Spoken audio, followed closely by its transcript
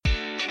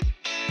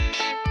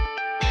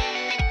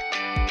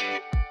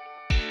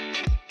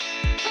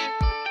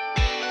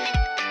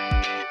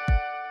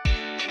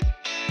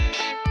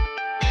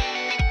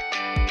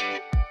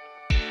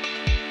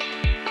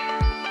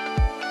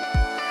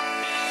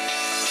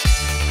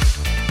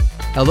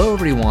Hello,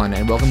 everyone,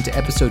 and welcome to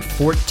episode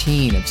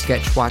 14 of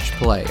Sketch Watch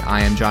Play.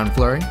 I am John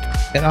Fleury.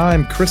 And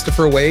I'm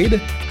Christopher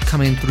Wade.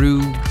 Coming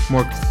through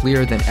more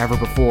clear than ever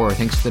before,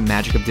 thanks to the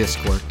magic of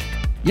Discord.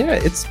 Yeah,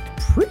 it's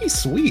pretty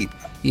sweet.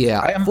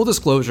 Yeah, full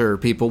disclosure,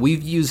 people,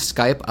 we've used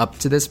Skype up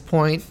to this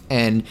point,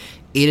 and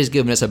it has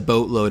given us a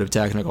boatload of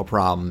technical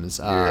problems.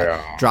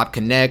 Drop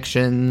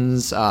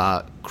connections,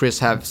 Chris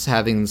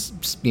having,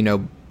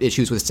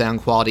 issues with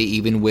sound quality,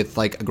 even with,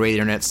 a great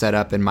internet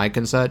setup and mic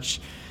and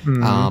such.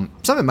 Mm-hmm.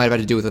 Some of it might have had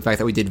to do with the fact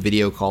that we did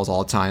video calls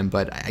all the time,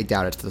 but I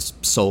doubt it's the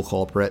sole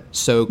culprit.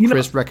 So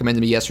Chris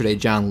recommended me yesterday,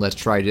 John, let's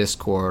try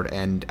Discord,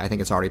 and I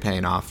think it's already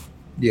paying off.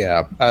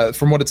 Yeah,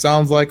 from what it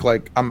sounds like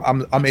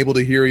I'm able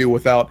to hear you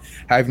without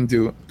having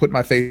to put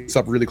my face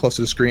up really close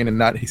to the screen and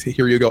not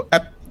hear you go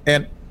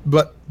and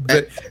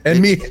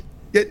me.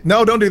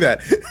 No, don't do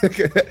that.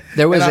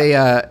 There was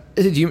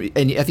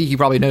and I think you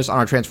probably noticed on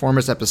our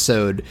Transformers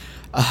episode,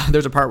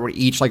 there's a part where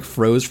each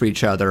froze for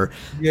each other.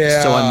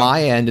 Yeah. So on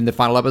my end, in the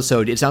final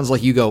episode, it sounds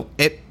like you go,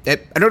 are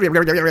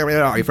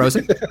you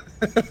frozen?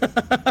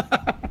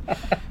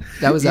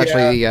 That was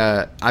actually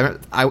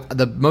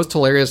the most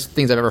hilarious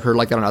things I've ever heard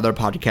like that on other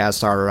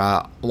podcasts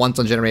are once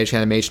on Generation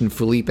Animation,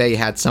 Felipe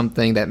had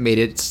something that made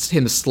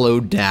him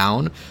slowed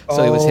down.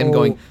 So it was him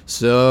going,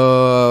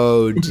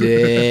 so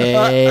Dave.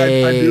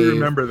 I do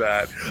remember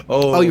that.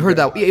 Oh, you heard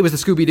that? It was the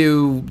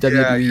Scooby-Doo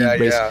WWE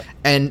race. Yeah.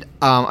 And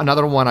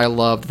another one I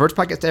love, the first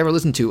podcast I ever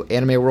listened to,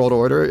 Anime World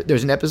Order,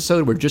 there's an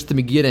episode where just the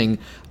beginning,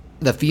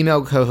 the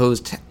female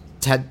co-host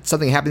had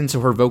something happen to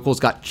her vocals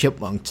got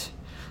chipmunked.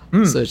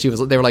 So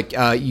they were like,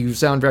 you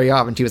sound very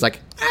off, and she was like,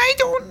 I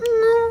don't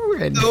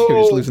know, and they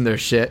were just losing their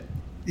shit.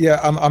 Yeah,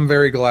 I'm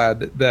very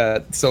glad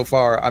that so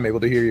far I'm able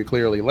to hear you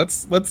clearly.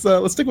 Let's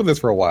stick with this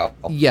for a while.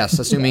 Yes,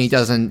 assuming he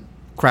doesn't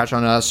crash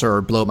on us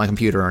or blow up my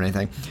computer or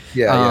anything.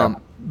 Yeah.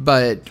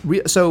 But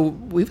so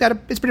we've got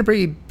it's been a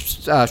pretty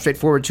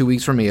straightforward 2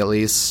 weeks for me at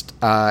least.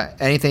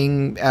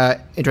 Anything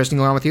interesting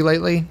going on with you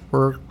lately,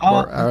 or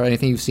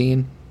anything you've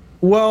seen?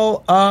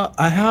 Well,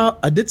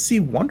 I did see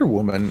Wonder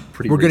Woman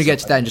pretty. We're going to get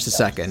to that in just a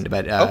second,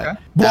 but okay.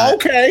 Well,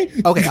 okay.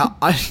 Okay,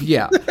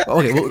 yeah.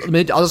 Okay,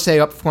 well, I'll just say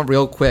up front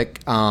real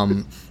quick.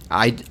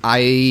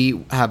 I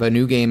have a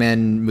new game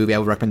and movie I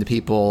would recommend to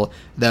people.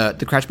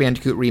 The Crash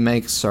Bandicoot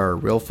remakes are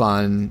real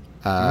fun.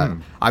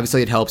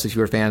 Obviously, it helps if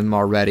you're a fan of them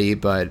already,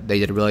 but they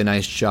did a really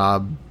nice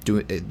job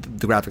doing it.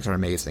 The graphics are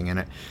amazing in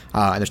it,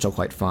 and they're still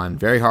quite fun.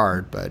 Very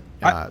hard, but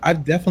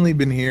I've definitely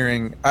been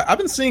hearing. I've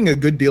been seeing a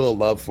good deal of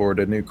love for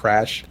the new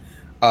Crash.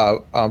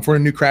 For a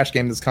new Crash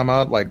game that's come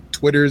out,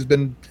 Twitter's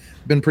been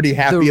pretty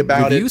happy about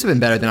it. The reviews have been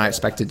better than I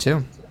expected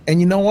too.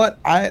 And you know what?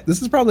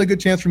 This is probably a good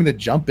chance for me to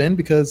jump in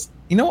because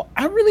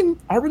I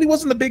really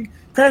wasn't a big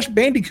Crash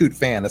Bandicoot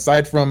fan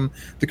aside from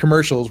the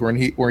commercials where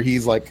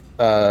he's the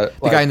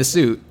guy in the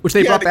suit, which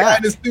they brought back. Guy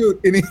in the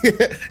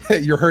suit,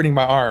 and you're hurting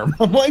my arm.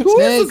 I'm like, who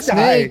is this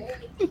guy?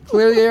 Snake,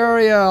 clear the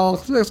area. I'll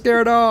scare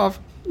it off.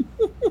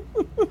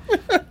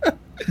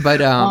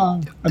 But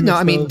no,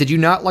 I mean, did you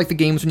not like the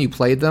games when you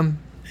played them?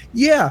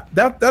 Yeah,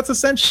 that's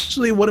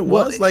essentially what it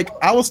was.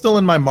 I was still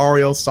in my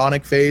Mario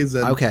Sonic phase.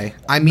 And okay,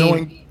 I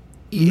mean,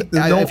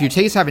 if your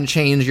tastes haven't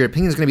changed, your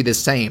opinion's going to be the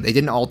same. They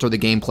didn't alter the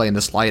gameplay in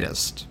the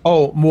slightest.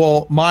 Oh,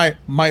 well, my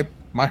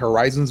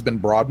horizon's been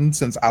broadened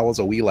since I was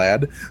a wee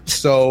lad.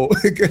 So,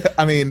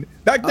 I mean,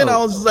 back then I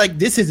was like,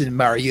 this isn't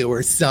Mario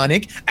or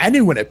Sonic. I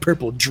didn't want a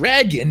purple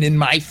dragon in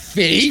my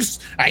face.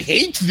 I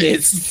hate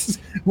this.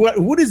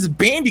 What is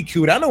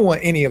Bandicoot? I don't want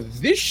any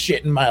of this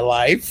shit in my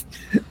life.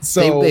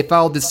 So they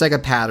followed the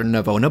Sega pattern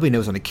of, nobody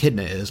knows what an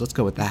echidna is. Let's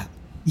go with that.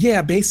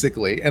 Yeah,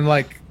 basically. And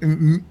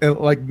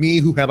me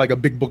who had a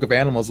big book of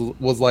animals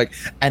was like,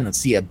 I don't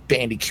see a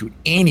Bandicoot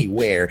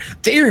anywhere.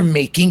 They're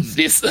making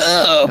this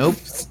up. Nope.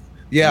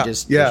 Yeah,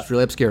 just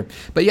really obscure.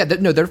 But yeah,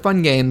 they're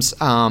fun games.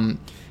 And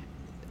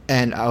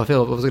I feel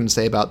what was I going to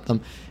say about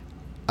them.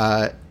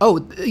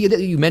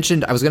 You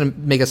mentioned, I was going to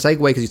make a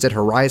segue because you said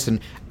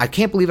Horizon. I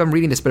can't believe I'm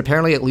reading this, but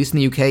apparently, at least in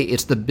the UK,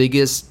 it's the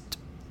biggest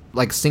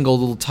single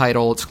little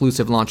title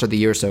exclusive launch of the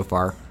year so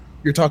far.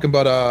 You're talking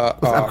about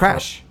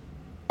Crash.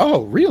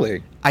 Oh,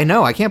 really? I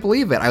know. I can't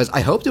believe it.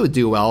 I hoped it would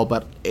do well,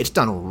 but it's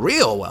done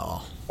real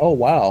well. Oh,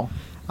 wow.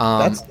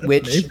 That's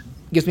which amazing.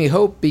 Gives me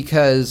hope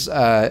because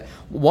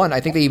one, I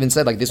think they even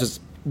said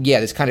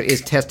this kind of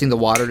is testing the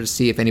water to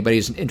see if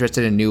anybody's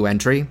interested in a new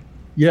entry.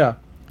 Yeah.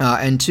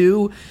 And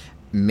two,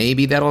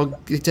 maybe that'll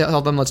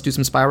tell them let's do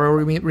some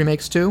Spyro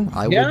remakes too.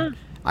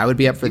 I would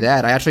be up for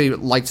that. I actually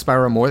liked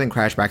Spyro more than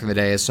Crash back in the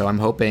day, so I'm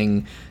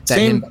hoping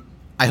that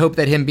I hope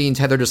that him being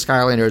tethered to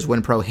Skylanders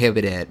wouldn't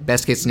prohibit it.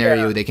 Best case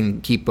scenario, they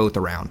can keep both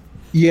around.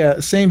 Yeah,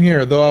 same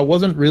here. Though I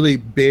wasn't really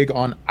big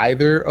on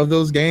either of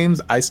those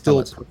games, I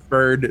still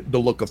preferred the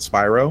look of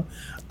Spyro.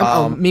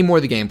 Me more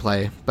the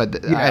gameplay, but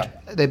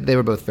they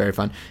were both very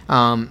fun.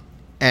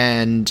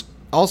 And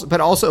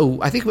also,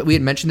 I think we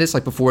had mentioned this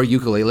before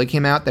Yooka-Laylee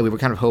came out, that we were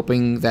kind of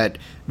hoping that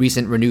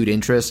recent renewed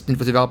interest in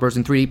developers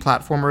in 3D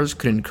platformers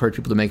could encourage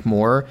people to make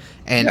more.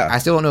 And I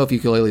still don't know if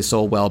Yooka-Laylee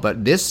sold well,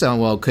 but this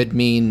selling well could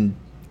mean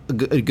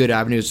good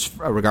avenues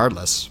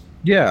regardless.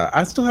 Yeah,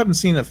 I still haven't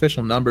seen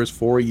official numbers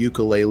for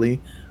Ukulele,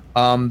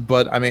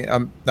 but I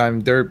mean,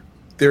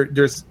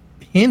 there's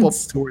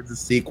hints towards the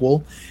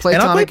sequel.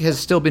 Playtonic has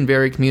still been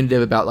very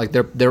communicative about like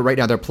they're right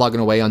now they're plugging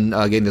away on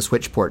getting the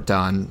Switch port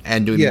done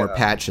and doing more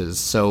patches.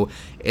 So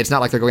it's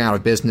not like they're going out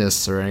of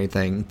business or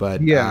anything.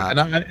 But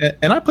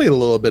and I played a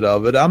little bit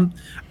of it.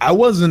 I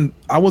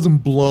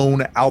wasn't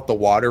blown out the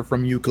water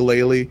from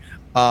Ukulele.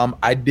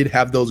 I did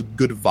have those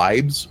good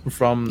vibes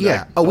from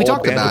we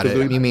talked about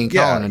it. Me and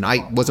Colin, and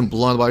I wasn't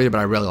blown away, but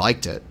I really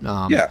liked it.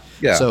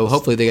 So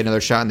hopefully they get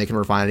another shot and they can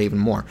refine it even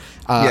more.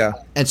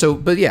 And so,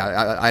 but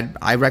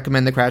I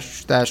recommend the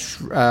Crash Dash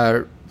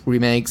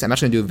remakes. I'm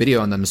actually going to do a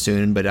video on them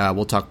soon, but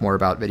we'll talk more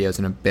about videos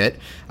in a bit.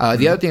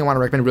 The other thing I want to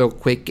recommend real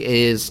quick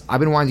is I've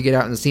been wanting to get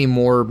out and see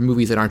more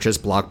movies that aren't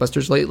just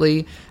blockbusters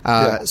lately.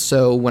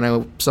 So when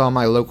I saw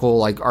my local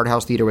like art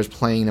house theater was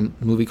playing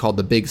a movie called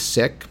The Big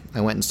Sick, I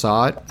went and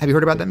saw it. Have you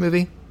heard about that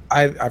movie?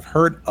 I've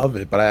heard of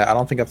it, but I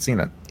don't think I've seen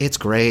it. It's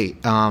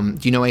great. Do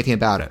you know anything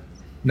about it?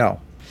 No.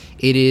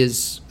 It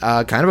is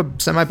kind of a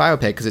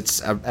semi-biopic because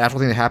it's an actual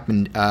thing that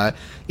happened.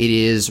 It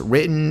is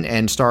written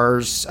and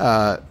stars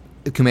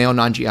Kumail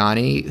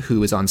Nanjiani,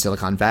 who is on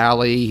Silicon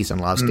Valley. He's done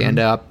a lot of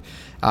stand-up.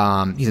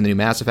 He's in the new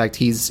Mass Effect.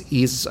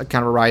 He's a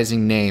kind of a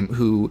rising name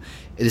who...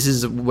 This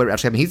is what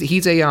actually happened.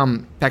 He's a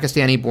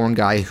Pakistani-born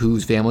guy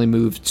whose family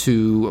moved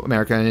to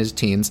America in his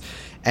teens,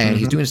 and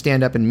he's doing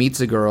stand-up and meets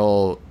a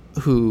girl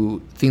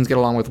who things get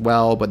along with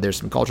well, but there's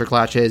some culture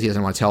clashes. He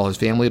doesn't want to tell his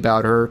family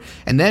about her.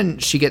 And then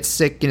she gets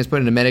sick and is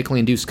put in a medically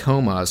induced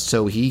coma,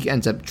 so he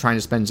ends up trying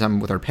to spend time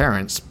with her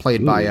parents,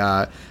 played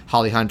by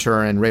Holly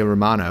Hunter and Ray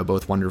Romano,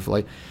 both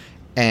wonderfully.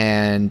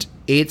 And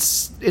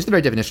it's the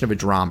very definition of a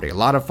dramedy. A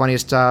lot of funny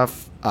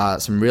stuff,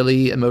 some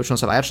really emotional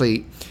stuff.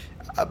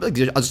 I'll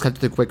just cut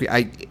to the quick.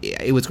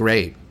 It was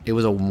great. It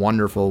was a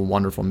wonderful,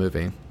 wonderful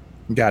movie.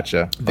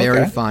 Gotcha.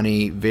 Very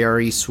funny,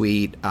 very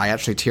sweet. I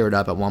actually teared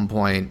up at one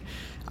point.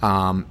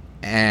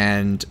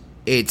 And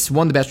it's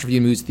one of the best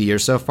reviewed movies of the year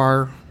so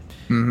far.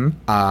 And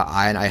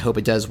I hope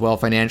it does well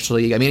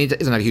financially. I mean, it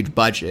doesn't have a huge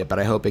budget, but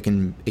I hope it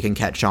can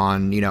catch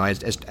on, as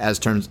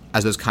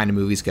those kind of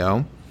movies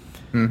go.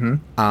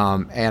 And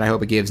I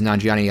hope it gives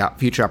Nanjiani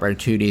future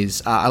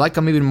opportunities. I like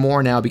him even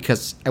more now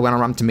because I went on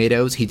Rotten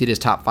Tomatoes. He did his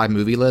top 5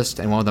 movie list,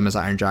 and one of them is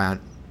Iron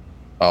Giant.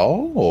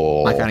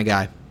 Oh, my kind of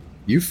guy.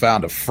 You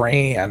found a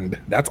friend.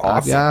 That's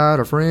awesome. I've got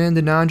a friend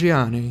in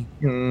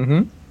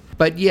Nanjiani.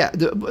 But yeah,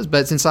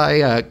 but since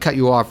I cut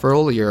you off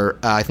earlier,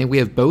 I think we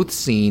have both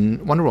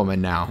seen Wonder Woman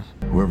now.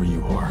 Whoever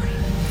you are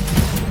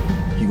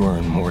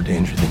in more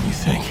danger than you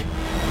think.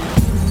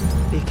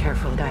 Be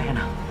careful,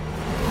 Diana.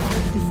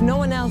 If no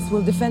one else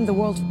will defend the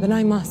world, then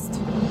I must.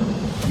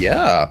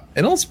 Yeah,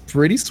 and it was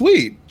pretty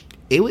sweet.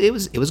 It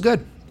was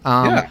good.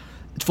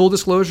 Full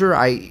disclosure,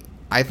 I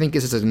think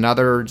this is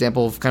another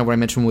example of kind of what I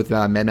mentioned with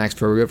Mad Max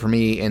Fury Road for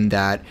me, in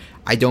that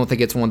I don't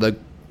think it's one of the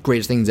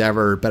greatest things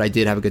ever, but I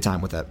did have a good time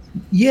with it.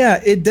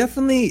 Yeah, it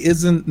definitely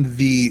isn't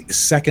the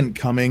second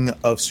coming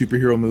of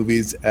superhero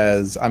movies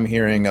as I'm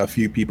hearing a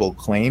few people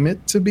claim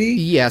it to be.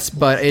 Yes,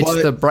 but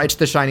it's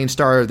the shining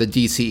star of the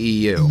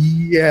DCEU.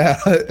 Yeah,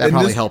 that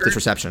probably helped its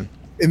reception.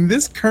 In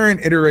this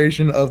current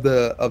iteration of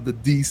the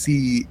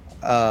DC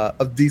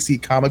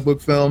DC comic book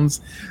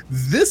films,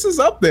 this is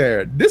up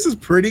there. This is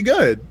pretty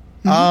good.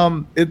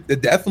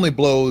 It definitely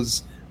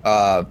blows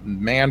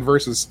Man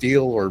versus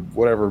Steel or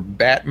whatever,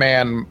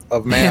 Batman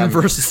of Man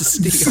versus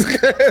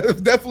Steel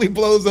definitely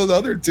blows those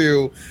other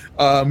two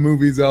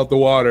movies out the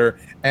water.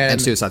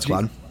 And Suicide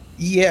Squad.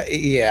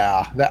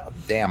 Yeah.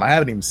 I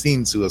haven't even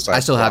seen Suicide Squad. I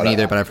still haven't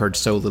either, but I've heard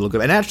so little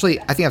good. And actually,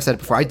 I think I've said it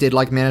before, I did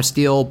like Man of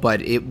Steel,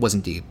 but it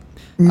wasn't deep.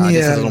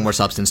 This has a little more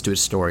substance to its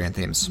story and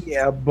themes.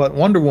 Yeah, but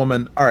Wonder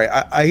Woman, all right,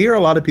 I hear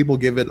a lot of people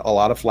give it a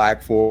lot of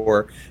flack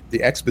for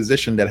the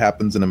exposition that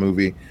happens in a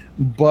movie,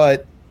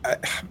 but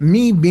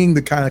me being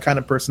the kind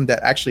of person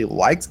that actually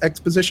likes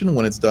exposition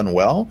when it's done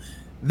well,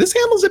 this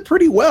handles it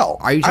pretty well.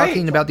 Are you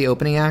talking about the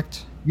opening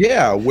act?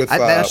 Yeah,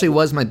 that actually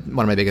was one of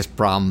my biggest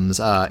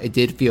problems. It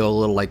did feel a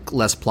little like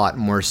less plot,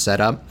 more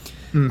setup.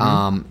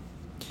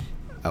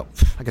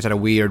 I guess I had a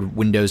weird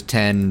Windows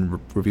 10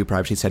 review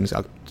privacy settings.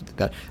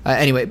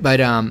 Anyway, but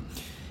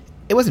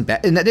it wasn't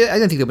bad. And I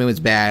didn't think the movie was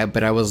bad,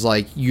 but I was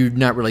like, you're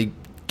not really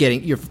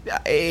getting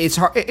it's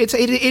hard. It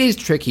is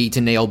tricky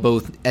to nail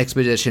both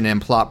exposition and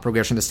plot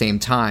progression at the same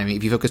time.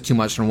 If you focus too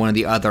much on one or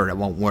the other, it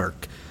won't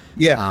work.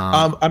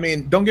 Yeah. I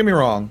mean, don't get me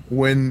wrong.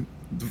 When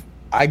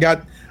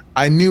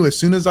I knew as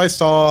soon as I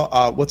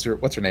saw what's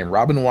her name,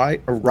 Robin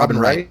Wright.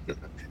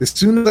 As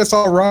soon as I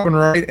saw Robin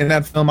Wright in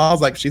that film, I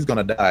was like, she's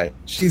gonna die.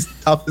 She's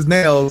tough as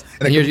nails.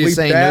 And you're just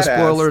saying no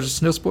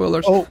spoilers, no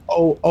spoilers.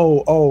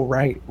 Oh,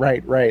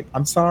 right.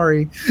 I'm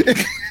sorry.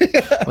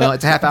 Well,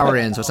 it's a half hour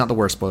in, so it's not the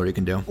worst spoiler you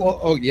can do.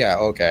 Well, yeah,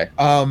 okay.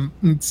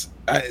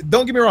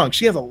 Don't get me wrong,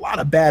 she has a lot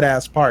of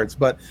badass parts,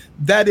 but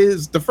that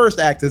is the first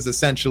act is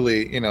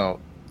essentially,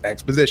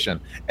 exposition,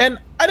 and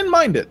I didn't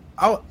mind it.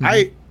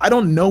 I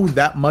don't know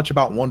that much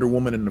about Wonder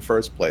Woman in the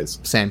first place.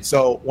 Same.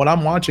 So when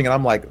I'm watching it,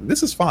 I'm like,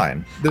 this is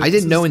fine. I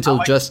didn't know until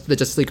just the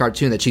Justice League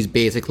cartoon that she's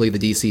basically the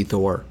DC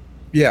Thor.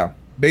 Yeah,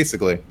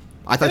 basically.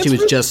 I thought she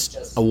was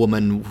just a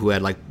woman who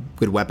had like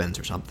good weapons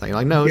or something.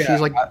 Like, no,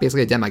 she's like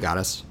basically a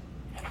demigoddess.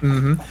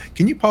 Mm-hmm.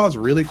 Can you pause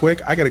really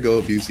quick? I gotta go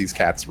abuse these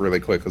cats really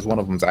quick because one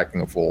of them's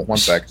acting a fool. One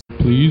sec.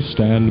 Please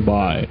stand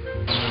by.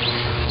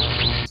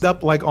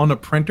 Up like on the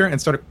printer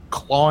and started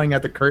clawing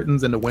at the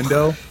curtains in the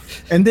window,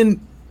 and then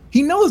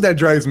he knows that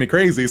drives me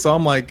crazy. So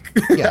I'm like,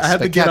 yes, I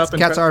have to get up.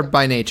 Cats are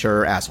by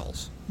nature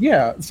assholes.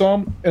 Yeah.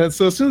 So as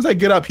soon as I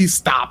get up, he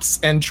stops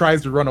and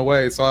tries to run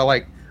away. So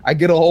I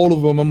get a hold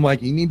of him. I'm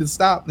like, you need to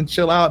stop and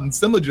chill out. And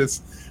Simba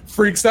just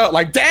freaks out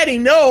like, Daddy,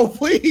 no,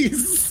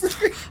 please.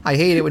 I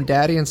hate it when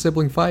Daddy and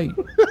sibling fight.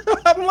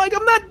 I'm like,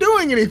 I'm not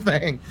doing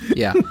anything.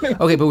 Yeah.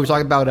 Okay, but we're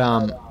talking about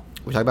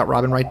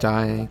Robin Wright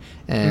dying,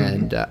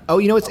 and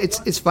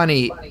it's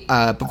funny.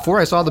 Before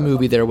I saw the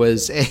movie, there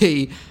was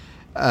a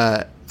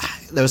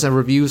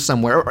review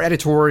somewhere or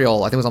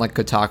editorial. I think it was on like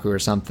Kotaku or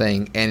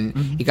something,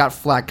 and it got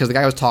flack because the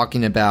guy was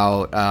talking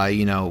about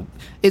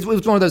it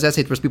was one of those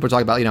essays where people were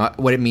talking about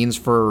what it means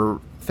for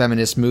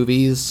feminist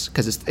movies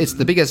because it's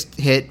the biggest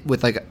hit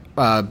with like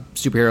a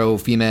superhero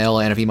female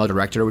and a female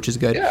director, which is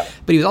good. Yeah.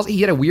 But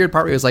he had a weird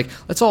part where he was like,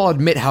 let's all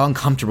admit how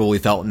uncomfortable we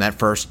felt in that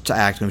first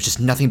act. And it was just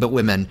nothing but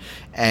women.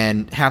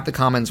 And half the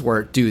comments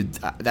were, dude,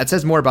 that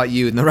says more about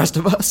you than the rest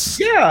of us.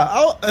 Yeah.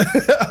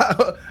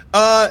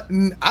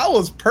 I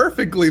was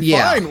perfectly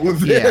fine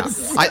with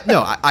this.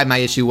 My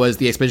issue was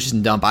the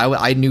expedition dump.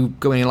 I knew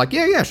going in like,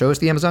 show us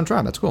the Amazon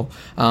tribe. That's cool.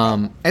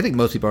 I think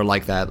most people are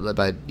like that, but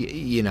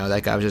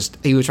that guy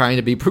he was trying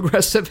to be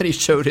progressive and he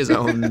showed his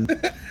own.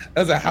 I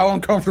was like, how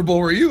uncomfortable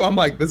were you? I'm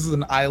like, this is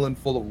an island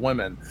full of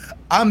women.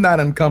 I'm not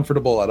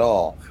uncomfortable at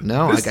all.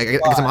 No, I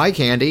got some eye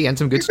candy and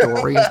some good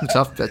story and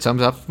some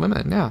tough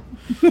women.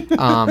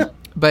 Yeah.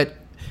 But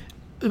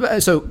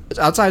so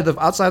outside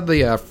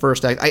the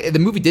first act, the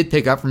movie did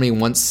pick up for me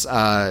once.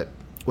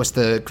 What's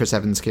the Chris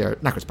Evans character?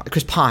 Not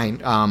Chris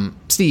Pine.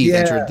 Steve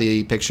entered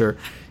the picture,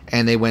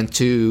 and they went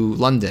to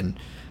London.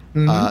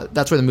 Mm-hmm.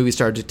 That's where the movie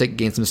started to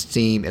gain some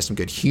steam. It has some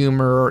good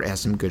humor. It has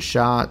some good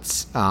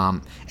shots.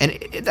 And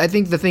I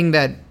think the thing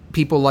that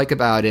people like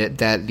about it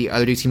that the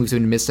other DC movies have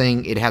been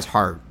missing, it has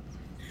heart.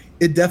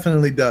 It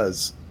definitely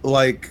does.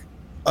 Like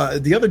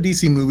the other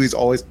DC movies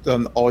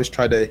always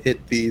try to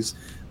hit these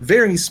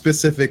very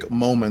specific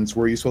moments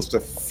where you're supposed to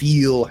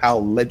feel how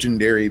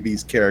legendary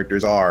these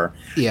characters are.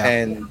 Yeah.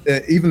 And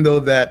even though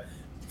that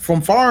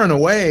from far and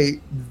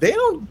away, they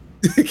don't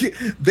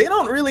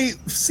really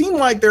seem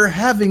like they're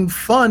having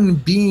fun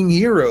being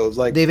heroes.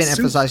 Like they've been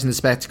emphasizing the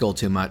spectacle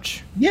too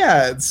much.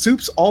 Yeah,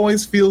 Supes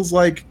always feels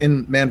like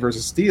in Man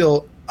vs.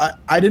 Steel,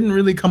 I didn't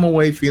really come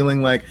away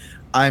feeling like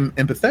I'm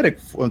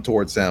empathetic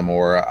towards him,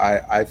 or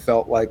I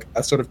felt like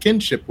a sort of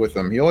kinship with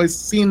him. He always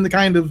seemed the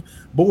kind of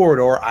bored,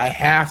 or I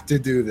have to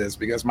do this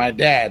because my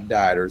dad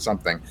died or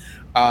something.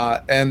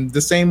 And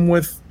the same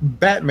with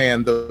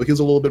Batman, though he was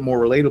a little bit more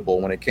relatable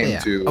when it came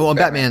to. Oh, well,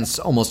 Batman's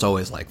almost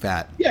always like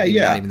that. Yeah.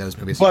 Not even those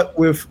movies. But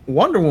with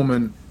Wonder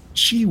Woman,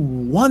 she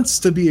wants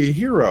to be a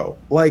hero.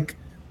 Like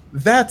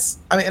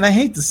and I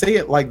hate to say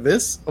it like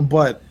this,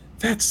 but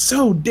that's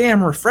so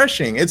damn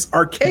refreshing. It's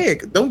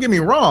archaic. Don't get me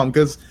wrong,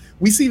 because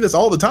we see this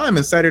all the time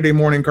in Saturday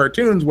morning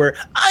cartoons where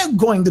I'm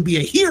going to be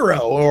a hero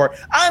or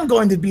I'm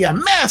going to be a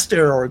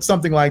master or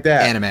something like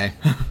that. Anime.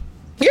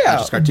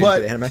 Yeah,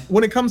 but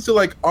when it comes to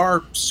like our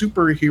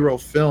superhero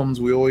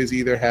films, we always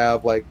either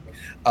have like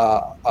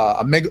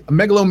a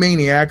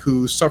megalomaniac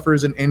who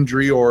suffers an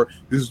injury or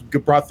who's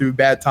brought through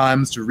bad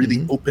times to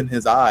really open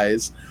his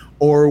eyes,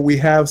 or we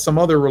have some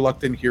other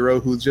reluctant hero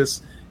who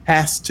just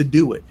has to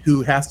do it,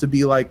 who has to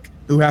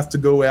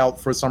go out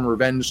for some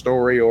revenge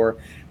story, or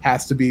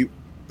has to be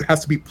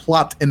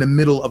plopped in the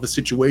middle of a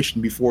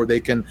situation before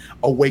they can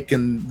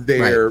awaken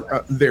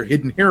their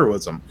hidden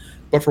heroism.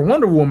 But for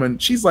Wonder Woman,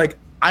 she's like,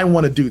 I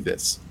want to do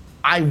this.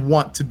 I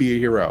want to be a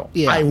hero.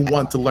 Yeah. I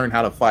want to learn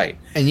how to fight.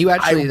 And you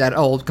actually, that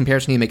old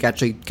comparison you make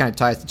actually kind of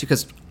ties to,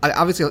 because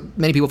obviously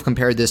many people have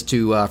compared this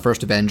to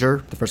First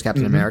Avenger, the first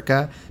Captain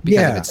America,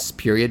 because of its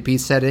period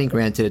piece setting.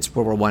 Granted, it's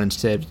World War I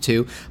instead of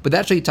II. But that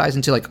actually ties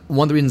into, like,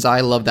 one of the reasons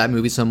I love that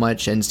movie so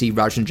much, and Steve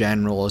Rogers in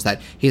general, is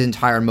that his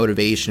entire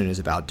motivation is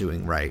about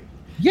doing right.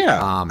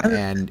 Yeah.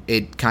 And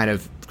it kind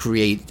of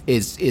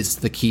is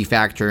the key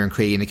factor in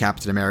creating the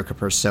Captain America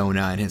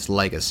persona and his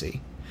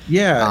legacy.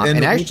 Yeah.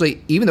 And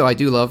actually, even though I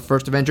do love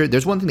First Avenger,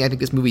 there's one thing I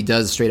think this movie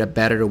does straight up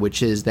better,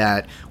 which is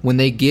that when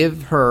they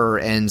give her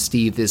and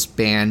Steve this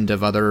band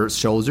of other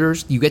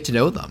soldiers, you get to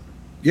know them.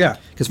 Yeah.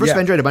 Because First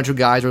Avenger had a bunch of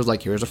guys where it was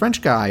like, here's a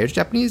French guy, here's a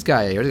Japanese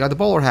guy, here's a guy with a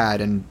bowler hat,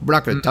 and we're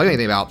not going to tell you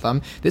anything about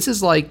them. This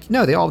is like,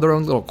 no, they all have their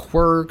own little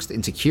quirks,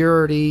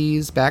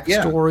 insecurities,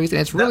 backstories,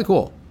 and it's really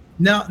cool.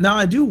 Now,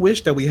 I do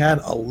wish that we had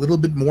a little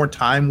bit more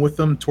time with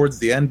them towards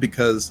the end,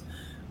 because,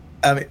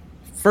 I mean,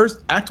 first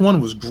Act 1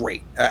 was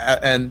great,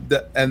 and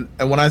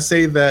when I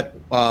say that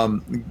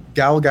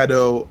Gal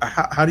Gadot,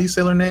 how do you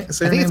say her name? I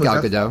think it's Gal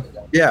Gadot.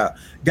 Yeah,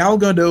 Gal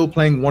Gadot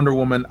playing Wonder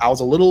Woman. I was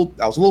a little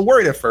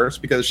worried at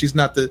first because she's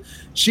not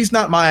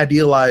my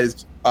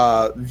idealized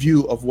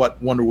view of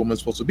what Wonder Woman is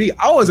supposed to be.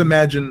 I always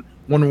imagine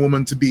Wonder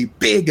Woman to be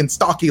big and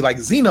stocky like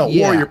Xena,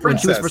 warrior princess. When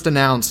she was first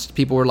announced,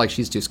 people were like,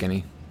 she's too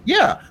skinny.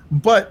 Yeah,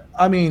 but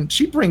I mean,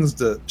 she brings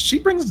the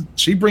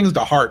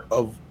heart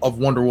of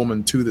Wonder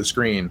Woman to the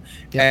screen,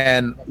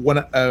 and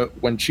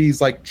when she's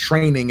like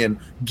training and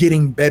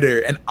getting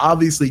better, and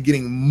obviously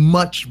getting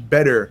much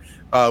better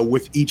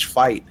with each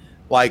fight,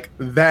 like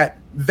that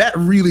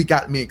really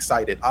got me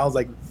excited. I was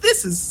like,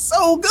 this is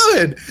so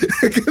good.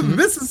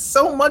 This is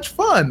so much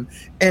fun.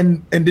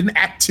 And then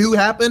Act 2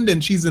 happened,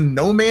 and she's in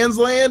no man's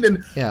land,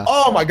 and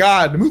oh my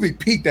god, the movie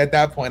peaked at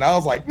that point. I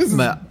was like,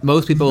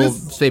 most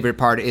people's favorite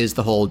part is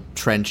the whole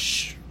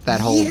trench, that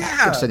whole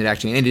extended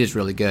action, and it is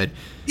really good.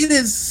 It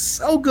is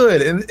so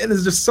good, and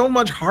there's just so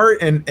much heart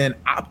and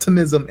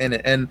optimism in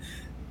it. And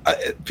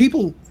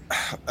people,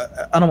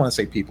 I don't want to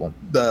say people,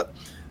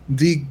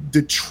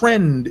 the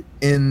trend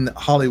in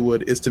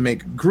Hollywood is to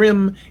make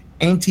grim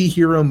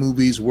anti-hero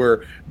movies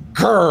where,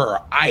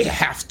 grr, I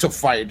have to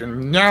fight,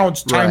 and now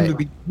it's time to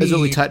be me. That's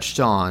what we touched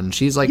on.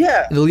 She's like, in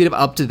the lead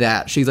up to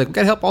that, she's like, we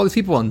gotta help all these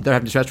people, and they're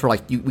having to stretch for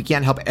like, we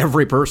can't help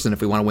every person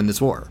if we want to win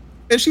this war.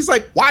 And she's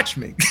like, watch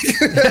me.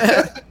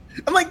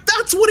 I'm like,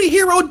 that's what a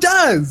hero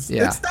does.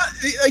 Yeah. It's not,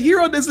 a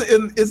hero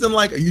isn't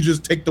like, you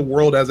just take the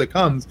world as it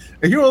comes.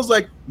 A hero's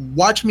like,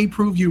 watch me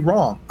prove you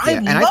wrong. I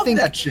love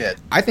that shit.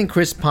 I think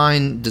Chris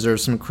Pine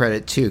deserves some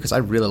credit too, because I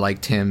really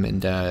liked him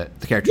and the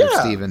character of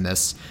Steve in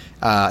this.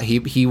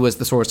 He was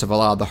the source of a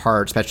lot of the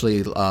heart,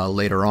 especially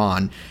later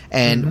on.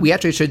 And we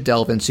actually should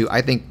delve into,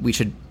 I think we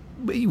should,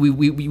 we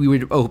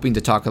were hoping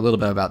to talk a little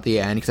bit about the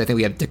end, because I think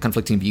we have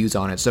conflicting views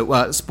on it.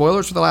 So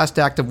spoilers for the last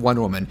act of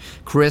Wonder Woman.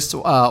 Chris,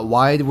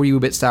 why were you a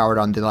bit soured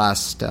on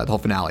the whole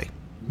finale?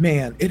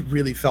 Man, it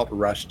really felt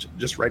rushed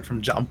just right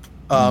from jump.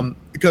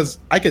 Because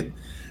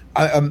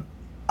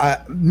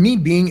me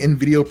being in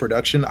video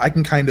production, I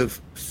can kind of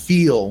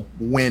feel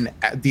when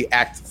the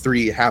Act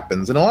 3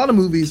 happens. In a lot of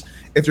movies,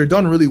 if they're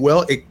done really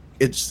well,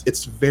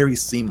 it's very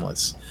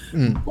seamless.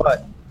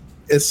 But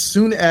as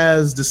soon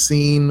as the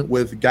scene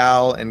with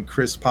Gal and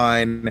Chris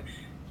Pine,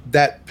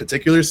 that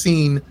particular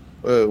scene,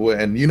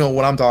 and you know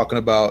what I'm talking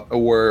about,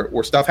 where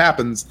stuff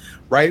happens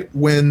right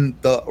when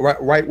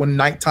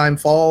nighttime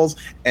falls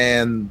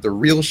and the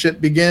real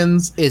shit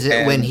begins. Is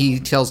it when he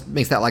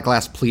makes that like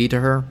last plea to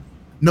her?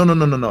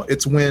 No.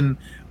 It's when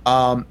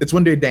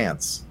they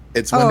dance.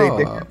 It's when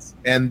they dance,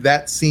 and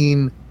that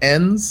scene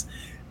ends.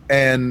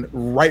 And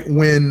right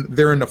when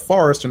they're in the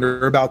forest and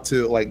they're about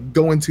to like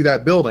go into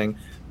that building,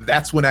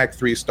 that's when Act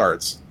 3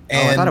 starts.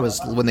 And I thought it was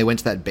when they went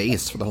to that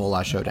base for the whole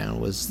last showdown.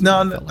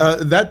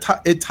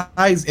 It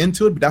ties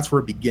into it, but that's where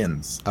it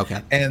begins.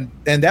 Okay. And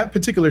that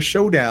particular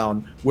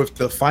showdown with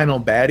the final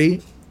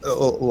baddie,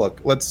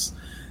 look, let's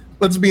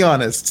be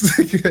honest.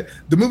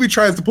 The movie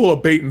tries to pull a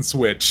bait and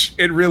switch.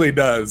 It really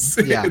does.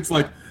 Yeah. It's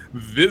like,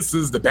 this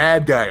is the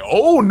bad guy.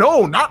 Oh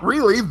no, not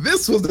really.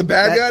 This was the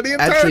bad guy the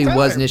entire time. Actually,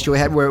 was an issue I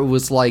had where it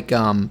was like,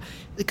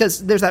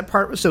 because there's that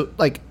part. So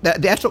like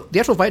the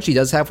actual fight she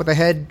does have with the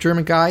head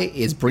German guy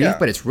is brief,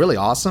 but it's really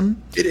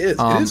awesome. It is.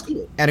 It is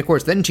cool. And of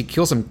course, then she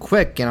kills him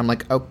quick, and I'm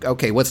like,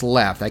 okay, what's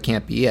left? That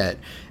can't be it.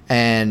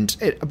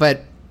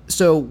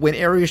 So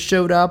when Ares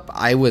showed up,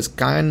 I was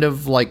kind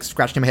of like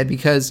scratching my head,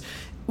 because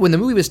when the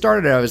movie was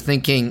started, I was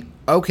thinking,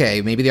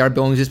 okay, maybe they are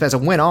building this. As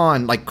it went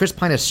on, like Chris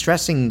Pine is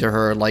stressing to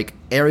her, like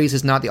Ares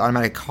is not the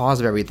automatic cause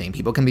of everything.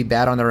 People can be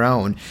bad on their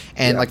own,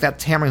 and like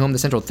that's hammering home the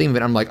central theme of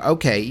it. I'm like,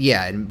 okay,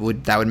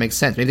 that would make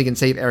sense. Maybe they can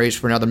save Ares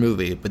for another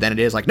movie. But then it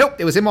is like, nope,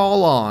 it was him all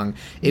along.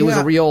 It was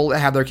a real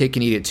have their cake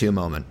and eat it too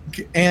moment.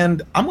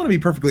 And I'm going to be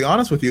perfectly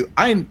honest with you.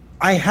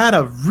 I had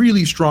a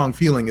really strong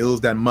feeling it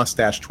was that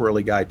mustache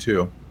twirly guy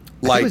too.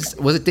 Like,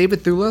 was it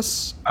David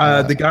Thewlis?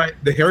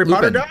 The Harry Lupin.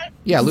 Potter guy?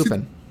 Yeah,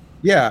 Lupin.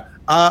 Yeah,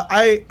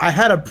 I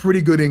had a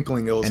pretty good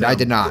inkling it was him. I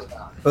did not.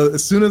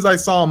 As soon as I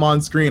saw him on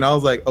screen, I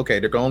was like, okay,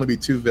 there can only be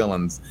two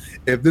villains.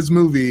 If this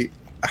movie,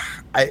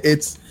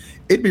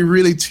 it'd be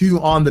really too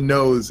on the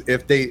nose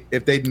if they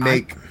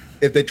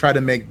try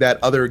to make that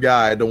other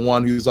guy the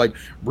one who's like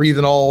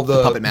breathing all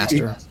the puppet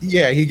master.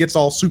 He gets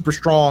all super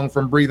strong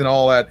from breathing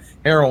all that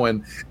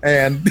heroin,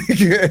 and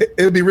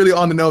it'd be really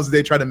on the nose if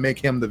they try to make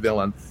him the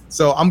villain.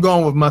 So I'm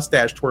going with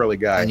mustache twirly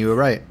guy. And you were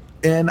right.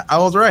 And I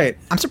was right.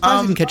 I'm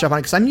surprised you didn't catch up on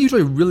it, because I'm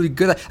usually really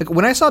good at, like,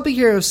 when I saw Big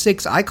Hero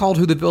 6, I called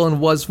who the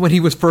villain was when he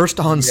was first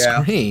on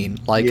screen.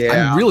 Like,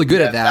 I'm really good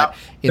at that.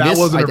 That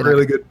wasn't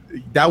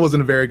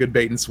a very good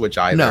bait and switch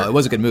either. No, it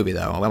was a good movie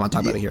though. I want to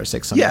talk about Big Hero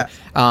 6 someday.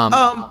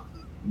 Yeah.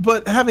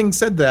 But having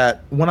said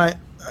that, when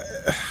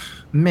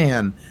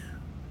man,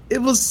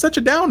 it was such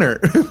a downer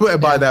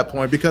by that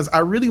point, because I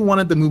really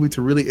wanted the movie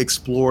to really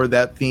explore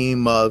that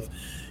theme of,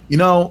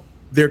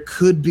 there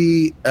could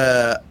be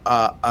an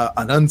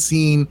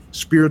unseen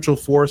spiritual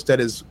force that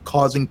is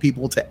causing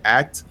people to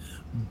act,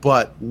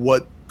 but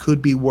what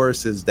could be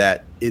worse is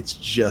that it's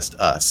just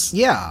us.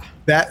 Yeah.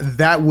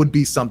 That would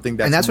be something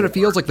that's... And that's what it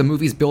feels like the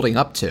movie's building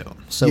up to.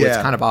 So it's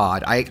kind of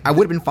odd. I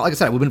would have been, like I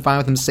said, I would have been fine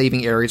with them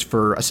saving Ares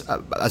for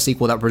a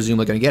sequel that we're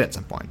presumably going to get at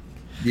some point.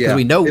 Yeah. Because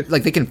we know,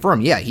 like, they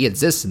confirm, he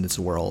exists in this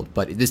world,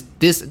 but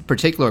this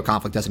particular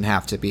conflict doesn't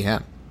have to be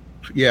him.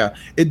 Yeah,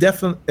 it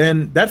definitely,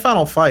 and that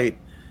final fight,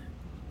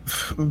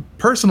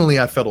 personally,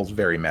 I felt it was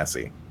very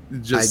messy.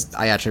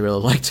 I actually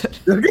really liked it.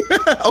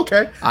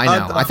 Okay, I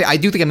know. I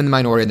do think I'm in the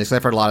minority in this.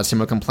 I've heard a lot of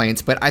similar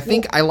complaints, but I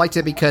think I liked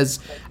it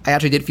because I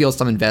actually did feel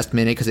some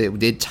investment in it because it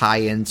did tie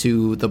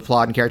into the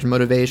plot and character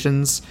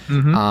motivations.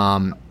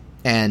 And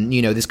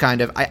this kind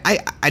of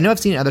I know I've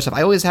seen other stuff.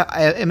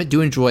 I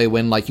do enjoy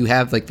when like you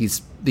have like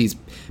these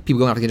people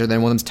going off the internet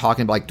and one of them's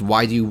talking about like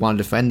why do you want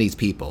to defend these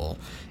people?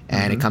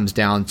 And it comes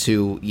down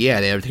to,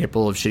 they're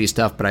capable of shitty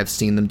stuff, but I've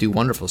seen them do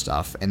wonderful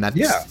stuff, and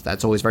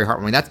that's always very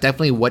heartwarming. That's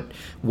definitely what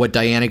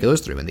Diana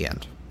goes through in the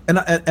end. And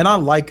I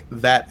like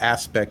that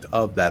aspect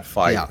of that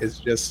fight. Yeah. It's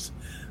just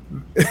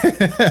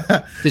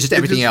there's just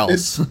everything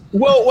else.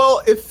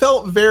 Well, it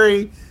felt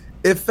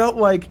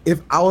like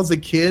if I was a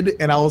kid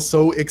and I was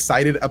so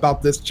excited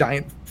about this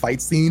giant fight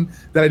scene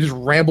that I just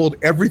rambled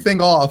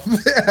everything off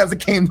as it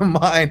came to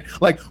mind.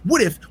 Like,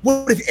 what if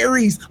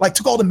Ares like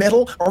took all the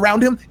metal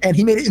around him and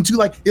he made it into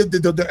like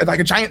like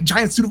a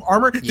giant suit of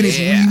armor? Then he's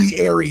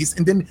really Ares,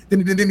 and then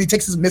he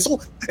takes his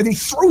missile and he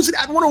throws it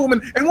at Wonder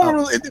Woman, and Wonder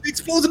Woman it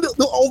explodes into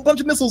a whole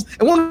bunch of missiles,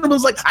 and Wonder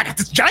Woman's like, I got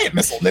this giant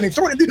missile, and then he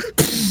throw it into.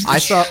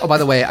 By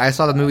the way, I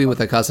saw the movie with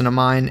a cousin of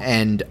mine,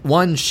 and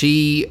one,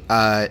 she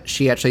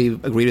actually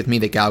agreed with me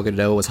that Gal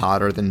Gadot was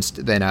hotter than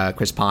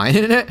Chris Pine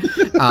in it,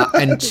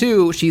 and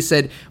two, she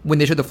said when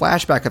they showed the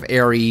flashback of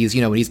Ares,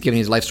 when he's giving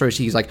his life story,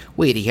 she's like,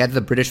 wait, he had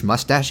the British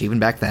mustache even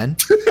back then?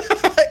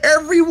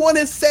 Everyone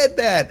has said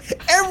that.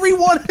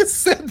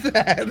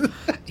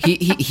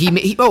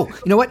 You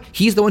know what?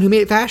 He's the one who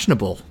made it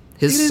fashionable.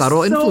 His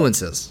subtle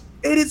influences.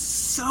 It is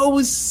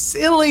so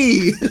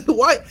silly.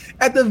 Why?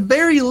 At the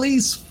very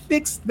least,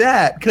 fix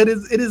that,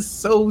 because it is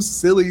so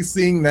silly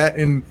seeing that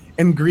in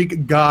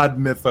Greek god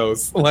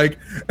mythos. Like,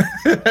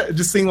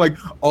 just seeing like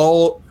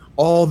all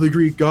the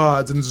Greek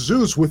gods and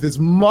Zeus with his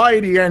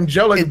mighty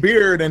angelic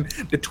beard and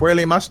the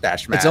twirly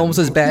mustache man. It's almost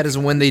as bad as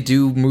when they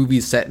do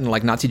movies set in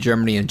like Nazi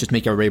Germany and just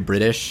make everybody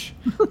British.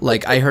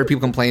 Like, I heard people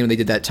complain when they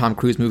did that Tom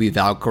Cruise movie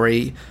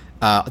Valkyrie.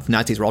 The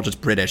Nazis were all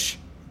just British.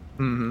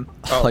 Mm-hmm.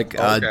 Okay.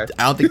 I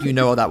don't think you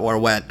know how that war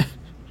went.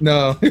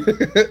 No.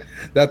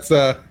 That's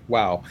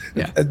wow.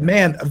 Yeah.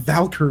 Man,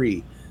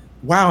 Valkyrie.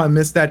 Wow, I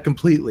missed that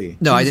completely.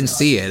 No, I didn't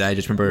see it. I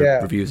just remember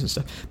reviews and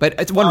stuff. But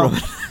it's Wonder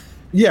Woman.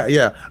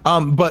 Yeah.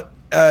 But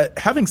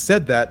having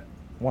said that,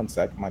 one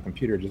sec, my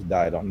computer just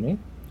died on me.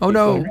 Oh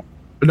no.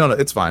 No,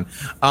 it's fine.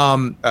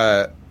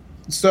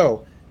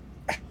 So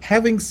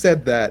having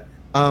said that,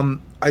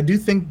 I do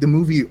think the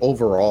movie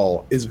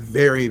overall is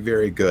very,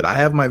 very good. I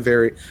have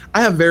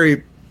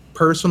very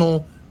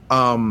personal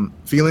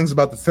feelings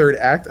about the third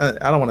act. I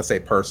don't want to say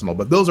personal,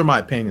 but those are my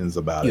opinions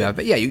about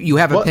it. You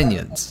have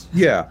opinions.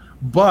 Yeah,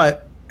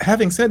 but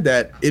having said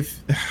that, if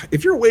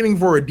you're waiting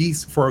for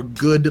a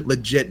good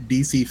legit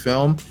DC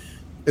film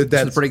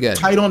that's pretty good,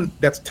 tight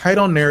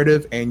on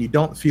narrative, and you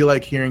don't feel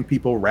like hearing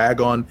people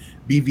rag on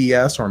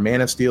BVS or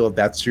Man of Steel, if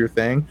that's your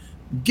thing,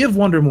 give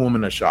Wonder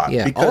Woman a shot.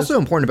 Yeah. Also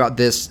important about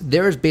this,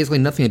 there is basically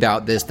nothing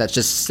about this that's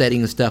just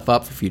setting stuff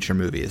up for future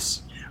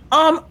movies.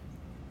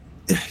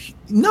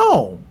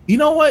 No, you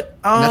know what?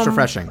 And that's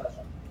refreshing.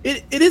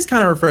 It is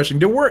kind of refreshing.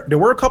 There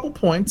were a couple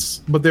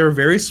points, but they were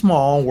very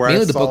small. Where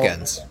mainly the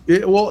bookends.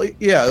 It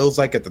was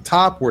like at the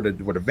top where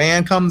the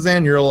van comes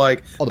in. You're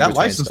like, that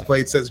license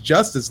plate says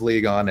Justice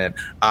League on it.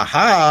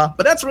 Aha!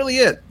 But that's really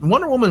it.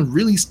 Wonder Woman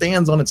really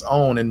stands on its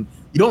own, and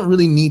you don't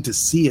really need to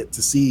see it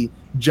to see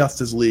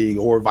Justice League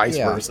or vice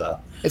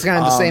versa. It's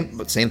kind of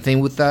the same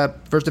thing with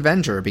First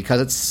Avenger,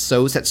 because it's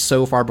so set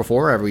so far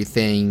before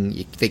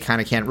everything. They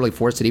kind of can't really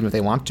force it, even if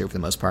they want to, for the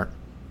most part.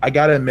 I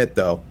gotta admit,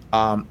 though,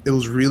 it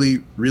was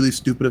really, really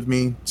stupid of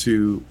me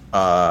to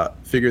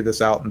figure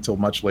this out until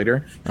much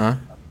later. Uh-huh.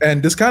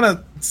 And this kind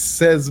of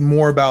says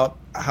more about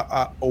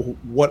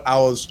what I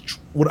was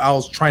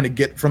trying to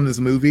get from this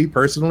movie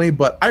personally.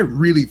 But I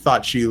really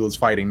thought she was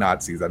fighting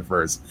Nazis at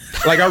first.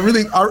 Like, I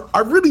really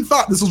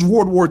thought this was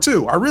World War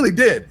II. I really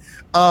did.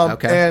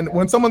 Okay. And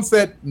when someone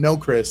said, "No,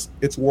 Chris,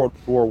 it's World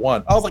War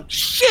I," I was like,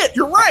 "Shit,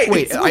 you're right."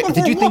 Wait,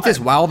 did you think this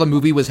while the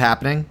movie was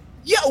happening?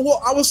 Yeah. Well,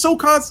 I was so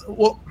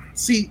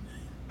see,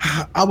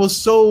 I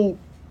was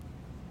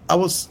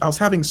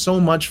having so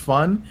much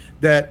fun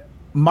that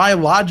my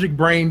logic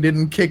brain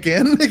didn't kick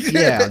in.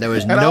 Yeah, there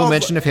was no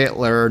mention of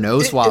Hitler, no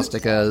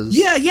swastikas.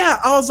 Yeah.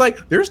 I was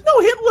like, there's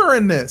no Hitler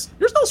in this.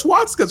 There's no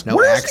swastikas. No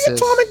Where's Axis. the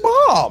atomic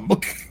bomb?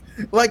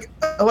 like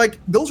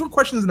those were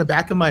questions in the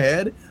back of my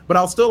head, but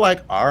I was still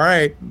like, all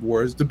right,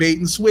 where's the bait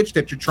and switch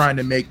that you're trying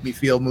to make me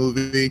feel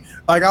movie?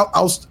 Like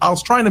I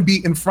was trying to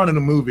be in front of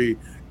the movie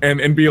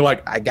and be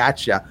like, I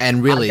gotcha.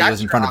 And really, it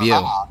was in front of you.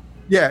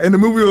 Yeah, and the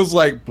movie was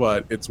like,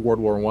 but it's World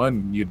War I,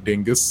 you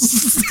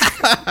dingus.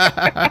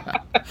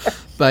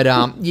 But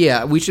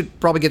yeah, we should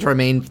probably get to our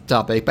main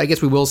topic. But I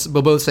guess we'll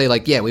both say,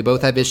 like, yeah, we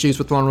both have issues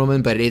with Wonder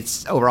Woman, but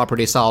it's overall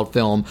pretty solid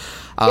film.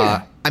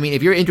 Yeah. I mean,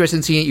 if you're interested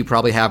in seeing it, you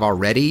probably have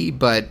already.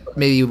 But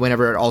maybe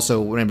whenever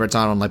it's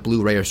on like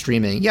Blu-ray or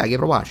streaming, yeah,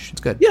 give it a watch.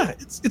 It's good. Yeah,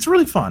 it's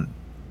really fun.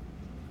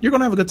 You're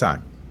gonna have a good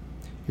time.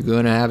 You're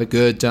gonna have a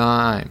good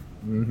time.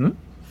 Mm-hmm.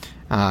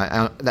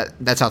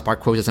 That South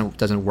Park quote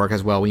doesn't work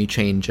as well when you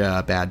change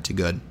bad to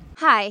good.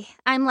 Hi,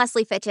 I'm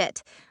Leslie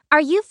Fitchett.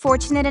 Are you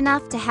fortunate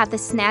enough to have the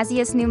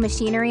snazziest new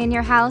machinery in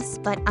your house,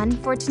 but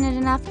unfortunate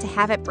enough to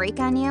have it break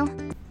on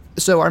you?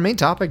 So our main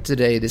topic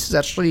today, this is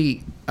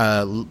actually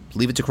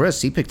leave it to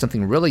Chris. He picked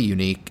something really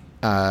unique.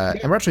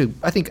 And we're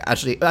I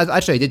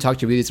did talk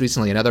to you this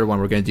recently. Another one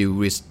we're going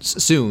to do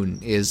soon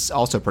is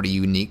also pretty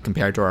unique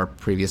compared to our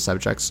previous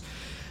subjects.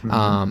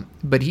 Mm-hmm.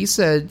 But he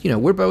said,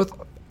 we're both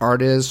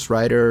artists,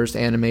 writers,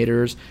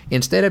 animators.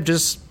 Instead of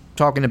just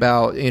talking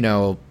about,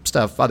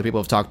 stuff other people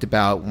have talked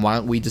about, why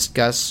don't we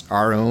discuss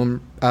our own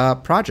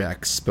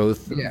projects,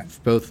 both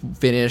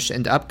finished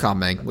and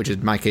upcoming, which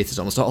in my case is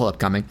almost all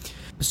upcoming.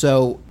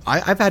 So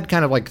I've had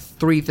kind of like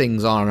three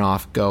things on and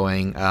off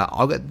going.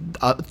 I'll get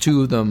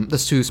two of them, the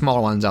two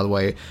smaller ones out of the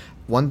way.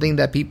 One thing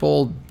that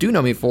people do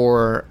know me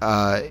for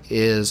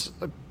is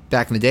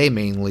back in the day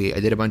mainly, I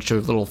did a bunch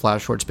of little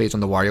flash shorts based on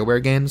the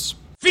WarioWare games.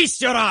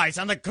 Feast your eyes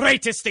on the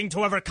greatest thing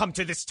to ever come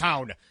to this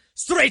town.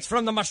 Straight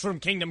from the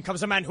Mushroom Kingdom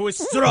comes a man who is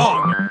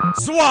strong,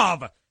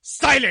 suave,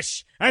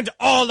 stylish, and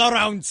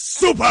all-around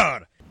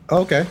super!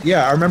 Okay,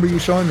 yeah, I remember you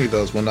showing me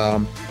those when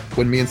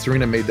me and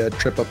Serena made that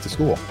trip up to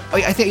school. Oh,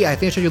 I think I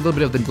showed you a little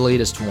bit of the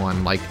latest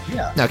one.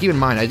 Now keep in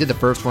mind, I did the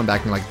first one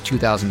back in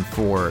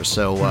 2004,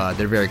 so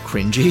they're very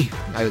cringy.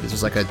 This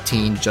was like a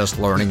teen just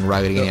learning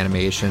writing and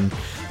animation.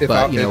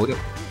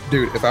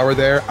 Dude, if I were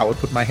there, I would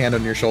put my hand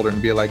on your shoulder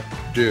and be like,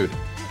 dude,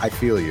 I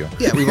feel you.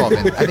 Yeah, we've all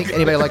been. I think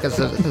anybody like us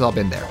has all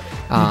been there.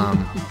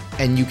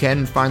 And you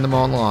can find them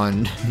all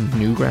on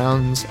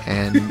Newgrounds,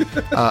 and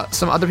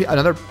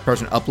another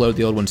person uploaded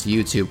the old ones to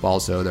YouTube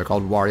also. They're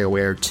called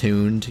WarioWare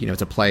Tuned,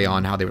 to play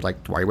on how they were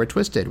like WarioWare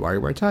Twisted,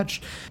 WarioWare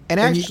Touch. And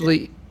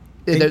actually,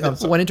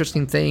 one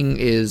interesting thing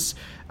is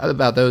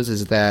about those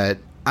is that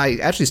I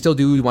actually still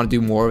do want to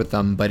do more with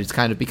them, but it's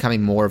kind of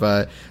becoming more of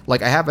a, I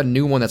have a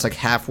new one that's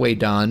halfway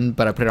finish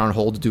but I put it on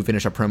hold to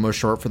finish a promo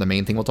short for the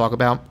main thing we'll talk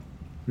about.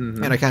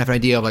 Mm-hmm. And I kind of have an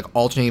idea of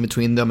alternating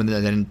between them and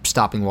then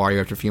stopping Wario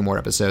after a few more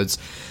episodes.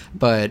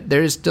 But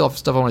there's still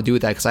stuff I want to do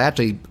with that because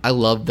I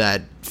love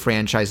that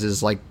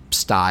franchise's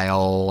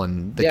style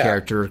and the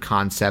character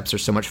concepts are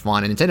so much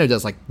fun, and Nintendo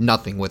does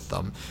nothing with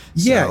them.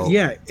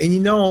 Yeah.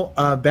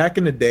 And back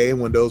in the day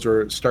when those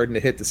were starting to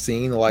hit the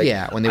scene, when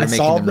they were making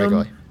them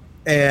regularly,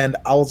 and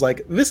I was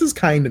like, this is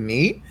kind of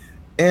neat.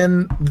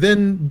 And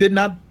then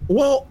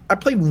I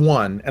played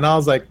one and I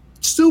was like,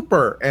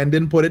 super, and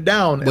didn't put it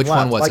down. Which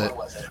one was it?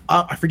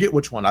 I forget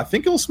which one. I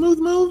think it was Smooth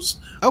Moves.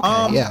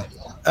 Okay, yeah.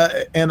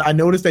 And I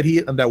noticed that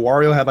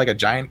Wario had a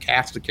giant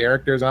cast of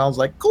characters, and I was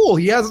like, cool,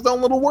 he has his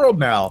own little world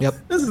now. Yep.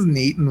 This is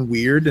neat and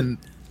weird. And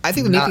I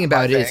think the neat thing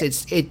about it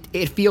is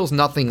it feels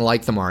nothing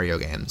like the Mario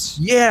games.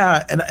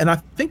 Yeah, and I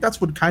think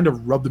that's what kind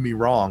of rubbed me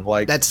wrong.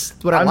 That's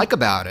what I like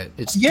about it.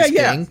 It's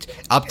distinct.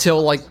 Up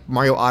till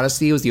Mario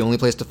Odyssey was the only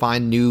place to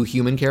find new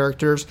human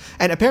characters,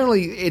 and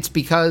apparently it's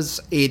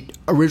because it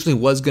originally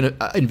was going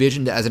to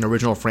envisioned as an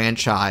original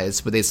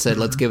franchise, but they said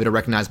let's give it a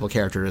recognizable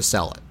character to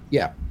sell it.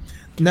 Yeah.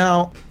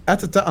 Now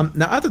at the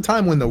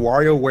time when the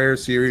WarioWare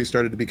series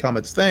started to become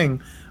its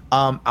thing,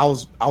 I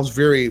was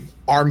very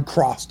arm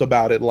crossed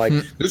about it.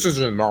 This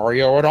isn't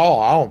Mario at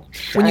all.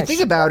 When you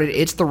think about it,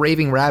 it's the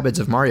raving rabbits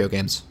of Mario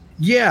games.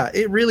 Yeah,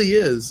 it really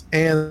is.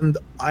 And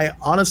I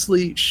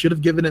honestly should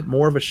have given it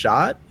more of a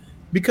shot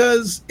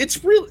because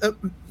it's real.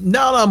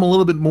 Now that I'm a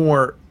little bit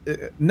more,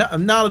 now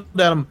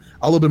that I'm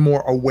a little bit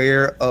more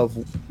aware of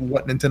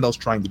what Nintendo's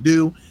trying to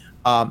do,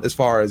 as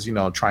far as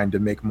trying to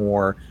make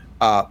more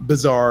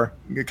bizarre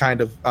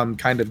kind of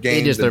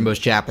games. It is their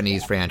most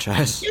Japanese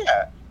franchise.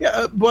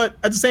 Yeah, but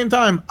at the same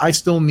time, I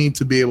still need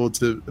to be able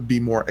to be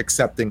more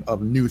accepting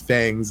of new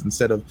things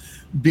instead of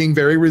being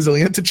very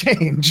resilient to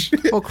change.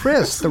 Well,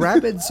 Chris, the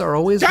rabbits are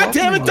always God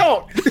damn it,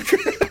 don't!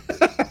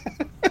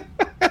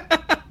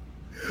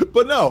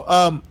 But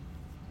no,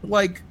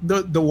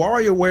 the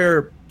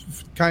WarioWare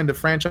kind of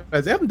franchise,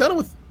 they haven't done it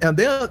with,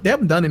 they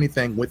haven't done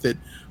anything with it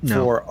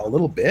for a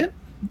little bit.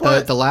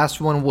 But the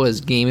last one was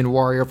Game &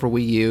 Wario for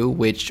Wii U,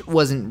 which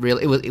wasn't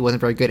really it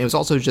wasn't very good. It was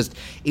also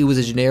it was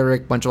a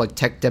generic bunch of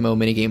tech demo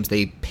mini games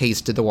they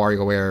pasted the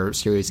WarioWare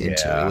series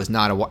into. It was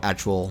not an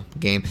actual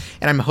game.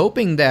 And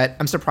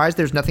I'm surprised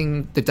they've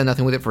done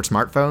nothing with it for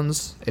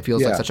smartphones. It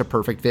feels like such a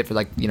perfect fit for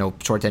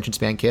short attention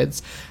span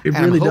kids. And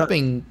really I'm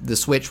hoping the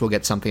Switch will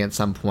get something at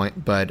some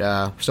point, but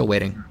we're still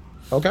waiting.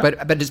 Okay.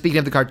 But just speaking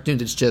of the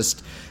cartoons,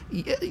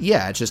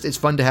 it's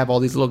fun to have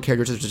all these little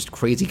characters with just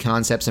crazy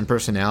concepts and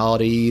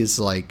personalities.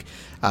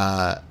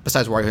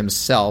 Besides Wario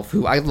himself,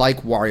 who I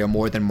like Wario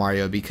more than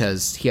Mario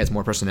because he has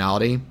more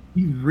personality.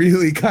 He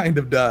really kind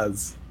of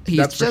does.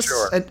 He's just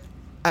an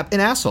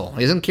asshole.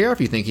 He doesn't care if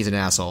you think he's an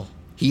asshole.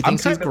 He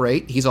thinks he's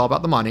great. He's all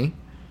about the money.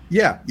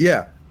 Yeah.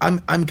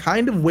 I'm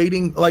kind of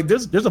waiting.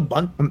 There's a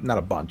bunch, not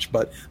a bunch,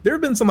 but there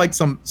have been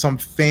some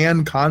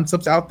fan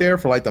concepts out there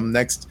for the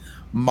next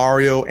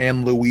Mario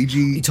and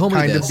Luigi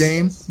kind of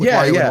game.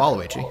 Wario and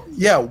Waluigi.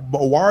 Yeah,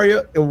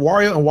 Wario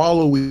and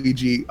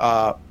Waluigi,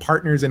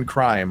 partners in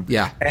crime.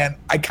 Yeah, and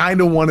I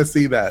kind of want to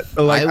see that.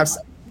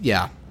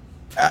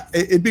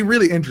 It'd be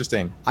really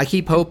interesting. I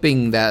keep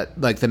hoping that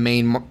like the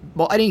main,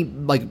 any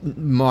like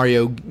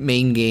Mario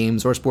main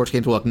games or sports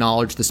games will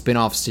acknowledge the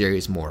spin-off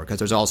series more, because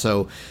there's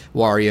also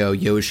Wario,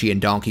 Yoshi,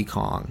 and Donkey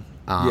Kong.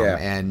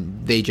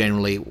 And they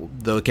generally,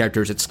 the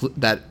characters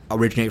that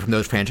originate from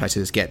those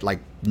franchises get like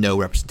no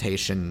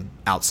representation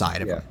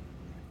outside of them.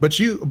 But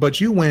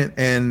you went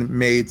and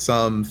made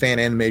some fan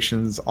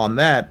animations on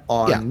that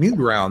on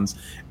Newgrounds,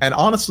 and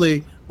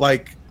honestly,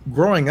 like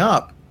growing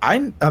up, I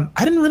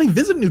didn't really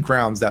visit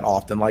Newgrounds that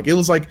often. Like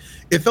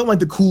it felt like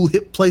the cool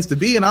hip place to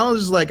be, and I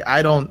was just like,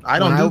 I don't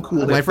do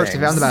cool. When I first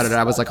found about it,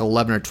 I was like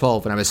 11 or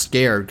 12, and I was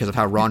scared because of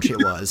how raunchy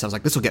it was. I was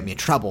like, this will get me in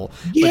trouble.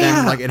 Yeah. But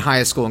then, like in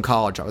high school and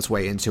college, I was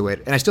way into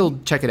it, and I still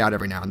check it out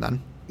every now and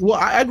then. Well,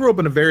 I grew up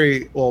in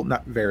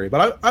not very,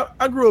 but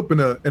I grew up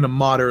in a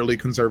moderately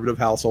conservative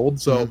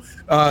household. So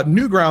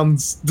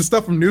Newgrounds, the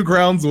stuff from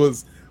Newgrounds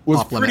was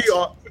pretty.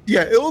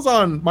 It was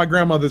on my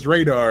grandmother's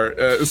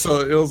radar.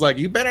 So it was like,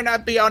 you better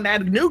not be on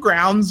that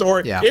Newgrounds,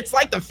 or it's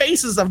like the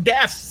Faces of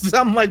Death.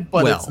 I'm like,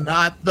 but it's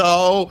not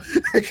though.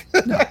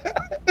 No.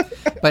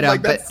 But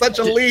like that's such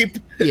a leap.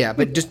 Yeah,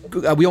 but just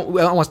we don't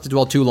want to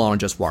dwell too long on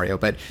just Wario.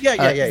 But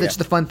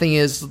the fun thing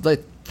is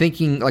like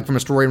thinking like from a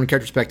story and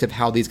character perspective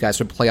how these guys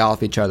would play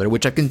off each other,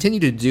 which I've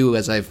continued to do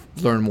as I've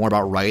learned more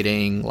about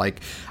writing.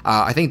 Like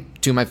I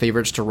think two of my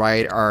favorites to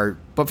write are,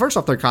 but first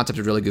off, their concept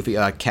is really goofy.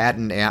 Kat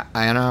and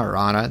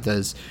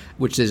Anna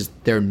which is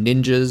they're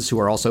ninjas who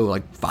are also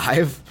like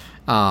 5.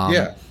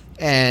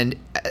 And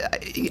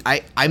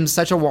I'm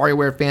such a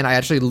WarioWare fan. I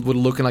actually would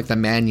look in like the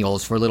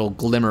manuals for little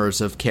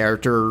glimmers of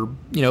character,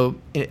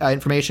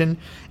 information.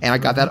 And I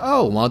got that.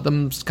 Oh, one of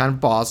them's kind of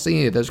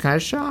bossy, the other's kind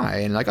of shy,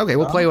 and like, okay,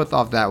 we'll play with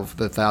how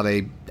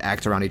they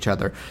act around each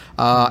other.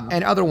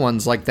 And other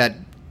ones like that.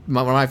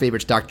 One of my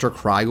favorites, Dr.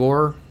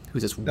 Krygor,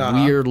 who's this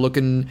weird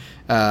looking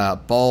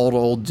bald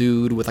old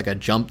dude with like a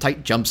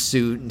tight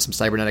jumpsuit and some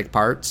cybernetic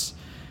parts.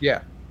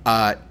 Yeah.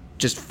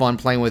 Just fun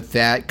playing with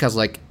that because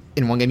like.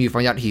 In one game, you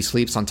find out he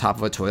sleeps on top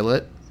of a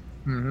toilet.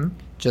 Mm-hmm.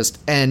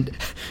 And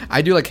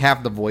I do like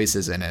half the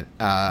voices in it.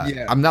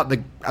 I'm not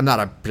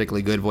a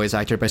particularly good voice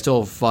actor, but I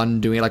still have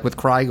fun doing it. Like with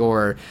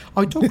Krygor,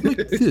 I talk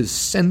like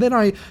this, and then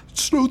I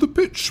slow the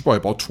pitch by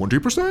about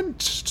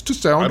 20% to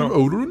sound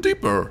older and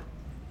deeper.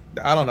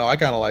 I don't know. I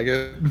kind of like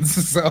it.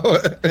 So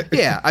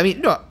yeah, I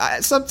mean, no.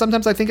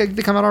 Sometimes I think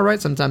they come out all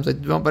right. Sometimes I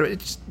don't, but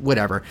it's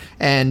whatever.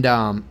 And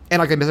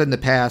like I said in the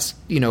past,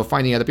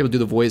 finding other people to do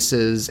the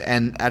voices,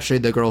 and actually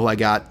the girl who I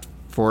got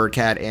for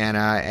Kat,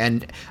 Anna,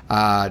 and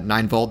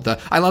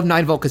 9Volt. I love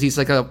 9Volt because he's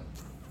like a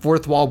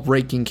fourth wall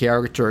breaking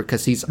character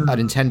because he's a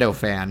Nintendo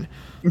fan.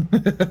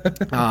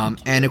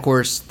 And of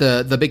course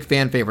the big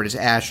fan favorite is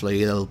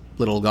Ashley, the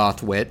little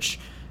goth witch.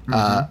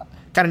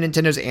 Kind of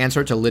Nintendo's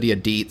answer to Lydia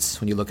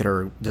Dietz when you look at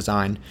her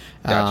design.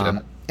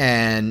 Gotcha.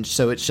 And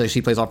so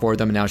she plays all 4 of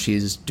them, and now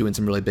she's doing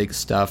some really big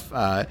stuff.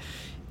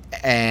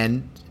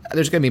 And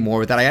there's going to be more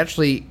with that.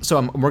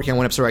 I'm working on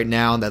one episode right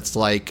now that's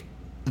like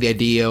the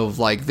idea of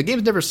like the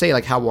games never say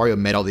like how Wario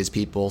met all these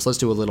people. So let's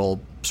do a little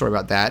story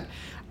about that.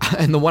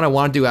 And the one I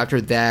want to do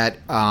after that,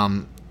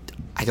 I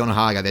don't know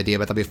how I got the idea,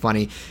 but that'll be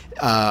funny,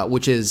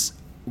 which is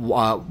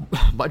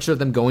much of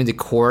them going to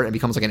court and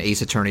becomes like an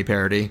Ace Attorney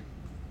parody.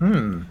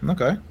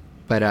 Okay.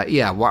 But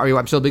Wario,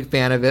 I'm still a big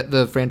fan of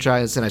the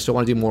franchise, and I still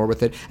want to do more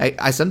with it.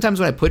 I sometimes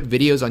when I put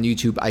videos on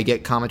YouTube, I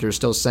get commenters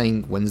still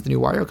saying, "When's the new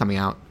Wario coming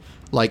out?"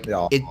 Like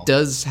it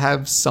does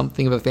have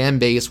something of a fan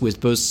base, which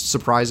both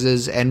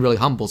surprises and really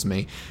humbles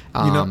me.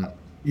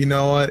 You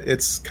know what?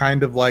 It's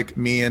kind of like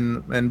me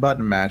and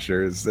button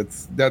mashers.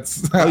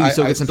 That's. Oh, you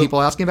still get some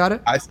people asking about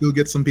it? I still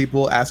get some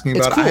people asking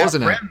about it. It's cool,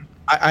 isn't it?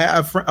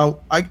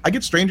 I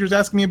get strangers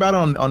asking me about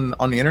it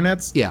on the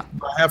internet. Yeah.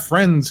 I have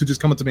friends who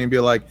just come up to me and be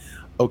like,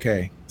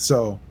 okay,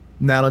 so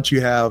now that you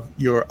have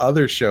your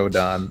other show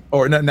done,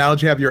 or now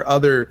that you have your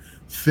other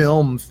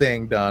film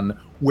thing done,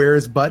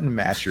 where's Button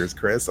Mashers,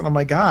 Chris? And I'm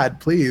like, God,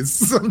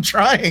 please, I'm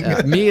trying.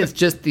 Me, it's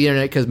just the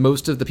internet, because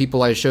most of the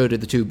people I showed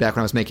it to back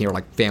when I was making it were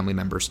like family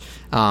members.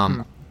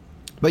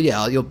 But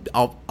yeah,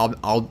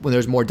 I'll when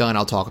there's more done,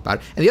 I'll talk about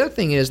it. And the other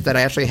thing is that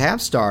I actually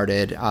have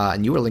started,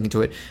 and you were linking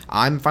to it.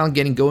 I'm finally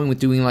getting going with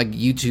doing like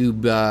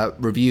YouTube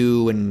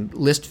review and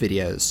list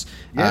videos.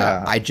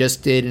 Yeah, I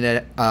just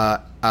did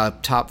a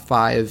top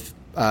 5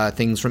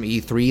 things from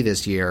E3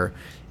 this year,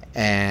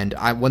 and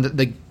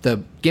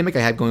the gimmick I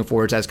had going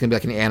forward is that it's going to be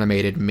like an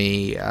animated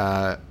me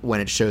when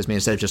it shows me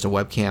instead of just a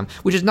webcam,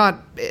 which is not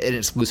an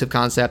exclusive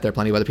concept. There are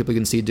plenty of other people you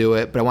can see do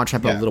it, but I want to try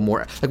to put a little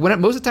more. Like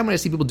most of the time when I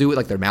see people do it,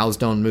 like their mouths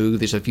don't move.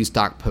 There's a few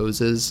stock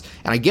poses,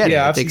 and I get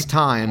it takes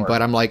time,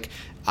 but I'm like,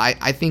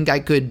 I think I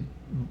could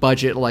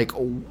budget like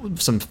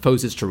some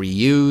poses to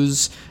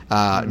reuse,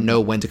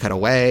 know when to cut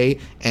away,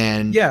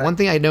 and one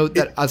thing I know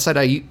that outside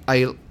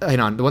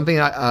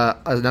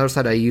another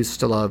side I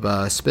used to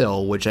love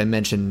Spill, which I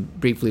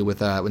mentioned briefly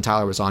with when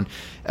Tyler was on.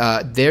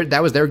 That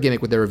was their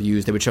gimmick with their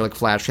reviews. They would show like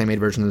flash animated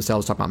versions of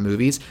themselves talking about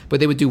movies,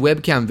 but they would do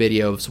webcam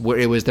videos where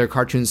it was their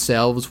cartoon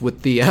selves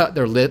with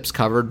their lips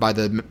covered by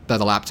the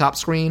laptop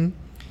screen.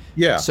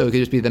 Yeah. So it could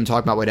just be them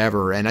talking about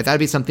whatever. And that'd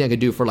be something I could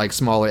do for like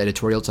smaller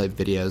editorial type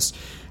videos.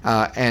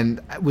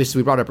 And which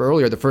we brought up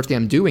earlier, the first thing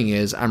I'm doing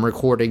is I'm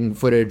recording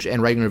footage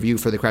and writing a review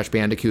for the Crash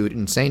Bandicoot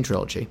Insane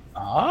trilogy.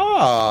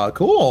 Ah,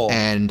 cool.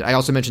 And I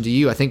also mentioned to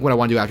you, I think what I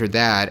want to do after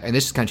that, and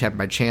this is kind of happened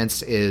by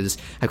chance, is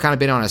I've kind of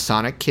been on a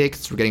Sonic kick.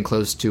 So we're getting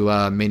close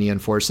to Mania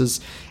and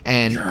Forces.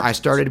 And I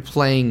started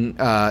playing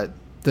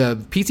the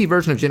PC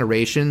version of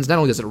Generations. Not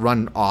only does it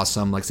run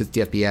awesome, like 60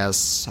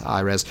 FPS,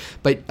 high-res,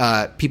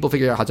 but people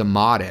figured out how to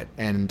mod it.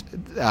 And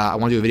I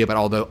want to do a video about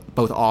all the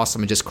both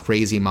awesome and just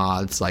crazy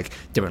mods, like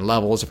different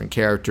levels, different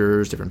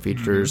characters, different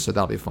features. So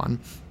that'll be fun.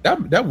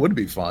 That would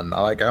be fun.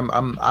 Like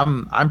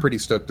I'm pretty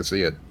stoked to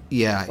see it.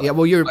 Yeah.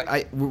 Well,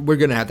 we're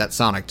gonna have that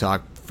Sonic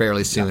talk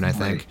fairly soon, I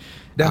think.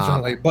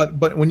 Definitely.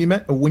 But when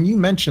you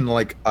mention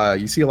like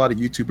you see a lot of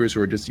YouTubers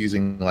who are just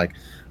using like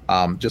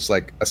just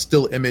like a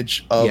still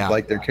image of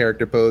like their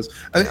character pose.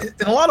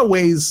 In a lot of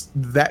ways,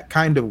 that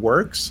kind of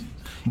works,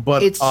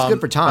 but it's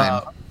good for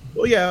time.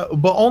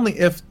 But only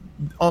if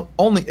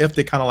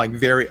they kind of like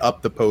vary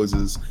up the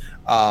poses.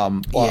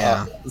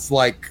 It's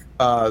like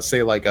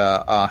say like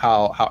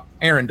how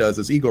Aaron does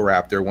his Ego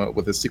Raptor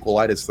with his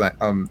sequelitis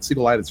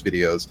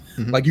videos.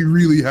 Mm-hmm. Like you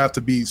really have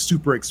to be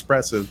super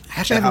expressive.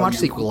 Actually, I haven't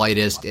watched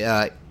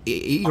sequelitis.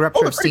 Ego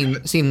Raptor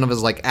I've seen of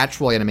as like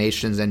actual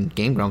animations and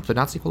game grumps, but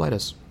not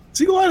sequelitis.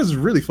 Sequelitis is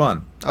really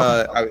fun.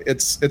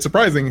 It's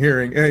surprising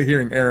hearing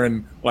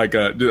Aaron like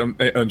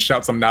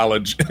shout some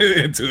knowledge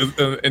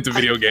into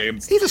video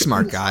games. He's a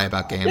smart guy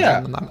about games.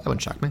 Yeah. That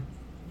wouldn't shock me.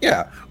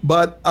 Yeah,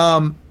 but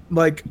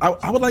like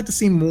I would like to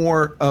see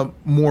more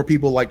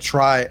people like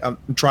try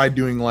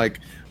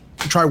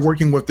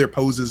working with their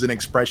poses and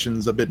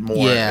expressions a bit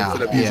more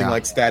instead of using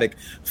like static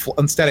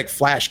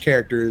flash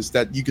characters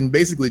that you can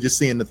basically just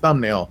see in the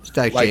thumbnail.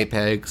 Static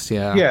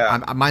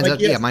JPEGs,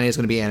 mine is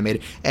going to be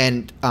animated.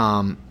 And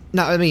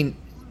no, I mean,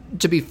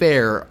 to be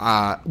fair,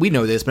 we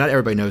know this, but not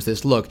everybody knows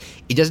this. Look,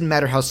 it doesn't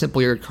matter how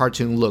simple your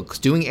cartoon looks.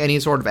 Doing any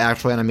sort of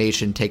actual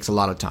animation takes a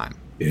lot of time.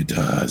 It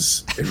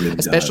does. It really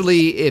does.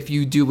 Especially if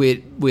you do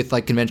it with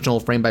like conventional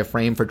frame by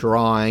frame for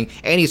drawing,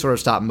 any sort of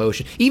stop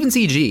motion, even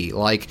CG.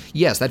 Like,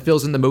 yes, that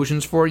fills in the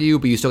motions for you,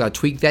 but you still got to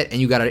tweak that,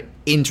 and you got to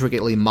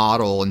intricately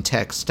model and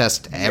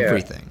test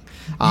everything.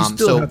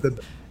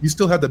 You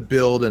still have to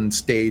build and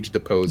stage the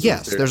poses.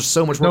 Yes, there's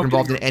so much work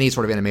involved in any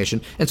sort of animation.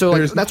 And so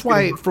like, that's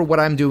why for what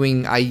I'm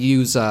doing, I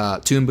use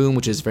Toon Boom,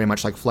 which is very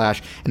much like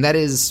Flash. And that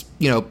is,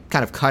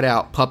 kind of cut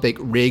out puppet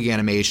rig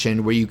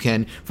animation where you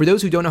can, for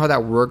those who don't know how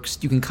that works,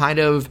 you can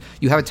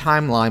you have a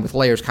timeline with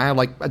layers, kind of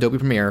like Adobe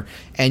Premiere,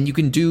 and you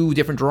can do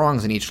different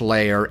drawings in each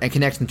layer and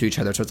connect them to each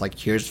other. So it's like,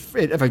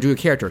 if I do a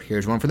character,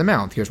 here's one for the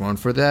mouth, here's one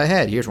for the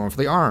head, here's one for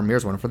the arm,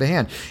 here's one for the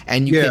hand.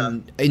 And you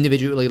can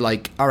individually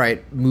like, all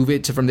right, move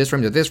it from this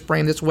frame to this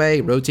frame this way,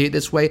 rotate it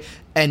this way.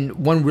 And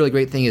one really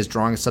great thing is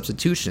drawing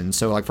substitution.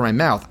 So like for my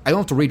mouth, I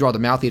don't have to redraw the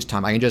mouth each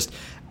time. I can just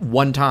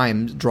one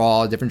time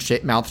draw a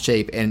different mouth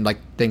shape and like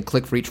then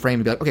click for each frame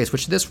and be like, okay,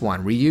 switch to this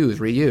one,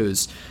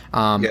 reuse.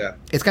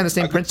 It's kind of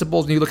the same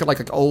principles when you look at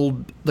like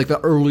old, like the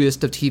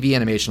earliest of TV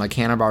animation, like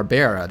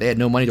Hanna-Barbera. They had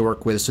no money to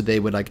work with, so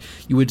they would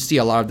you would see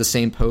a lot of the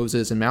same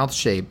poses and mouth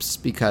shapes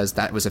because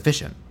that was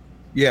efficient.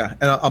 Yeah,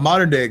 and a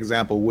modern day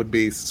example would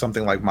be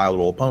something like My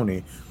Little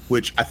Pony,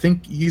 which I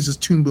think uses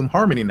Toon Boom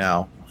Harmony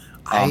now.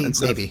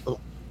 Instead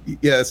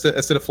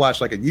of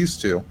Flash like it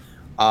used to.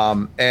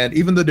 And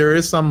even though there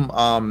is some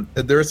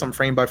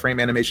frame by frame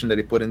animation that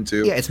they put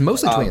into, it's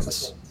mostly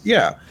twins.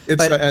 Yeah,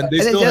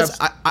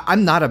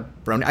 I'm not a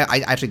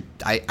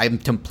Brony. I'm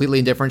completely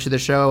indifferent to the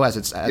show as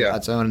its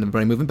own in the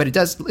Brony movement, but it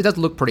does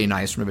look pretty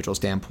nice from a visual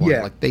standpoint.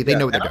 Yeah, like they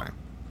know what they're doing.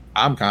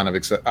 I'm kind of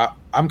excited.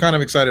 I'm kind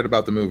of excited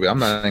about the movie. I'm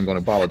not even going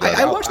to apologize.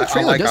 I watched the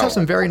trailer. It does have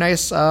some very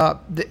nice.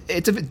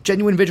 It's a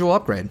genuine visual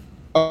upgrade.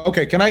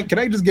 Okay, can I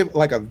just give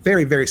like a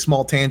very, very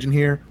small tangent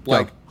here?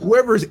 Like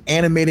whoever's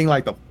animating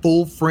like the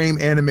full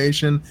frame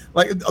animation,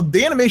 like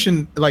the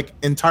animation like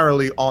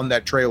entirely on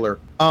that trailer.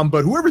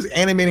 But whoever's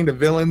animating the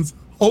villains,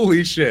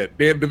 holy shit,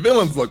 the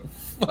villains look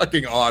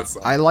fucking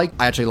awesome. I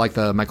actually like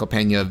the Michael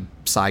Pena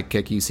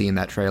sidekick you see in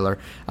that trailer.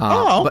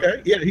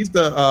 Okay. Yeah, he's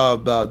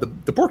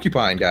the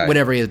porcupine guy.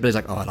 Whatever he is, but he's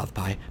like, I love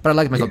pie. But I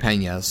like Michael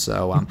Pena,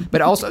 so...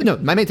 but also,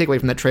 my main takeaway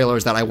from that trailer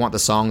is that I want the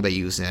song they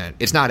use in it.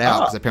 It's not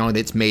out, because apparently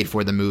it's made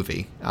for the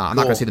movie. I'm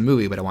not going to see the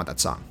movie, but I want that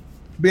song.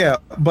 Yeah,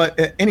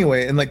 but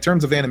anyway, in like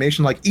terms of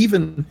animation, like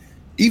even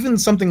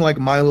something like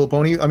My Little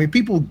Pony, I mean,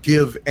 people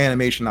give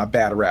animation a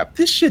bad rap.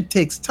 This shit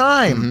takes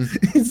time.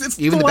 Mm-hmm. It's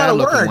even the better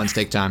looking ones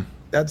take time.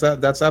 That's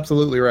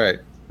absolutely right.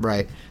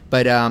 Right.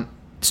 But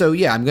so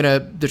yeah,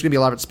 there's gonna be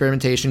a lot of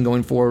experimentation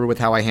going forward with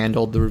how I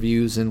handled the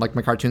reviews and like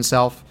my cartoon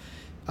self.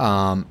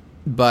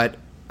 But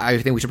I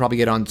think we should probably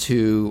get on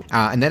to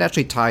and that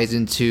actually ties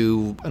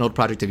into an old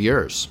project of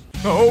yours.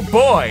 Oh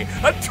boy,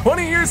 a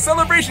 20-year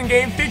celebration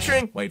game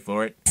featuring, wait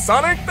for it,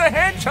 Sonic the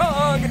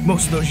Hedgehog.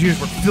 Most of those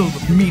years were filled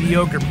with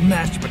mediocre,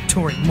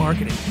 masturbatory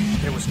marketing.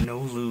 There was no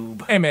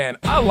lube. Hey man,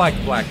 I like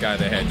Black Guy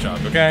the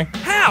Hedgehog, okay?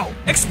 How?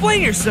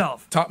 Explain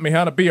yourself! Taught me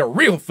how to be a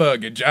real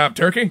thug, you job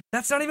turkey.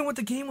 That's not even what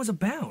the game was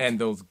about. And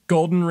those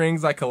golden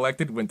rings I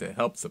collected went to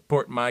help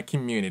support my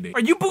community.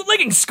 Are you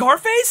bootlegging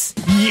Scarface?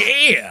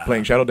 Yeah!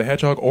 Playing Shadow the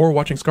Hedgehog or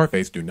watching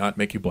Scarface do not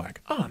make you black.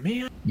 Oh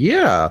man.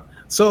 Yeah.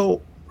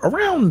 So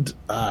around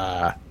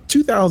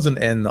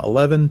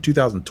 2011,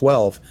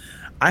 2012,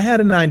 I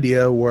had an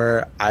idea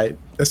where I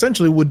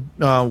essentially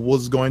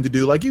was going to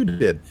do like you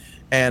did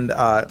and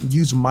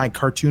use my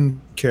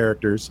cartoon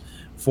characters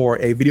for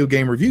a video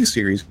game review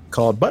series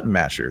called Button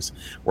Mashers,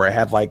 where I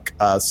had like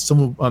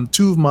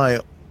two of my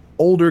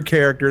older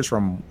characters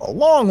from a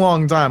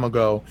long time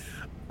ago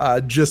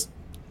just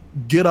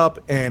get up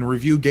and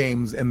review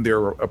games in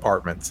their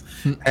apartments.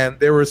 And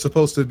they were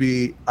supposed to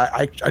be,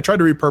 I tried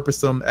to repurpose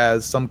them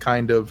as some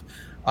kind of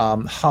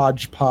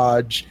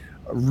hodgepodge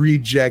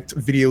reject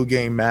video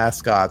game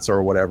mascots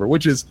or whatever,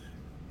 which is,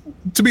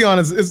 to be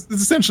honest, is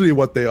essentially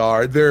what they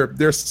are.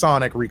 They're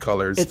Sonic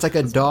recolors. It's like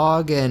a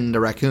dog and a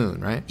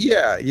raccoon, right?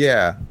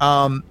 Yeah.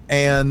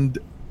 And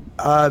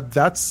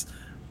that's,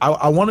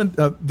 I wanted,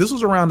 this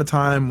was around the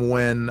time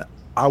when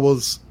I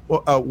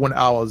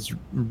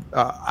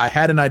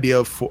had an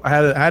idea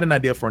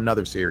for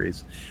another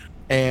series,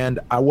 and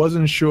I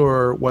wasn't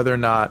sure whether or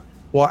not.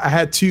 Well, I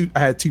had two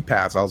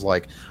paths. I was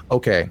like,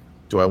 okay,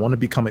 do I want to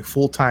become a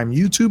full-time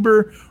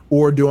YouTuber,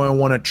 or do I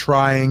want to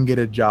try and get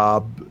a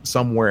job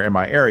somewhere in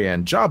my area?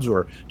 And jobs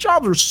were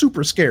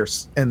super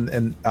scarce in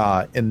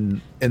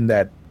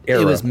that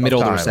era. It was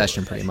middle of the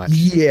recession, pretty much.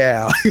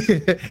 Yeah,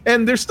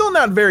 and they're still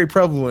not very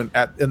prevalent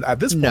at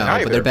this point. No,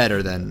 either. but they're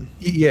better than.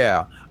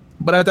 Yeah.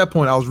 But at that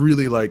point, I was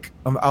really like,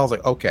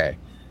 okay,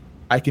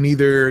 I can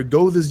either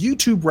go this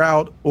YouTube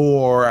route,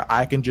 or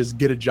I can just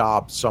get a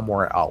job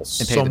somewhere else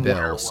and pay the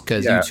bills,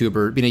 because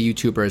being a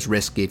YouTuber is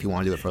risky if you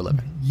want to do it for a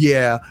living.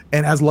 Yeah,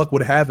 and as luck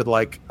would have it,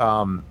 like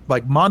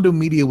Mondo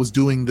Media was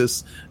doing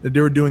this. They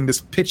were doing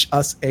this pitch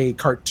us a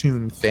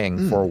cartoon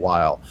thing for a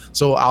while.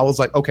 So I was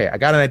like, okay, I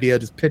got an idea.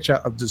 Just pitch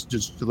out.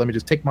 Just let me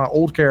just take my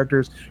old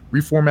characters,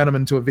 reformat them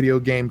into a video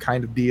game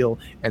kind of deal,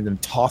 and then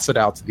toss it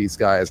out to these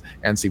guys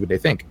and see what they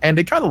think. And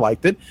they kind of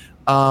liked it.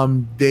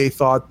 They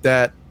thought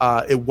that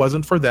it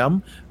wasn't for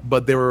them,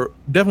 but they were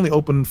definitely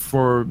open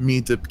for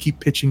me to keep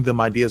pitching them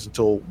ideas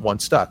until one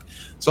stuck.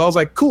 So I was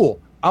like, cool,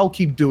 I'll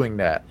keep doing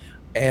that.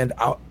 And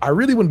I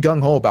really went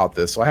gung-ho about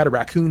this. So I had a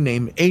raccoon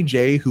named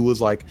AJ who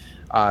was like,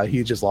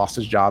 he just lost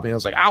his job. And he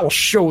was like, I will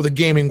show the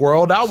gaming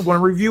world. I was going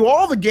to review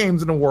all the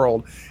games in the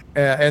world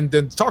and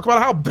then talk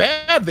about how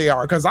bad they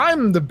are, because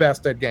I'm the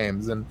best at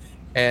games.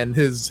 And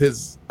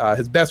his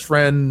best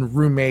friend,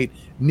 roommate,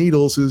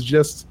 Needles, who's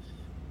just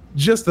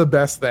the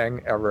best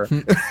thing ever.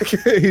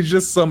 He's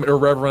just some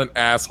irreverent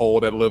asshole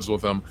that lives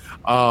with him.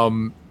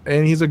 And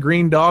he's a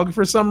green dog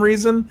for some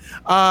reason.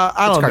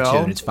 I don't know. It's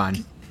cartoon. It's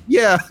fine.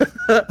 Yeah.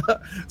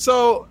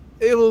 So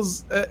it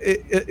was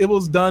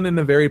done in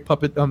a very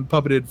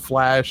puppeted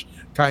Flash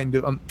kind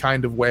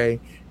of way,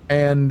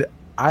 and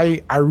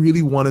I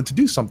really wanted to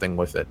do something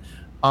with it.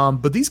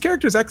 But these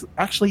characters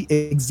actually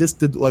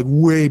existed like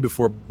way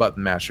before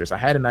Button Mashers. I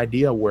had an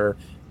idea where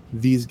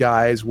these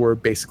guys were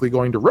basically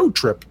going to road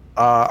trip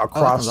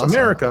across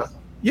America. Awesome.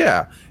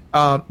 Yeah.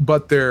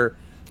 But they're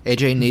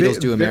AJ Needles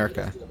do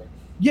America.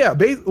 Yeah.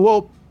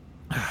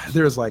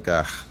 There's like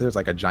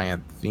a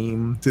giant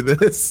theme to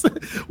this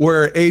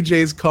where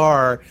AJ's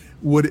car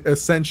would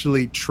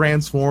essentially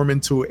transform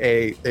into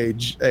a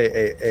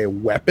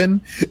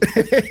weapon.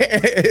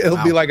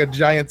 It'll be like a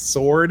giant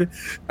sword,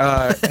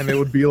 and it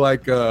would be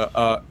like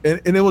and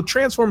it will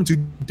transform into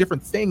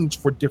different things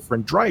for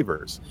different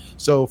drivers.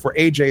 So for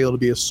AJ, it'll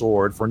be a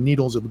sword. For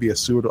Needles, it'll be a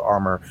suit of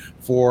armor.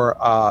 For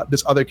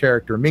this other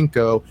character,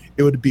 Minko,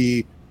 it would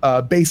be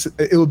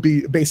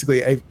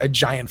basically a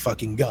giant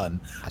fucking gun.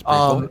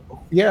 Cool.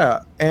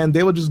 Yeah, and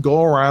they would just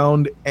go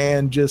around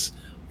and just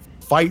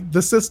fight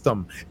the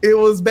system. It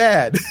was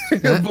bad,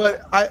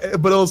 but it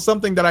was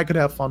something that I could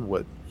have fun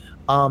with.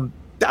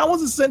 That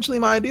was essentially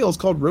my idea. It was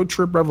called Road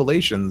Trip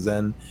Revelations,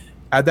 and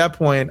at that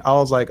point, I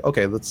was like,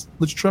 okay, let's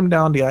trim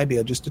down the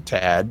idea just a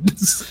tad and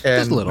just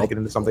a little. Make it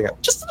into something else.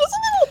 Just a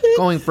little bit.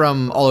 Going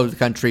from all over the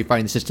country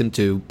fighting the system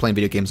to playing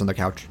video games on the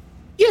couch.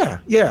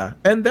 Yeah,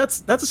 and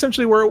that's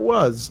essentially where it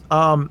was.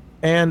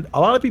 And a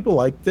lot of people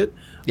liked it.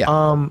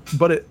 Yeah.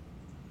 But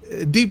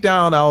deep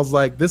down, I was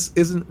like, this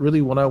isn't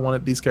really what I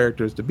wanted these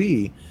characters to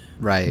be.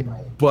 Right.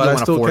 But I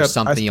still kept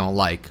something you don't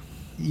like.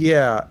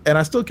 Yeah, and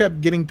I still kept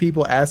getting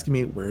people asking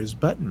me, "Where's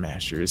Button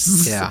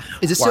Mashers?" Yeah.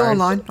 Is it still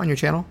online on your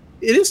channel?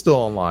 It is still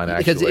online,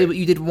 actually. Because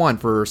you did one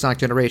for Sonic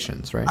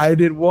Generations, right? I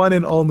did one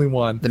and only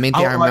one. The main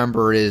thing I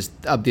remember is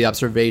the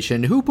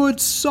observation: who put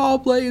saw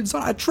blades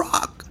on a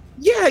truck?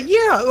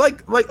 Yeah,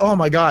 like oh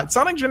my god,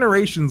 Sonic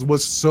Generations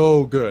was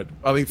so good.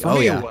 I mean, for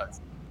me it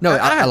was. No,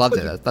 I loved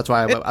it. That's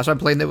why I started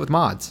playing it with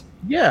mods.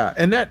 Yeah,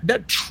 and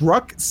that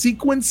truck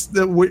sequence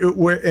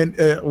when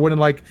it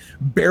like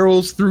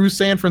barrels through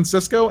San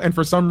Francisco and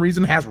for some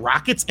reason has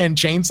rockets and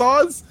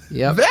chainsaws.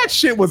 Yeah, that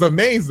shit was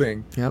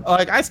amazing. Yep.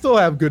 Like I still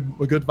have good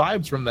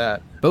vibes from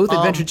that. Both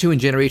Adventure 2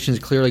 and Generations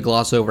clearly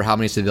gloss over how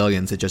many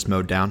civilians it just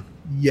mowed down.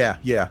 Yeah.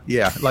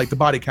 Like the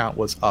body count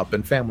was up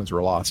and families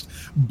were lost.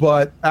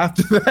 But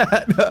after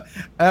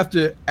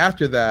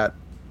that,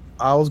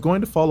 I was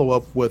going to follow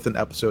up with an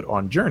episode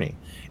on Journey.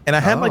 And I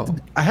had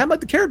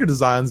the character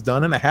designs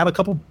done, and I had a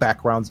couple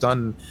backgrounds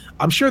done.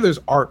 I'm sure there's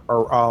art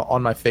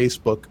on my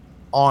Facebook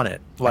on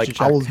it. Like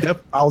I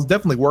was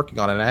definitely working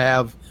on it. And I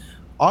have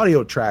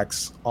audio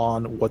tracks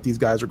on what these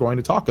guys are going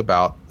to talk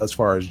about as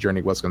far as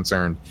Journey was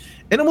concerned,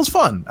 and it was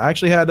fun. I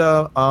actually had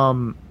a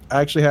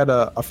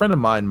friend of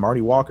mine,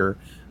 Marty Walker,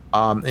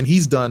 and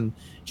he's done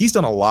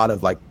a lot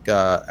of like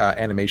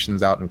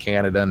animations out in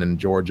Canada and in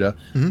Georgia.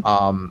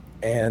 Mm-hmm.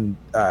 And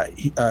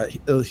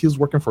he was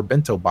working for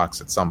Bento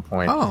Box at some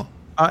point. Oh,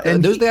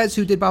 and those guys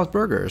who did Bob's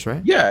Burgers,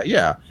 right?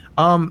 Yeah.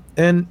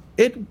 And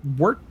it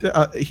worked.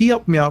 He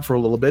helped me out for a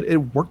little bit. It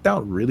worked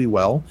out really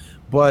well,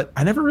 but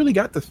I never really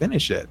got to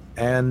finish it.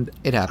 And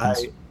it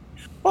happens.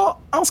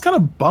 I was kind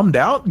of bummed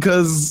out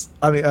because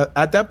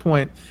at that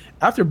point,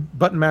 after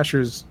Button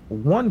Mashers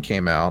 1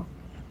 came out,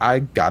 I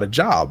got a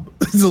job,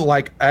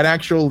 like an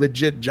actual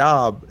legit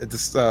job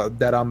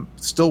that I'm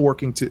still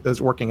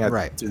working at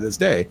right. to this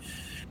day.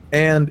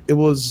 And it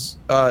was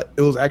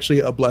actually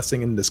a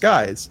blessing in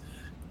disguise.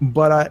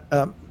 But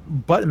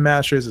Button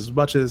Mashers, as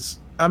much as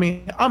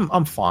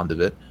I'm fond of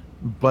it,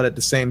 but at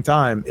the same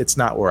time, it's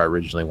not where I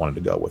originally wanted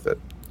to go with it.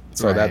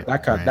 So right.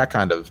 that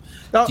kind of.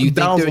 Do you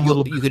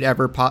think you could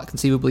ever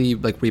conceivably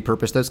like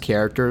repurpose those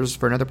characters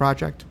for another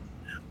project?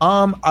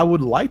 I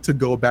would like to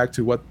go back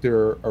to what they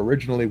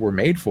originally were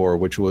made for,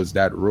 which was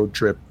that road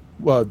trip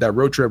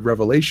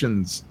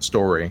Revelations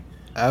story.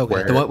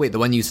 Okay, the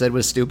one you said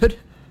was stupid.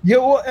 Yeah,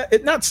 well,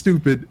 not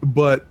stupid,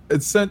 but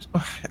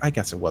I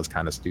guess it was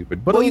kind of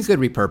stupid. But you could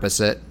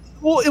repurpose it.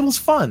 Well, it was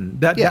fun.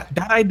 That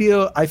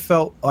idea, I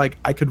felt like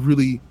I could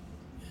really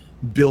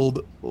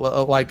build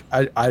like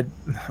I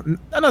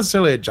not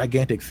necessarily a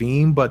gigantic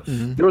theme, but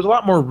there was a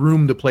lot more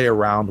room to play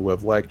around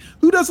with. Like,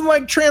 who doesn't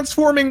like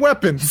transforming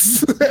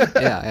weapons?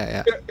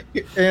 Yeah.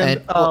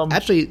 And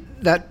actually,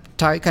 that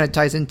kind of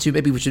ties into,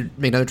 maybe we should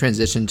make another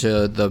transition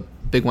to the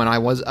big one I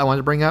wanted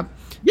to bring up.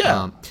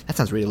 Yeah, that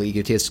sounds really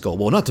egotistical.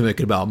 Well, not to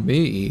make it about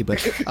me,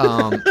 but it's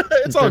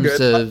in terms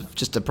of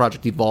just a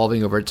project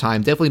evolving over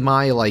time, definitely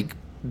my like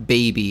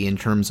baby in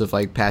terms of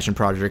like passion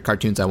project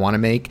cartoons I want to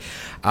make.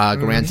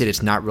 Granted,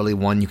 it's not really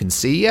one you can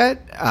see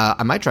yet.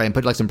 I might try and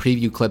put like some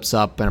preview clips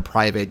up in a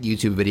private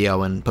YouTube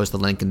video and post the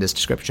link in this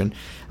description.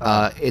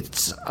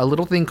 It's a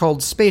little thing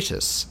called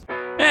Spacious.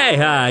 Hey,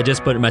 hi,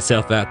 just putting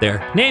myself out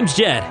there. Name's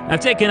Jed. I've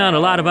taken on a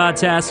lot of odd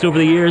tasks over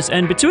the years,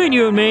 and between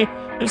you and me,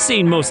 I've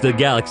seen most of the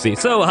galaxy,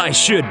 so I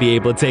should be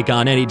able to take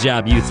on any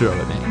job you throw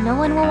at me. No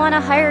one will want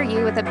to hire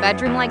you with a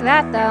bedroom like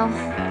that, though.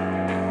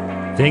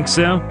 Think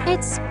so?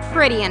 It's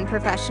pretty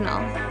unprofessional.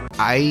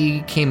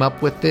 I came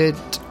up with it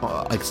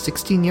like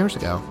 16 years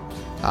ago.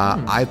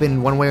 I've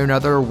been one way or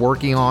another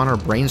working on or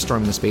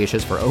brainstorming the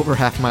Spacious for over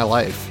half my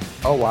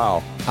life. Oh,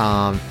 wow.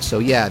 So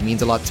yeah, it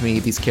means a lot to me,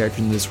 these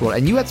characters in this world.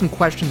 And you had some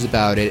questions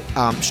about it.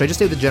 Should I just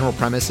say what the general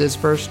premise is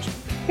first?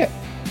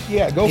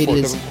 Yeah, go for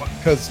it.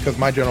 Because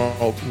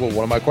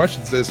one of my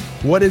questions is,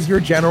 what is your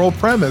general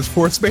premise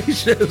for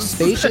Spacious?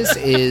 Spacious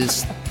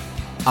is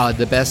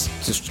the best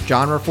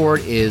genre for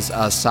it is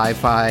a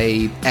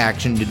sci-fi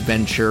action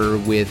adventure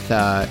with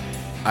a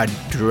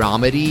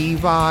dramedy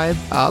vibe,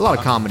 a lot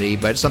of comedy,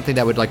 but something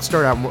that would like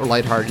start out more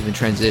lighthearted and then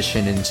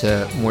transition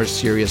into more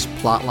serious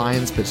plot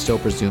lines, but still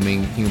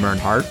preserving humor and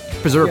heart.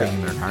 Preserving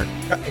humor and heart.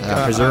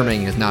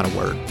 Preserving is not a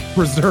word.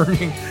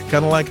 Preserving,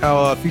 kind of like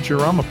how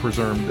Futurama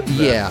preserved.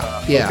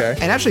 Yeah. Okay.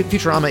 And actually,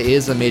 Futurama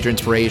is a major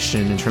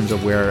inspiration in terms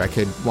of where I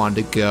want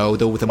to go,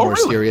 though with a more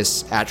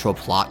serious actual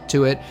plot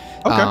to it.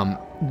 Okay.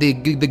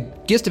 The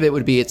gist of it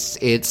would be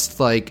it's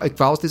like it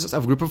follows this a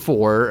group of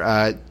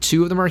 4.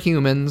 2 of them are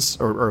humans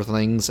or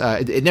Earthlings.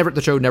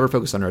 The show never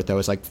focused on Earth though.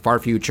 It's like far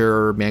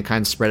future,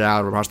 mankind spread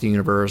out across the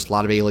universe, a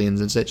lot of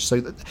aliens and such.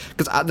 So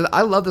because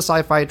I love the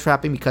sci-fi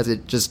trapping because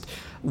it just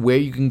where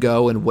you can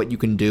go and what you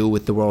can do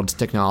with the world's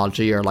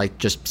technology are like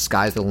just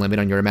sky's the limit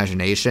on your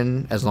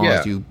imagination as long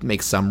as you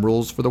make some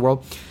rules for the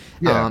world.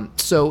 Yeah.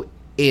 So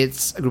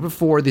it's a group of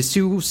 4. These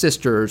 2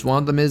 sisters. One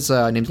of them is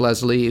named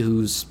Leslie,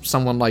 who's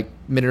someone like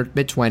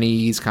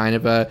mid-20s, kind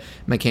of a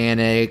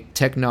mechanic,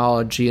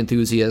 technology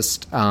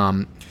enthusiast,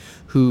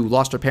 who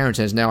lost her parents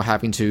and is now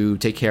having to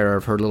take care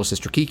of her little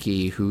sister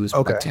Kiki, who's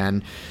like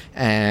 10.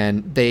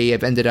 And they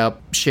have ended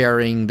up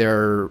sharing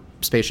their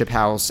spaceship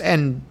house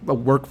and a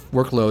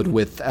workload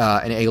with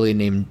an alien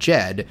named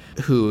Jed,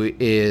 who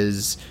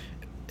is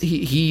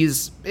he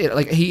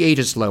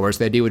ages slower, so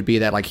the idea would be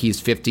that like he's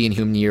 50 in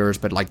human years,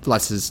 but like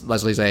less is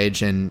Leslie's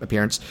age and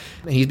appearance.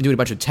 He's been doing a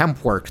bunch of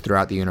temp work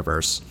throughout the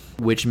universe,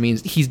 which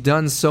means he's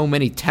done so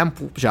many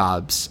temp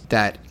jobs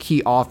that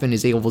he often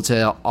is able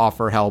to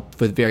offer help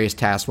with various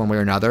tasks one way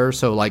or another.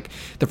 So like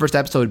the first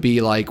episode would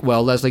be like,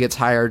 well, Leslie gets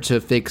hired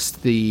to fix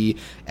the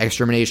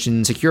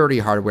extermination security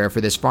hardware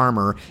for this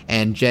farmer,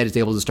 and Jed is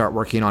able to start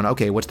working on,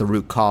 okay, what's the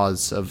root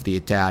cause of the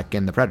attack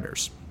and the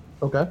predators.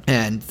 Okay.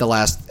 And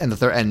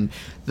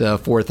the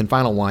fourth and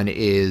final one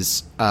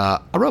is a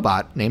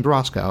robot named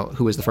Roscoe,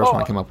 who is the first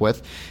one I came up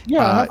with.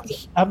 Yeah,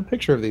 I have a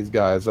picture of these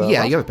guys.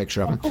 Yeah, you have a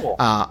picture of him. Cool.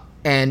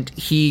 And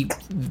he,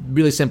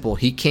 really simple,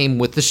 he came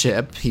with the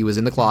ship, he was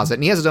in the closet,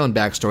 and he has his own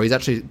backstory. He's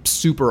actually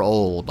super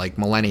old, like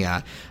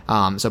millennia.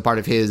 So part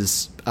of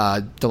his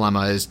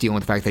dilemma is dealing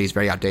with the fact that he's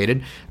very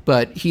outdated.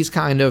 But he's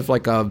kind of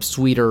like a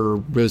sweeter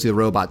Rosie the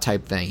Robot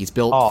type thing. He's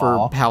built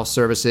for house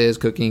services,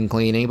 cooking,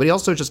 cleaning, but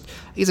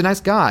he's a nice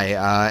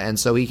guy. And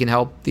so he can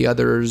help the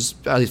others,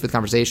 at least with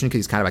conversation, because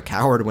he's kind of a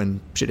coward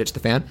when shit hits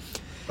the fan.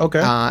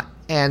 Okay.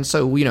 And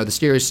so, the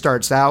series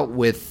starts out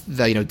with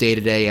the,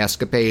 day-to-day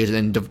escapades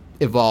and then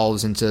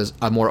evolves into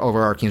a more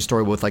overarching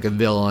story with, like, a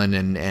villain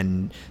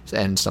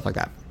and stuff like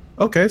that.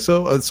 Okay,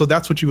 so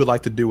that's what you would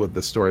like to do with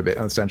this story,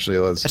 essentially.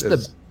 That's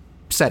the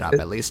setup,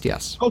 at least,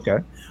 yes. Okay.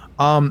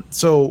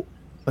 So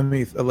let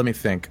me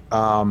think.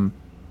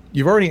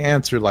 You've already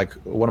answered, like,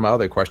 one of my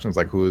other questions,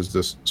 like, who is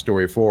this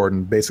story for?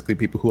 And basically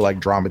people who like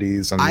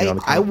dramedies. And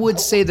I would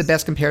say the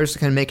best comparison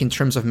I can make in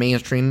terms of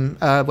mainstream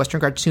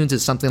Western cartoons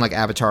is something like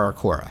Avatar or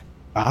Korra.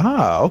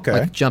 Ah, okay.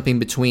 Like jumping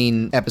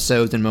between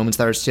episodes and moments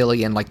that are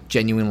silly and like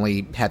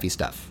genuinely heavy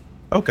stuff.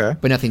 Okay.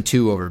 But nothing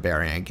too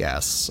overbearing, I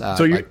guess.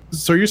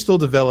 So you're still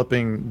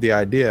developing the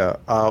idea.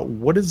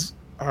 What is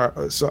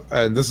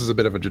and this is a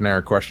bit of a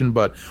generic question,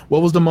 but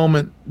what was the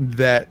moment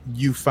that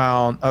you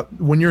found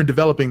when you're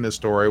developing this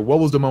story? What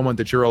was the moment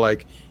that you were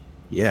like,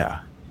 yeah,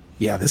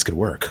 this could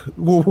work?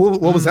 What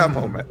was that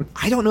moment?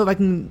 I don't know if I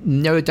can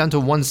narrow it down to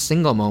one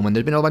single moment.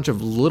 There's been a bunch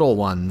of little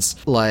ones,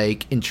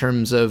 like in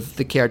terms of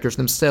the characters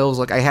themselves.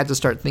 Like I had to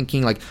start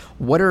thinking, like,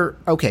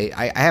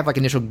 I have like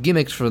initial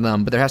gimmicks for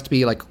them, but there has to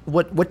be like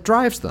what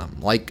drives them.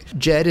 Like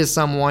Jed is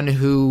someone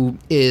who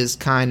is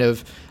kind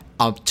of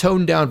a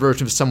toned down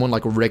version of someone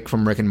like Rick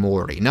from Rick and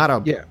Morty. Not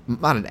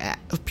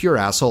a pure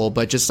asshole,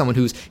 but just someone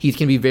he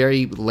can be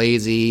very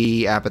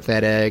lazy,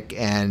 apathetic,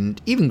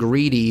 and even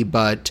greedy,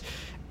 but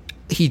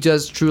he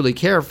does truly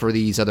care for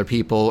these other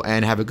people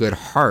and have a good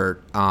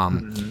heart. I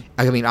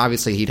mean,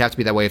 obviously, he'd have to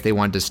be that way if they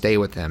wanted to stay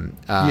with him.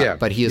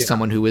 But he is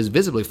someone who is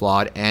visibly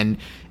flawed, and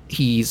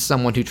he's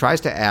someone who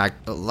tries to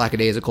act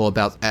lackadaisical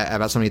about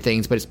so many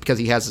things, but it's because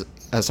he has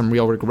some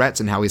real regrets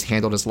in how he's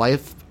handled his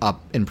life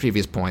up in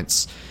previous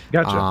points.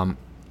 Gotcha.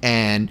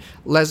 And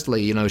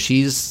Leslie,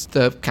 she's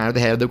the kind of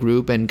the head of the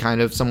group and kind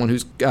of someone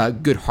who's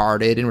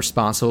good-hearted and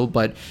responsible,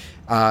 but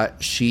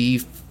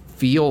she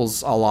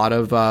feels a lot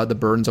of the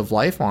burdens of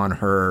life on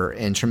her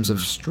in terms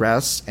of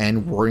stress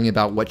and worrying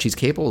about what she's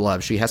capable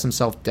of. She has some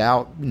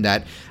self-doubt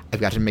that I've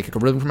got to make a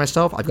living for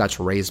myself. I've got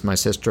to raise my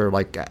sister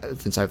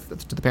since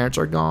the parents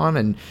are gone,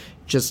 and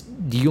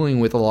just dealing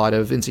with a lot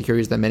of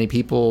insecurities that many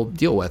people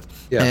deal with.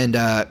 Yeah.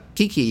 And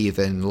Kiki,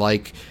 even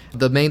like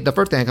the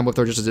first thing I come up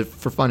with her just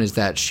for fun is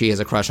that she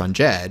has a crush on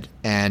Jed,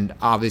 and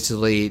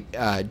obviously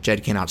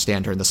Jed cannot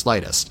stand her in the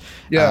slightest.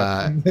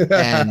 Yeah.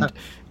 And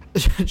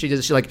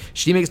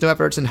she makes no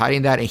efforts in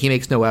hiding that, and he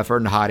makes no effort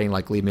in hiding,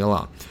 like, leave me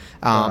alone.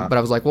 But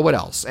I was like, well, what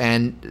else?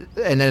 And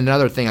then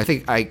another thing, I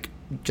think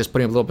just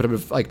putting a little bit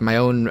of like my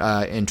own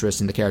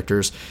interest in the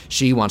characters,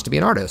 she wants to be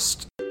an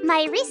artist.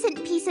 My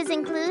recent pieces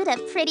include a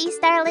pretty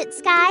starlit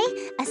sky,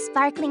 a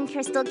sparkling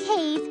crystal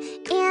cave,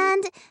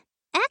 and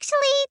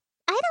actually,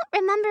 I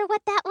don't remember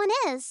what that one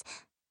is.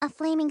 A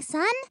flaming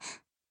sun?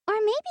 Or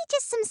maybe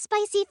just some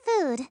spicy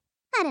food.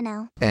 I don't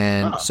know.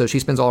 And so she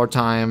spends a lot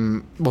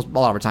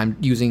of her time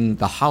using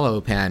the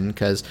Hollow Pen,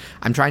 because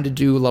I'm trying to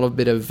do a little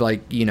bit of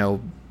like,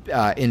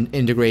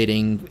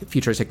 integrating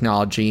future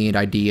technology and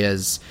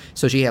ideas.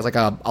 So she has like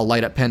a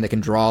light up pen that can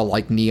draw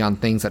like neon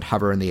things that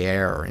hover in the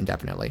air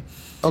indefinitely.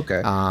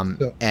 Okay.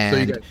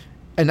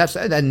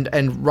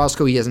 And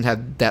Roscoe, he doesn't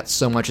have that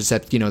so much,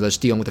 except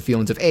just dealing with the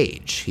feelings of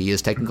age. He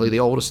is technically the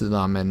oldest of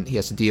them, and he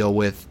has to deal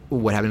with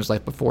what happened in his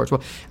life before as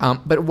well.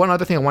 But one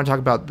other thing I want to talk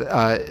about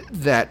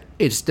that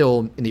is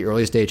still in the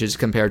early stages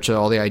compared to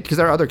all the because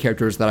there are other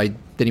characters that I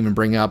didn't even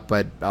bring up,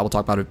 but I will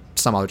talk about it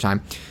some other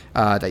time.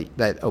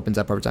 That opens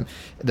up over time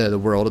the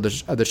world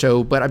of the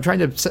show. But I'm trying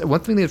to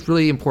one thing that's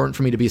really important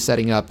for me to be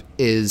setting up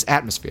is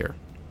atmosphere.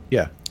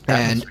 Yeah.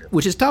 And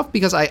which is tough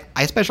because I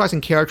specialize in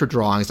character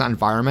drawings, not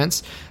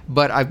environments,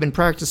 but I've been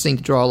practicing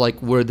to draw like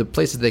where the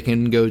places they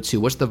can go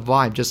to. What's the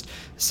vibe? Just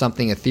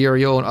something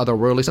ethereal and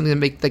otherworldly, something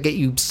that get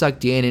you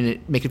sucked in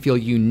and make it feel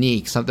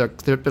unique.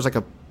 There's like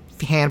a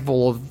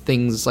handful of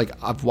things like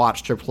I've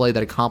watched or played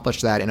that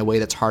accomplish that in a way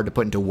that's hard to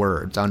put into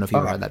words. I don't know if you've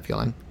ever had that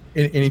feeling.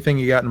 Anything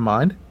you got in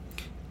mind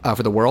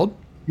for the world?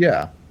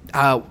 Yeah.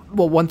 Well,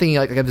 one thing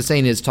like I was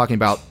saying is talking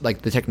about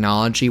like the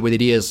technology, where the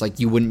idea is like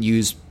you wouldn't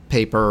use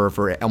wallpaper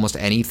for almost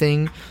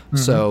anything.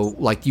 So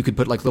like you could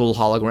put like little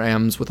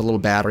holograms with a little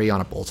battery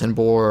on a bulletin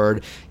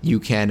board. You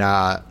can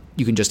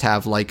just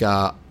have like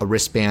a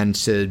wristband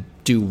to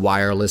do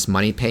wireless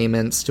money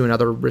payments to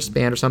another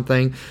wristband or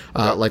something.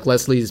 Like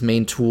Leslie's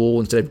main tool,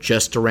 instead of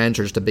just a wrench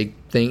or just a big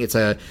thing, it's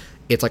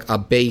like a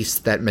base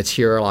that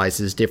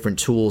materializes different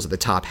tools at the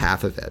top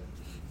half of it.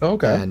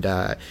 Okay. And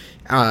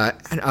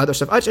other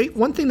stuff. Actually,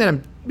 one thing that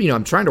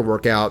I'm trying to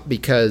work out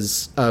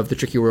because of the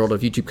tricky world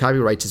of YouTube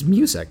copyrights is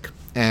music.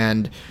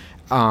 And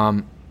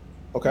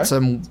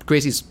some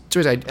crazy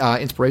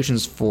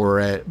inspirations for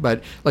it.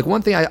 But like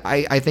one thing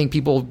I think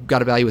people got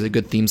to value is a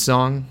good theme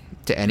song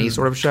to any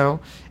sort of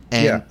show.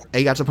 And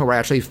I got to the point where I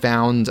actually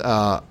found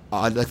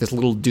like this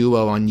little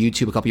duo on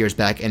YouTube a couple years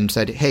back and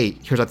said, hey,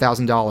 here's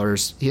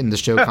 $1,000 in the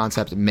show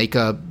concept, make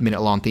a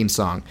minute-long theme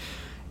song,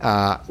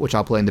 which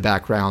I'll play in the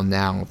background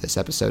now of this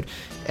episode.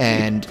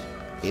 And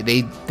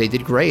they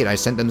did great. I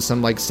sent them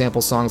some like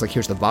sample songs, like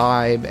Here's the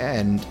Vibe,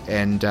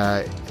 and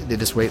did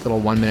this great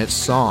little 1-minute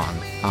song.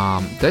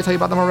 Did I tell you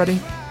about them already?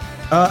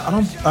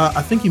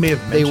 I think you may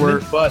have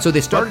mentioned it. But, so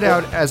they started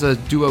out as a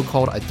duo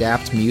called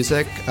Adapt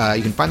Music.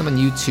 You can find them on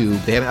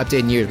YouTube. They haven't updated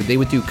in years, but they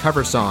would do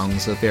cover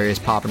songs of various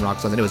pop and rock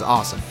songs, and it was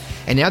awesome.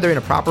 And now they're in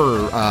a proper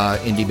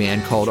indie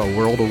band called A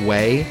World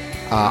Away.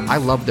 I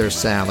love their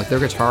sound. Like their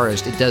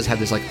guitarist, it does have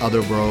this like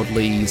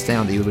otherworldly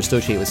sound that you would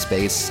associate with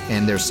space,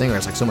 and their singer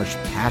has like so much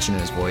passion in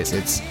his voice.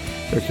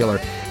 They're killer.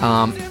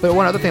 But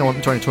one other thing I want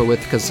to turn into it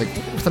with, because like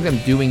something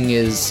I'm doing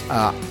is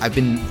I've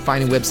been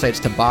finding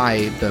websites to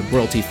buy the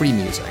royalty-free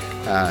music.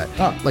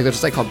 Like there's a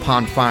site called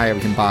Pond5 where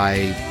you can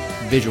buy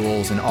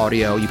visuals and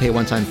audio. You pay a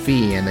one-time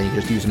fee, and then you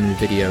just use them in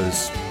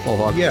videos.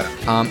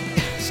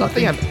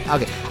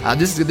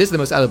 This is the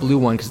most out of the blue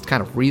one because it's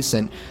kind of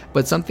recent.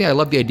 But something I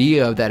love the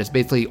idea of that has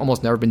basically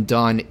almost never been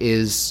done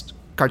is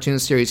cartoon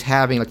series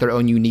having like their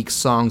own unique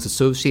songs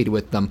associated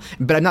with them.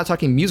 But I'm not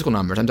talking musical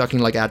numbers. I'm talking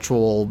like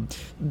actual,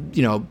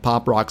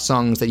 pop rock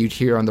songs that you'd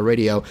hear on the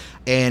radio.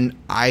 And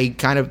I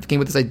kind of came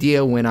with this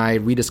idea when I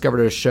rediscovered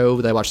a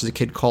show that I watched as a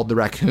kid called The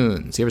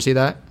Raccoons. You ever see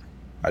that?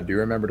 I do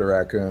remember The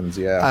Raccoons,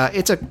 yeah.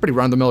 It's a pretty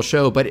run-of-the-mill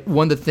show, but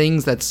one of the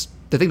things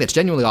the thing that's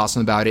genuinely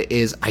awesome about it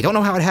is, I don't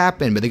know how it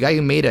happened, but the guy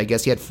who made it, I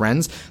guess he had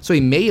friends, so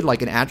he made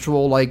like an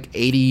actual like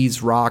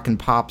 80s rock and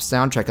pop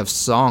soundtrack of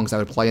songs that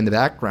would play in the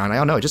background. I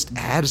don't know, it just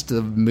adds to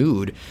the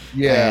mood.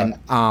 Yeah. And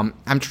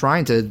I'm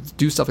trying to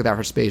do stuff like that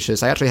for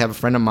Spacious. I actually have a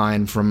friend of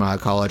mine from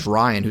college,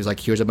 Ryan, who's like,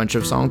 here's a bunch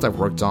of songs I've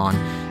worked on,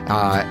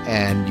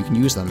 and you can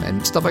use them,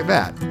 and stuff like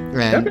that.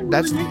 And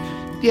that's what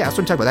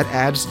I'm talking about. That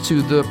adds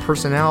to the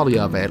personality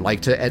of it,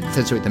 like to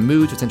accentuate the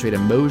mood, to accentuate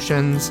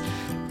emotions.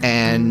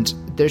 And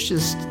there's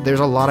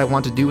a lot I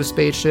want to do with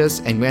Spacious,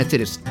 and granted,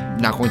 it's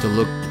not going to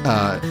look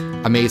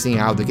amazing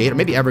out of the gate, or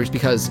maybe ever,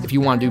 because if you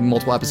want to do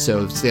multiple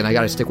episodes, then I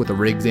got to stick with the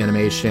rigs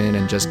animation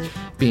and just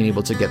being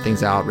able to get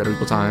things out at a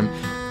equal time.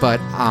 But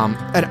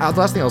and the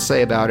last thing I'll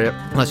say about it,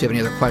 unless you have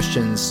any other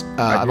questions,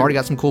 I've already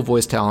got some cool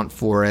voice talent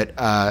for it.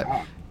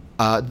 I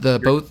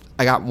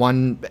got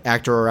one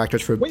actor or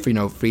actress for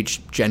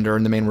each gender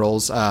in the main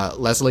roles.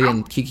 Leslie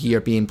and Kiki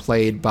are being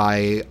played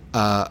by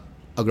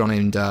a girl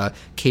named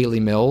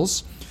Kaylee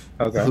Mills,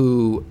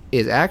 who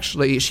is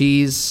actually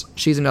she's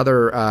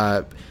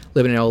another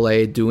living in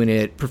LA doing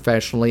it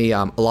professionally.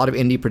 A lot of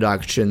indie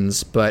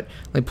productions, but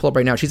let me pull up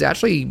right now. She's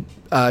actually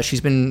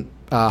she's been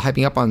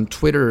hyping up on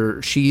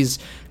Twitter. She's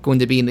going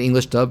to be in the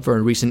English dub for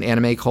a recent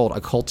anime called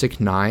Occultic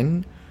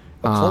 9.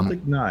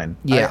 Occultic 9.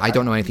 Yeah, I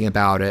don't know anything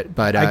about it,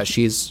 but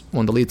she's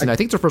one of the leads, and I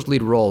think it's her first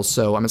lead role,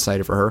 so I'm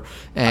excited for her.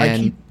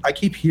 And I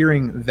keep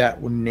hearing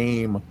that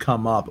name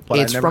come up, but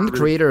it's from the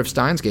creator of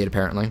Steins Gate,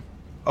 apparently.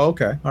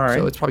 Okay, all right.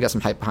 So it's probably got some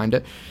hype behind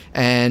it.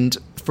 And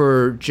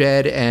for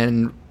Jed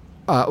and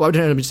what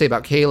did I say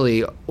about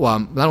Kaylee?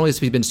 Not only has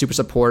she been super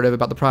supportive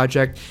about the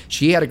project,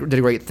 she did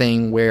a great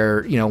thing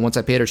where, once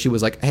I paid her, she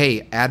was like,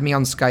 hey, add me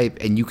on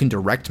Skype and you can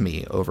direct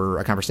me over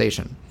a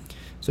conversation.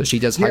 So she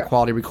does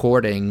high-quality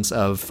recordings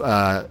of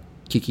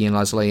Kiki and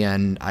Leslie,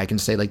 and I can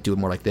say, like, do it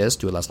more like this,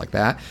 do it less like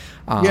that.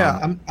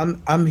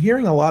 I'm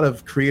hearing a lot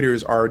of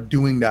creators are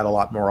doing that a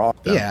lot more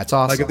often. Yeah, it's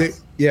awesome. Like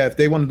if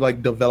they want to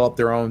like develop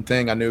their own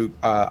thing, I know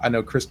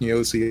Chris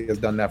Niosi has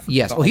done that.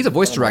 Yes, well, he's a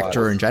voice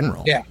director in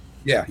general. Yeah.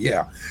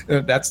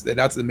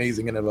 That's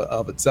amazing in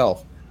of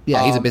itself.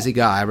 Yeah, he's a busy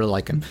guy. I really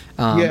like him.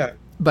 But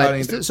I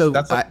mean, that's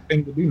a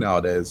thing to do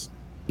nowadays.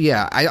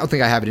 Yeah, I don't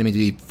think I have it in me to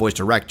be voice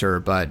director,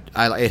 but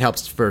it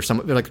helps for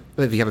some, like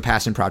if you have a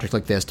passion project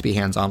like this, to be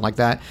hands-on like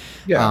that.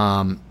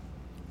 Yeah.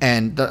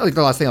 And the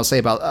last thing I'll say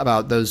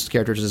about those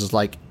characters is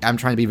like, I'm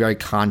trying to be very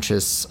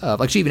conscious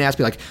of, like, she even asked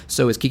me, like,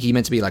 so is Kiki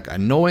meant to be like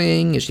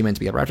annoying? Is she meant to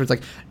be a raptor? It's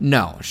like,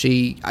 no,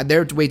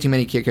 there are way too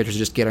many characters who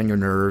just get on your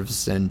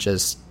nerves and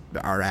just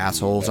are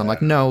assholes. Yeah. I'm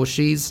like, no,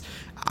 it's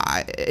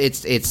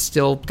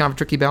still kind of a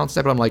tricky balance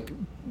there, but I'm like,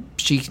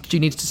 she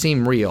needs to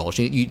seem real.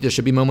 There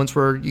should be moments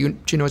where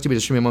she knows to be.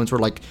 There should be moments where,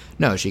 like,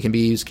 no, she can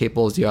be as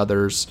capable as the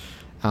others.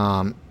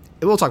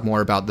 We'll talk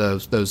more about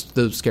those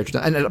characters.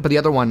 But the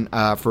other one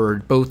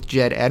for both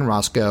Jed and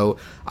Roscoe,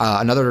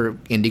 another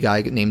indie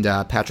guy named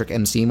Patrick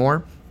M.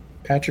 Seymour.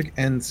 Patrick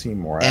N.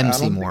 Seymour.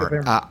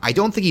 I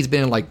don't think he's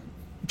been in like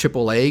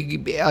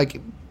AAA like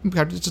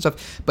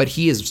stuff, but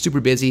he is super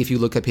busy. If you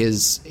look up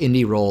his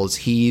indie roles,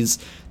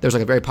 there's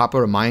like a very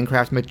popular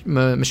Minecraft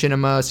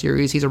Machinima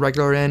series he's a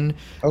regular in.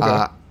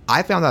 Okay.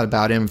 I found out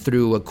about him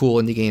through a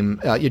cool indie game.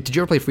 Did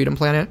you ever play Freedom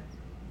Planet?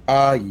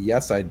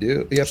 Yes, I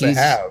do. Yes, I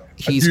have.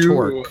 He's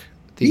Torque.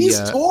 He's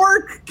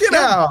Torque? Get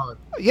out.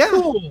 Yeah.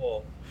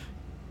 Cool.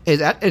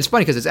 It's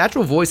funny because his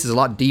actual voice is a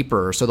lot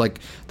deeper. So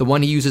like the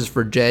one he uses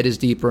for Jed is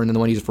deeper, and then the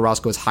one he uses for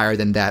Roscoe is higher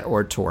than that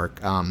or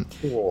Torque.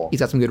 Cool. He's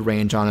got some good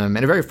range on him,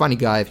 and a very funny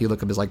guy if you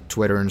look up his like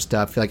Twitter and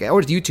stuff, like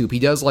or his YouTube. He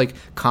does like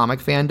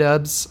comic fan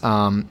dubs.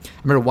 I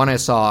remember one I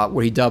saw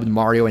where he dubbed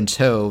Mario and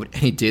Toad,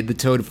 and he did the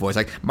Toad voice,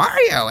 like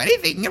Mario,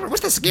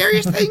 what's the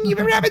scariest thing you've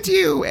ever happened to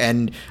you?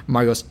 And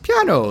Mario goes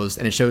pianos,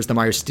 and it shows the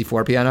Mario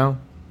 64 piano.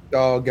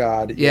 Oh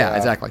God. Yeah,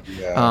 exactly.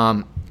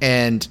 Yeah.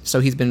 And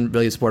so he's been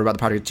really supportive about the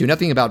project too.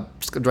 Nothing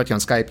about directly on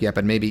Skype yet,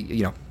 but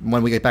maybe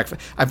when we get back.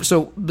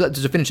 So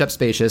to finish up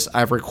Spacious,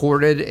 I've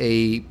recorded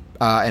and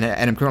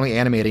I'm currently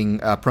animating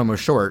a promo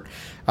short.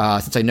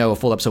 Since I know a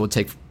full episode would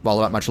take all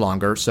that much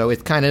longer, so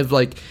it's kind of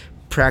like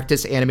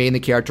practice animating the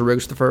character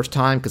rigs the first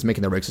time because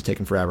making the rigs has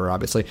taken forever,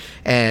 obviously.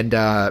 And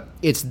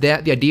it's the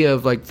idea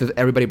of like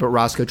everybody but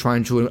Roscoe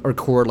trying to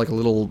record like a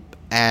little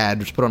ad,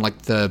 just put on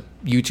like the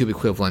YouTube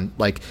equivalent.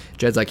 Like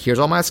Jed's like, here's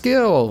all my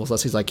skills.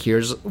 Leslie's like,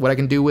 here's what I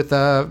can do with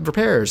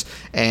repairs.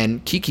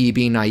 And Kiki,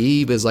 being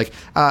naive, is like,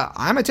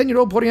 I'm a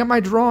 10-year-old putting up my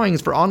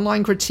drawings for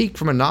online critique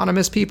from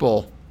anonymous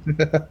people.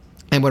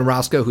 And when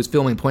Roscoe, who's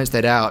filming, points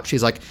that out,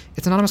 she's like,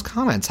 it's anonymous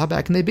comments. How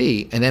bad can they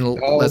be? And then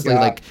Leslie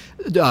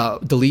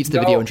deletes the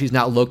video and she's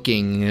not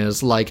looking and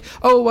is like,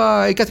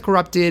 it got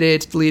corrupted.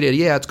 It's deleted.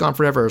 Yeah, it's gone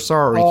forever.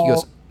 Sorry.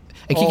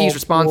 Kiki's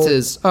response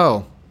is,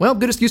 well,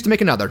 good excuse to make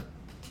another.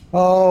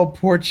 Oh,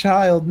 poor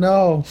child.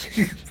 No.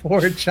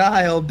 Poor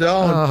child.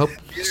 Don't.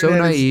 So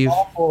naive.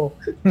 Awful.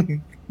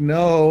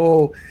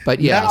 No. But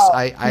yes, no.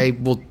 I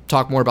will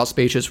talk more about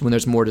Spacious when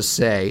there's more to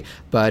say.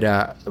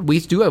 But we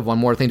do have one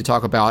more thing to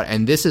talk about,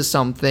 and this is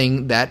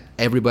something that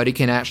everybody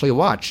can actually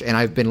watch, and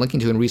I've been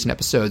linking to in recent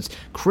episodes.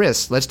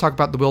 Chris, let's talk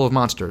about The Will of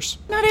Monsters.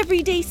 Not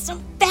every day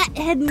some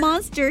fathead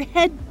monster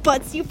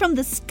headbutts you from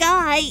the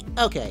sky.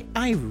 Okay,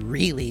 I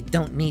really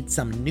don't need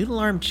some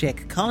noodle-arm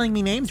chick calling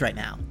me names right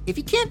now. If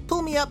you can't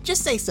pull me up,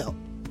 just say so.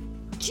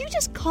 Did you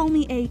just call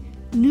me a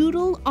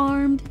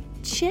noodle-armed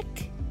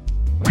chick?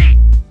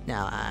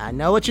 Now, I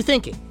know what you're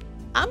thinking.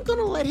 I'm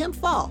gonna let him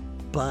fall.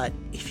 But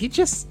if you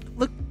just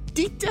look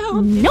deep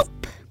down...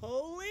 Nope.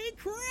 Holy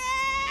crap!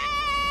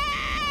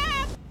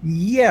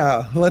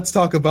 Yeah, let's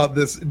talk about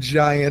this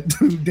giant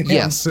damn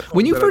Yes.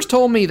 When you first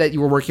told me that you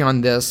were working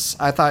on this,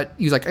 I thought,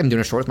 you was like, I'm doing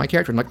a short with my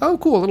character. I'm like, oh,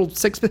 cool, a little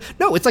 6...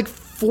 No, it's like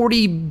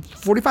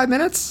 45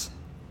 minutes?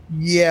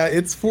 Yeah,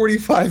 it's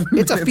 45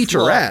 minutes. It's a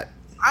featurette.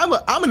 I'm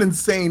an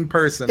insane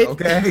person,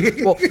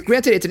 okay? Well,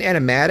 granted, it's an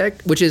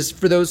animatic, which is,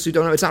 for those who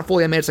don't know, it's not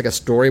fully animated. It's like a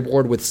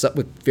storyboard with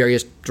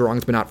various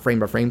drawings, but not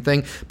frame-by-frame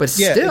thing. But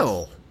yeah,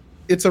 still...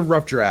 It's a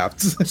rough draft.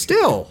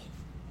 Still.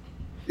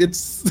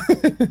 It's...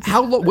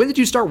 When did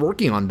you start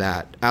working on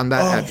that?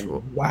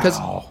 Actual? Wow. Because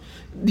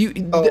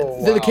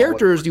the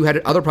characters, you had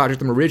other projects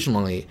them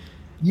originally.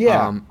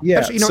 Yeah, yeah.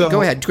 Actually,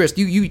 go ahead, Chris.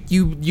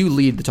 You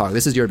lead the talk.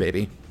 This is your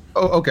baby.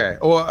 Oh, okay.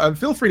 Well,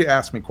 feel free to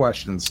ask me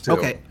questions, too.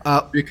 Okay.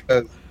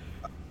 Because...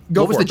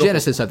 What was the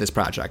genesis of this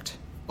project?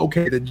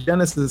 Okay, the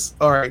genesis.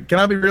 All right, can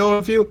I be real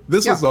with you?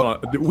 This was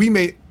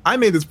I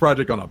made this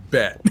project on a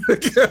bet.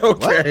 Okay,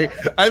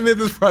 what? I made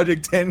this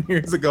project 10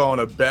 years ago on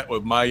a bet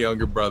with my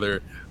younger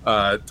brother,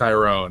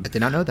 Tyrone. I did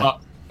not know that.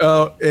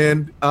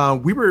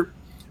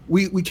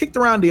 We kicked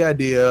around the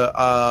idea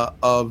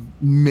of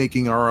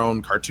making our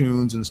own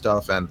cartoons and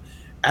stuff, and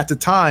at the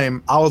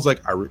time I was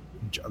like,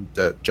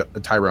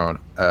 Tyrone,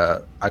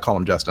 I call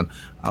him Justin.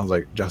 I was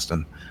like,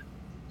 Justin,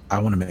 I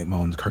want to make my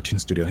own cartoon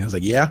studio. And he was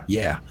like, yeah.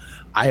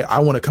 I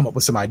want to come up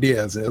with some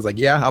ideas. And I was like,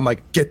 yeah. I'm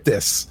like, get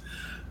this.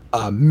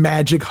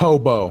 Magic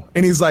Hobo.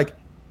 And he's like,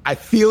 I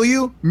feel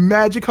you,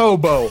 Magic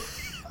Hobo.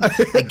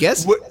 I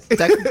guess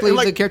technically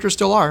the characters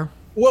still are.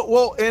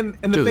 Well, and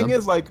the thing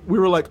is, like, we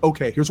were like,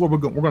 okay, here's what we're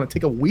going. We're going to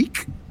take a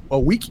week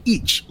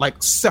each,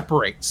 like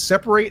separate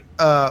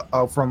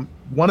from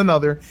one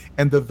another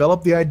and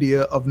develop the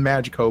idea of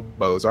Magic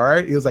Hobos. All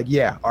right. He was like,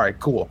 yeah. All right,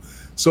 cool.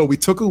 So we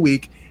took a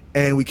week.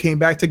 And we came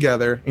back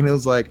together, and it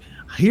was like,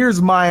 here's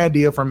my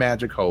idea for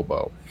Magic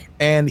Hobo.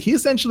 And he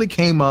essentially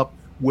came up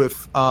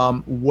with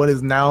what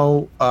is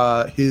now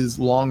his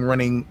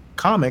long-running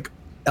comic,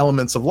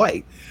 Elements of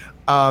Light.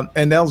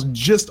 And that was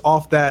just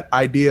off that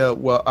idea,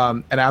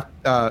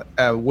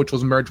 which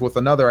was merged with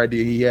another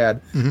idea he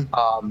had.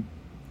 Mm-hmm.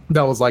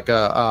 That was like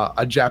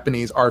a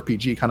Japanese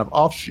RPG kind of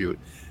offshoot.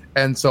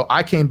 And so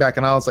I came back,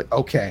 and I was like,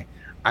 okay,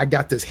 I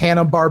got this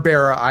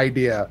Hanna-Barbera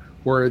idea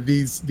where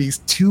these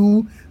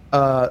two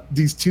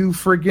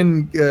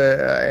friggin'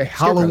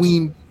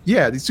 Halloween,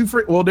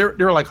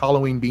 they're like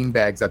Halloween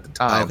beanbags at the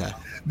time.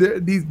 Okay.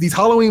 These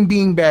Halloween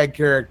beanbag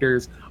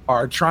characters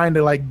are trying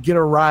to like get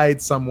a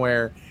ride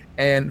somewhere,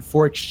 and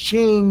for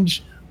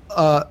exchange,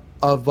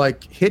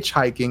 like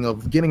hitchhiking,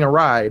 of getting a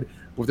ride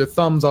with their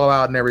thumbs all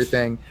out and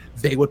everything,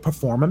 they would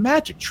perform a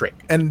magic trick.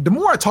 And the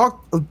more I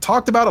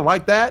talked about it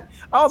like that,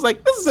 I was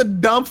like, this is a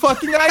dumb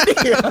fucking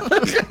idea.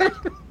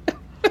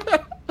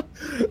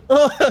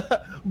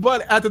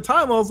 But at the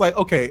time, I was like,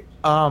 okay,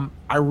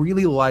 I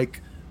really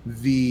like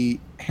the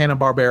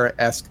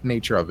Hanna-Barbera-esque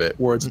nature of it,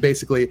 where it's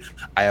basically,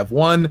 I have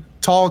one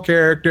tall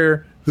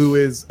character who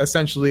is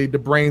essentially the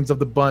brains of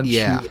the bunch,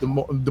 who's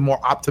the more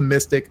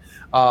optimistic.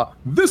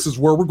 This is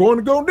where we're going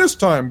to go this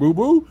time,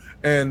 boo-boo.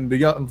 And the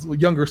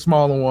younger,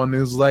 smaller one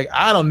is like,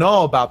 I don't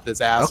know about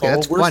this asshole. Okay,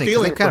 that's funny,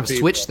 because they kind of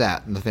switched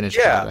that in the finished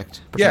product.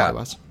 Yeah.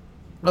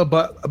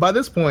 But by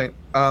this point,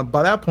 I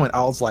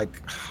was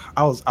like,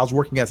 I was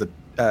working as a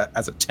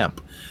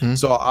temp. Mm-hmm.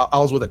 So I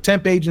was with a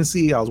temp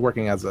agency. I was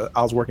working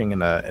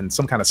in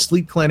some kind of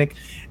sleep clinic,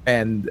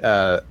 and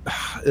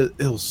it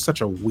was such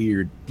a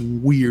weird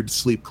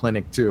sleep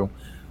clinic too,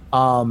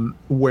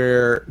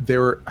 where they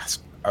were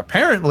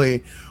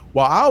apparently,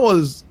 while I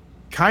was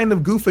kind of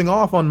goofing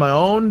off on my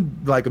own,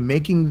 like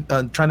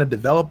trying to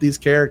develop these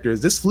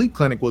characters, this sleep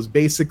clinic was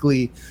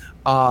basically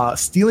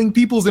stealing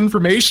people's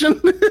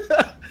information.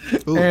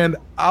 And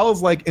I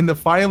was like in the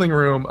filing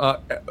room.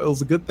 It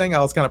was a good thing I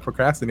was kind of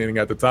procrastinating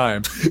at the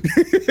time,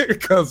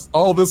 because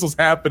all this was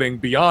happening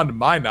beyond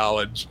my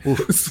knowledge.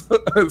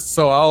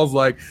 So I was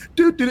like,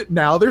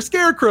 now they're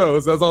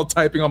scarecrows, as I was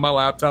typing on my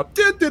laptop.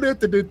 Thanks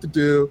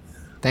for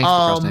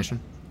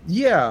procrastination.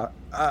 Yeah,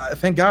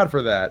 thank God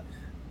for that.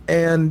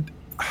 And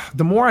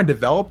the more I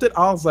developed it,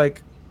 I was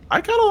like,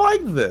 I kind of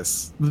like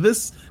this.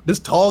 This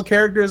tall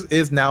character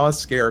is now a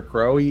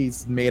scarecrow.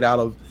 He's made out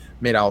of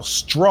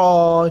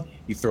straw.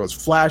 He throws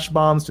flash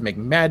bombs to make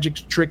magic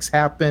tricks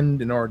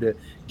happen in order to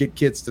get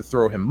kids to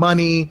throw him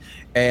money.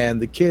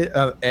 And the kid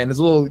and his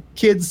little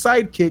kid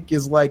sidekick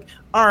is like,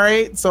 all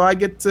right, so I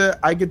get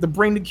to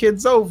bring the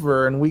kids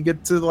over, and we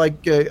get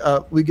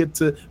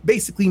to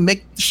basically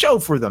make the show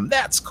for them.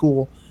 That's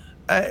cool.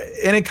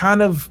 And it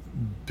kind of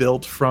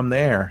built from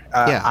there.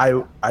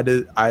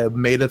 I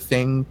made a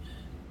thing.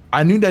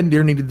 I knew that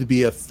there needed to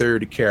be a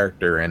third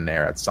character in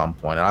there at some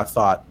point, and I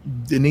thought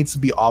it needs to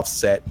be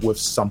offset with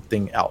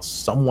something else,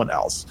 someone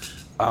else,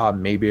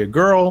 maybe a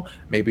girl,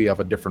 maybe of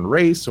a different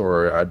race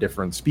or a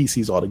different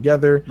species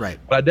altogether. Right.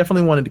 But I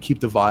definitely wanted to keep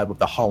the vibe of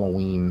the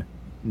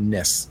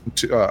Halloween-ness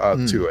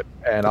to it,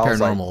 and I was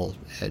paranormal.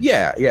 Like,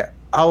 yeah.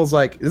 I was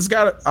like,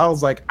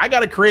 I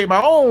got to create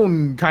my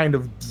own kind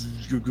of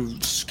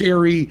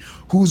scary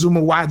that's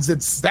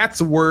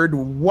a word,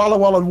 walla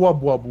walla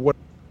wub wub,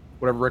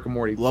 whatever Rick and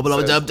Morty.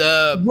 Wubba dub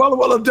dub. Wubba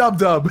wubba dub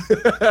dub.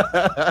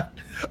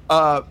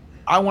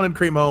 I wanted to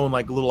create my own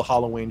like little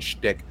Halloween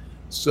shtick.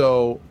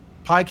 So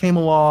Pi came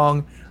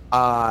along.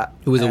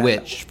 Who was a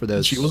witch for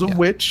those? She was a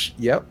witch.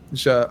 Yep.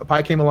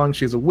 Pi came along.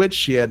 She was a witch.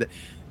 She had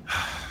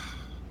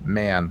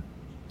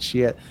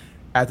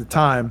at the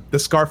time the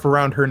scarf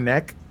around her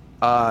neck.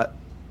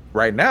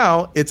 Right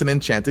now it's an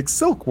enchanted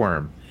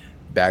silkworm.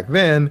 Back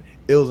then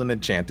it was an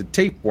enchanted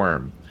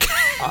tapeworm.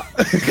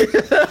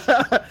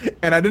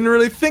 And I didn't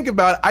really think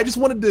about it. I just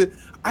wanted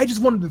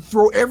to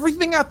throw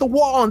everything at the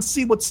wall and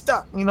see what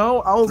stuck. You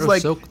know, I was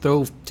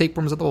throw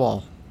tapeworms at the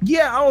wall.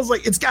 Yeah, I was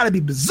like, it's got to be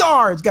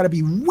bizarre. It's got to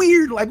be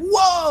weird. Like,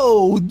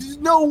 whoa,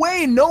 no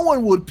way, no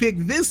one would pick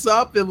this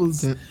up. It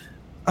was,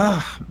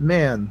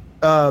 man,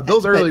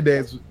 those early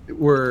days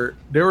were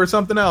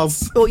something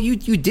else. Well, you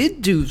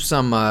did do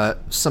some.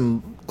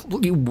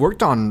 You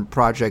worked on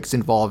projects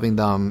involving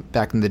them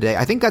back in the day.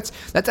 I think that's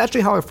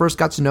actually how I first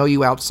got to know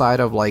you outside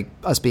of like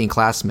us being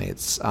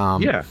classmates.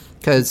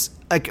 Because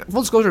like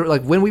full disclosure,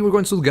 like when we were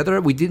going to school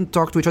together, we didn't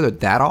talk to each other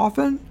that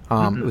often.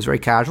 It was very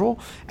casual.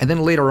 And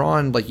then later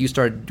on, like you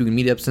started doing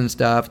meetups and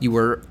stuff. I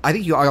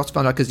also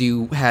found out because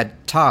you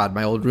had Todd,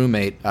 my old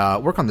roommate,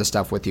 work on this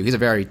stuff with you. He's a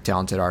very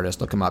talented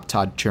artist. Look him up,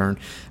 Todd Chern.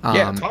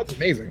 Todd's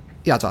amazing.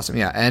 Yeah, it's awesome.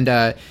 Yeah,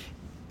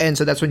 and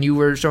so that's when you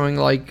were showing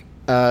like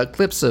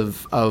clips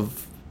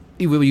of.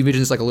 You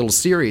envisioned like a little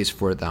series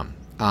for them.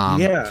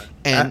 And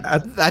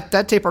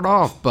that tapered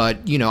off,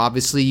 but you know,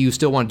 obviously you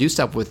still want to do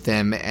stuff with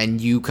them,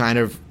 and you kind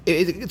of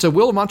so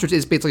Will of Monsters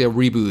is basically a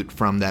reboot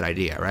from that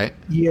idea, right?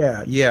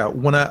 Yeah.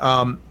 When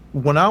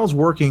I was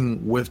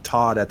working with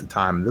Todd at the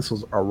time, this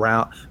was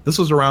around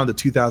the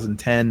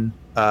 2010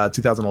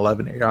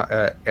 2011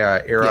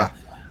 era.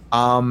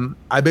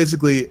 I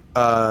basically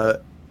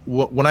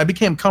when I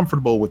became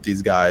comfortable with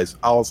these guys,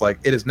 I was like,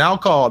 it is now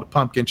called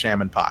Pumpkin Jam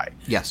and Pie.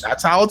 Yes.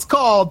 That's how it's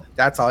called.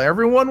 That's how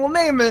everyone will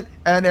name it.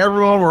 And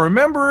everyone will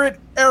remember it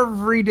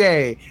every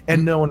day.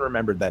 And no one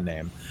remembered that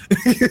name.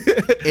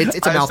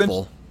 It's a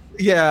mouthful.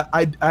 Yeah,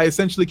 I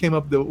essentially came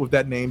up with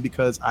that name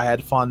because I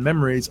had fond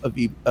memories of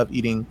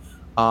eating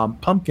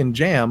pumpkin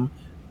jam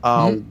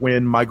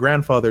when my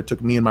grandfather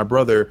took me and my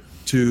brother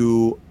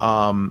to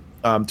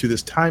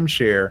this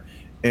timeshare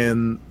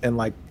in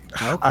like,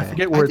 okay. I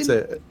forget where it's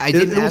at. I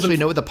didn't actually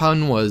know what the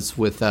pun was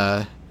with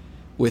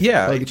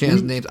Pumpkin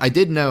Jam's names. I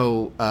did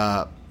know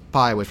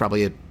Pie was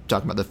probably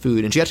talking about the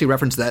food, and she actually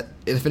referenced that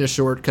in the finished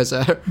short because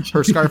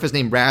her scarf is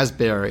named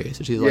Raspberry.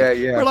 So she's like,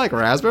 we're like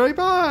Raspberry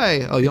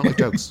Pie. Oh, you don't like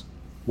jokes.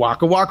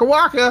 Waka waka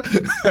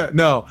waka.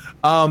 No.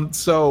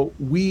 So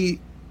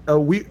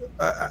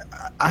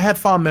I had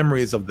fond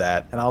memories of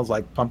that, and I was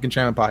like, Pumpkin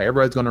Chairman Pie.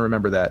 Everybody's going to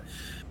remember that.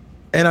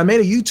 And I made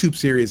a YouTube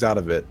series out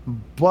of it.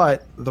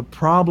 But the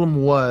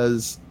problem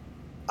was,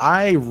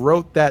 I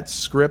wrote that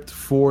script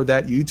for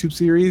that YouTube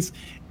series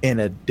in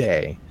a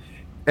day.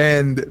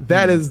 And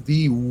that is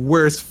the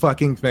worst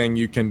fucking thing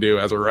you can do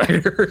as a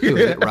writer. You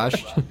get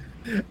rushed.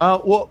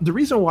 Well, the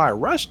reason why I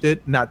rushed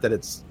it, not that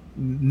it's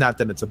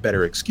a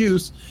better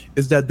excuse,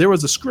 is that there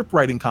was a script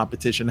writing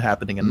competition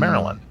happening in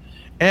Maryland.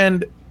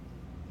 And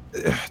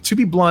to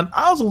be blunt,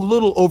 I was a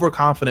little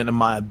overconfident in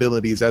my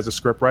abilities as a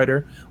script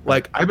writer.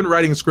 Like, I've been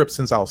writing scripts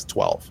since I was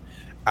 12.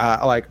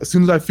 Like, as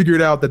soon as I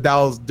figured out that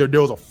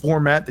there was a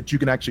format that you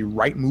can actually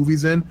write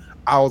movies in,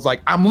 I was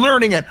like, I'm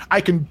learning it.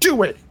 I can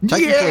do it.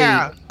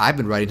 Yeah. I've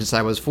been writing since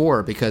I was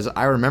 4 because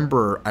I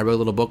remember I wrote a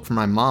little book for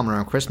my mom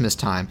around Christmas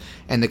time,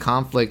 and the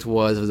conflict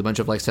was a bunch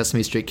of like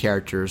Sesame Street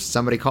characters.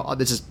 Somebody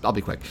called. I'll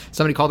be quick.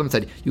 Somebody called them and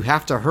said, "You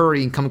have to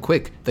hurry and come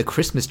quick. The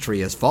Christmas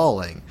tree is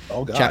falling."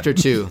 Oh God. Chapter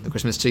 2: The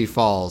Christmas tree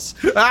falls,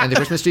 and the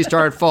Christmas tree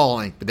started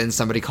falling, but then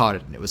somebody caught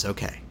it, and it was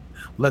okay.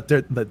 Let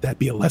that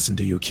be a lesson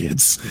to you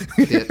kids.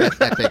 The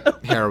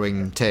epic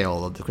harrowing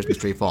tale of the Christmas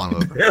tree falling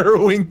over.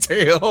 Harrowing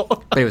tale.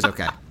 But it was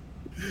okay.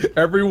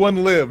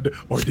 Everyone lived,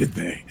 or did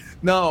they?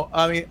 No,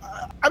 I mean,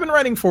 I've been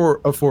writing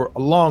for a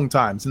long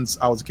time, since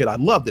I was a kid. I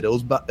loved it. It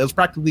was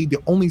practically the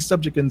only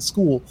subject in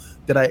school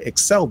that I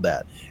excelled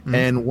at.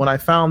 And when I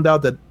found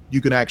out that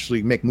you can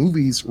actually make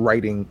movies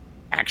writing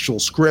actual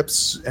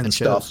scripts and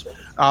stuff,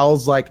 I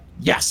was like,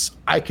 yes,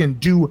 I can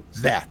do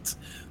that.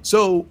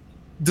 So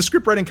the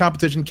script writing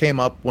competition came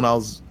up when I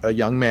was a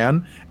young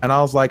man, and I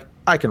was like,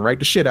 I can write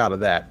the shit out of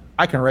that.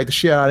 I can write the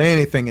shit out of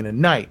anything in a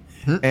night.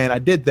 And I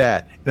did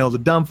that, and it was a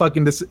dumb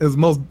fucking. It was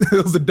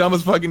the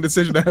dumbest fucking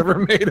decision I ever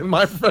made in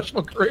my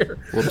professional career.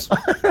 Whoops.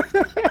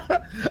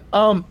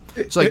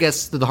 So I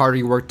guess the harder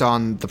you worked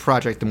on the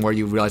project, the more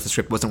you realized the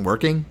script wasn't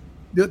working.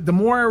 The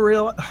more I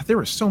realized there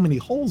were so many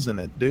holes in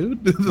it,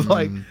 dude.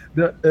 Like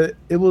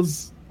it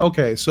was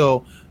okay.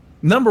 So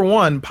number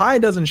one, Pi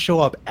doesn't show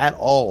up at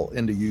all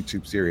in the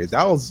YouTube series.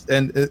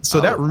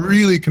 That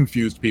really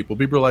confused people.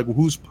 People were like, well,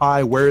 "Who's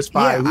Pi? Where's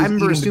Pi?" Yeah, I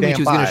remember assuming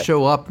she was going to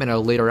show up in a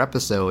later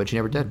episode, and she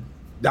never did.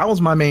 That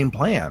was my main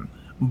plan,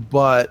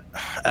 but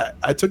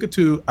I took it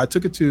to the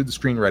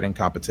screenwriting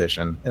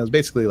competition. It was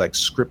basically like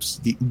scripts,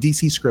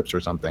 DC scripts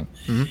or something.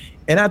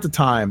 And at the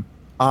time,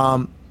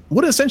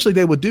 what essentially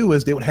they would do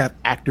is they would have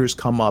actors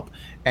come up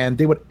and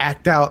they would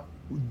act out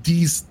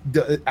the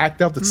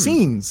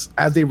scenes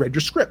as they read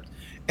your script.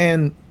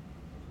 And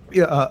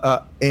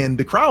and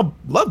the crowd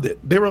loved it.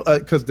 They were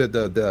because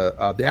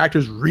the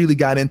actors really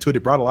got into it. They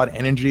brought a lot of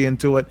energy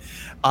into it,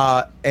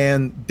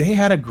 and they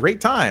had a great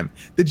time.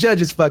 The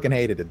judges fucking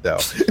hated it though.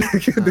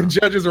 The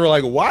judges were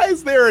like, "Why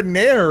is there a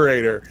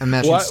narrator?"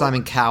 Imagine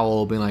Simon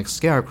Cowell being like,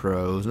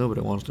 "Scarecrows.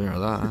 Nobody wants to hear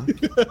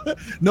that.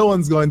 No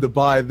one's going to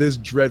buy this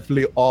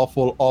dreadfully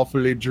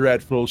awfully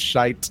dreadful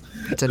shite."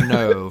 It's a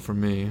no for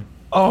me.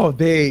 Oh,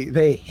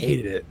 they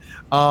hated it.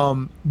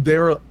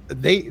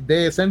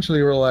 They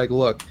essentially were like,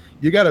 "Look,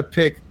 you got to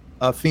pick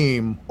a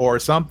theme or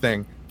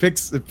something. Pick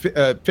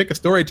a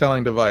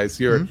storytelling device.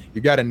 You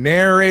got a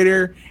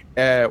narrator.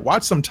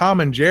 Watch some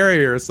Tom and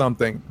Jerry or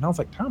something." And I was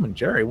like, "Tom and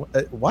Jerry?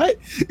 What?"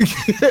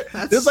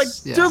 There's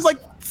like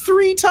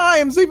 3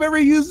 times they've ever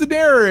used a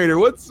narrator.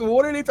 What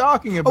are they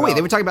talking about? Oh wait,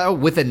 they were talking about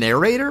with a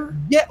narrator?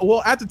 Yeah.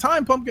 Well, at the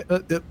time,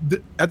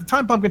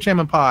 Pumpkin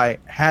Chairman Pie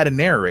had a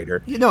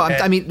narrator.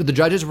 I mean, the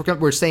judges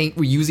were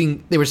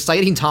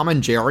citing Tom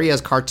and Jerry as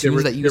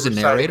cartoons that use a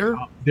narrator.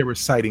 They were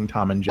citing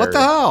Tom and Jerry. What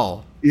the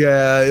hell?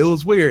 Yeah, it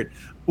was weird.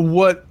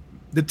 What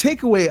the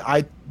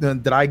takeaway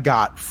that I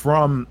got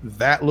from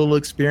that little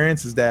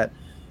experience is that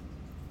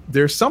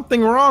there's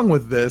something wrong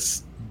with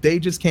this. They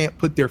just can't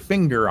put their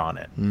finger on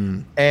it.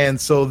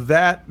 And so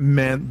that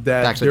meant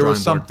that there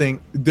was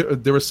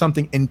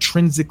something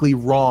intrinsically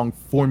wrong,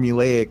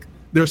 formulaic.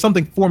 There was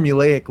something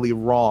formulaically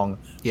wrong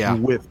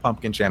with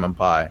Pumpkin Chairman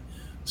Pie.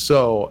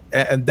 So,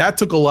 and that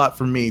took a lot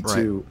for me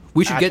to.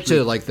 We should get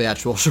to like the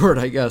actual short,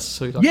 I guess.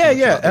 So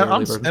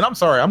and I'm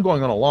sorry, I'm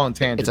going on a long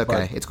tangent. It's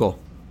okay. It's cool.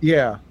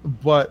 Yeah,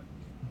 but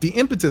the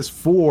impetus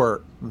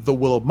for The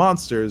Will of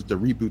Monsters, the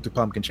reboot to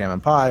Pumpkin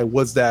Chairman Pie,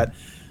 was that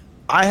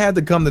I had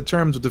to come to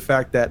terms with the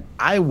fact that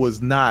I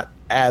was not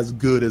as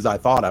good as I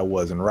thought I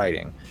was in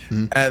writing.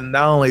 And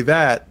not only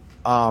that,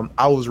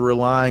 I was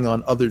relying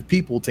on other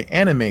people to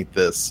animate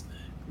this,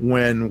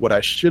 when what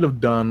I should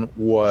have done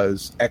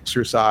was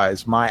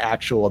exercise my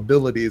actual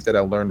abilities that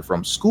I learned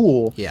from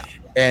school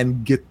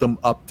and get them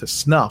up to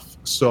snuff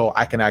so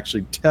I can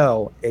actually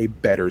tell a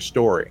better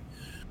story.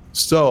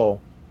 So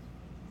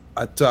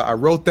I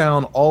wrote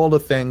down all the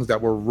things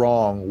that were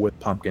wrong with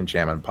Pumpkin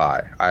Chairman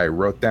Pie. I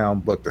wrote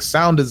down, look, the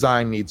sound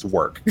design needs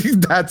work.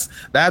 That's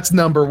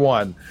number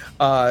one.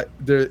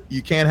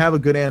 You can't have a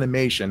good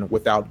animation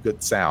without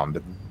good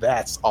sound.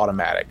 That's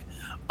automatic.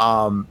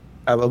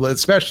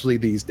 Especially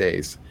these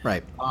days.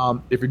 Right.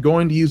 If you're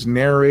going to use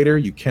narrator,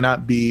 you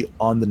cannot be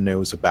on the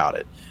nose about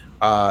it.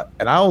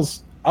 And I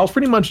was I was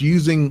pretty much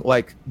using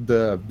like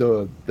the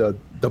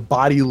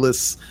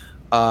bodiless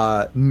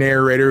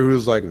narrator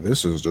who's like,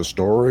 this is the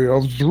story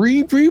of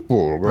 3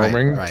 people.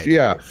 Right.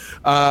 Yeah.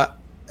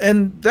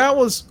 And that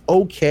was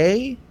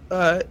okay.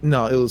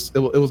 No, it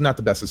was not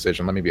the best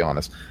decision. Let me be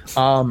honest. It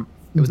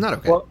was not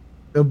okay.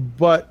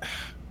 But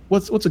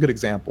what's a good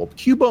example?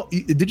 Cubo.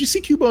 Did you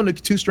see Cubo and the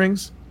 2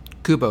 Strings?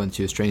 Kubo and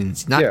 2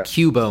 Strings, not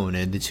Cubone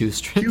and the 2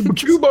 Strings.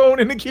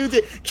 Cubone and the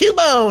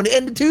Cubone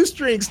and the 2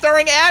 Strings,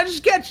 starring Ash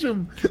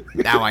Ketchum.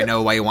 Now I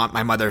know why you want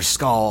my mother's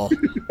skull.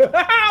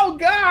 Oh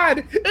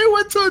God! It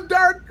went to a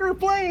darker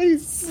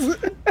place.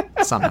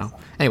 Somehow.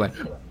 Anyway,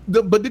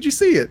 but did you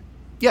see it?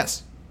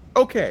 Yes.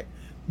 Okay.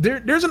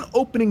 There's an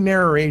opening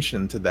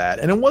narration to that,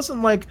 and it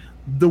wasn't like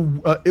the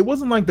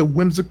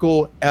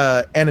whimsical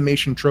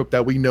animation trope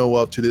that we know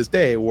of to this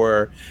day,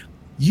 where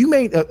you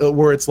made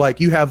where it's like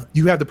you have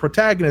the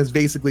protagonist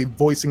basically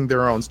voicing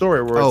their own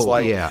story, where it's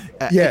like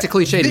it's a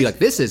cliche to be like,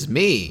 this is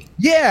me.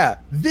 Yeah,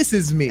 this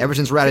is me. Ever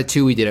since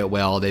Ratatouille did it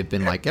well, they've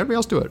been like, everybody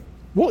else do it.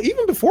 Well,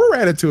 even before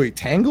Ratatouille,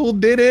 Tangled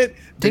did it.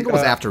 Tangled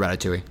was after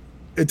Ratatouille.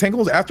 Tangled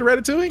was after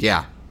Ratatouille?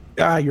 Yeah.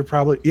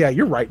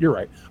 You're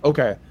right.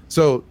 Okay.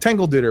 So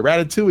Tangled did it.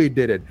 Ratatouille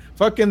did it.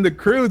 Fucking the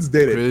Croods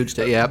did it. Croods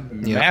did, yep.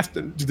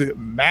 Master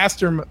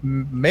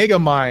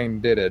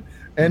Megamind did it.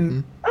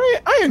 And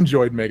I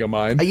enjoyed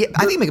Megamind.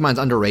 I think Megamind's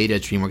underrated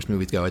as DreamWorks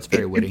movies go. It's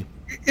very witty.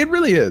 It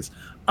really is.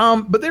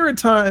 But there were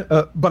times,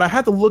 but I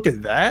had to look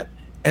at that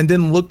and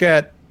then look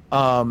at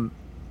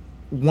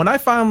when I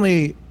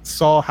finally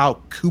saw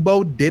how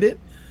Kubo did it.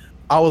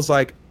 I was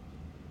like,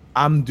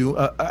 by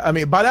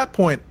that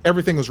point,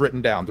 everything was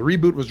written down. The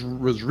reboot was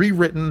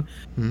rewritten.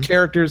 Mm-hmm.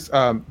 Characters,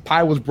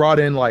 Pi was brought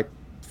in like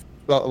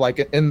in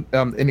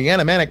the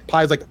animatic.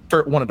 Pi's like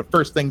one of the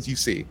first things you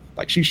see.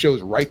 Like she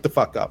shows right the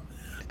fuck up.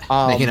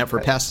 Making up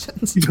for past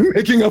sins.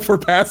 Making up for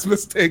past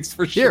mistakes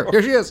for sure.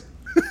 Here she is.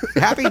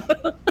 Happy?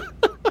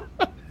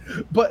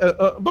 But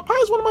Pi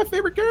is one of my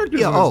favorite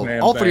characters. Yeah.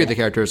 All 3 of the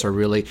characters are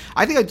really.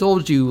 I think I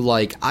told you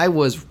like I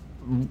was.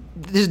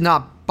 This is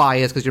not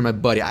biased because you're my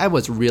buddy. I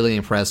was really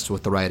impressed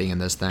with the writing in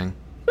this thing.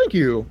 Thank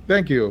you.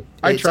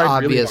 I tried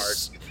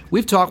obvious.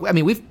 Really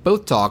hard. We've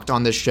both talked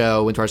on this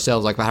show and to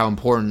ourselves like about how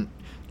important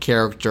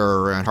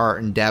character and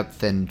heart and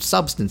depth and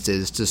substance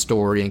is to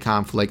story and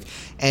conflict,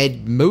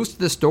 and most of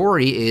the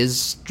story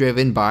is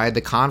driven by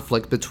the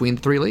conflict between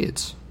the 3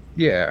 leads.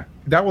 Yeah,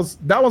 that was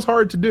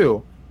hard to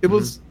do. It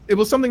was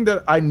something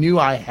that I knew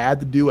I had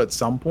to do at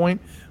some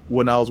point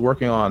when I was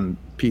working on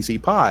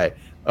PC Pi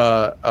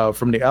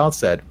from the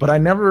outset, but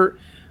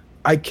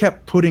I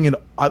kept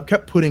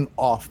putting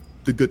off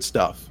the good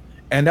stuff,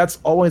 and that's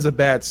always a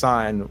bad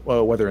sign,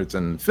 whether it's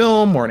in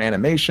film or in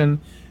animation.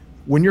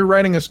 When you're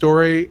writing a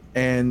story,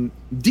 and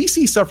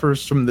DC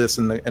suffers from this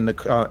in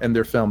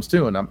their films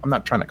too, and I'm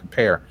not trying to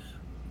compare,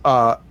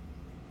 but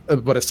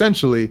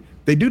essentially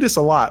they do this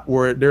a lot,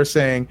 where they're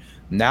saying,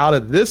 now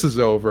that this is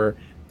over,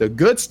 the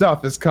good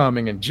stuff is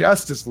coming in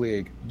Justice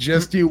League.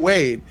 Just you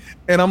wait.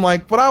 And I'm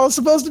like, but I was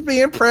supposed to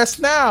be impressed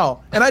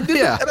now, and I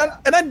did.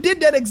 And I did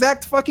that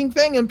exact fucking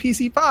thing in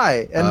PC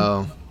Pi.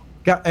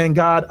 And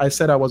God, I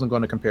said I wasn't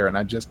going to compare, and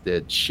I just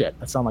did. Shit,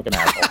 I sound like an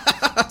asshole.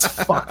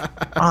 Fuck.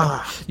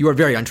 You are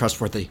very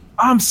untrustworthy.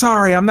 I'm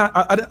sorry. I'm not.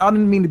 I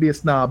didn't mean to be a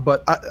snob,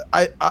 but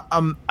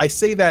I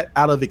say that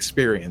out of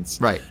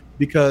experience, right?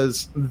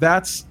 Because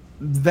that's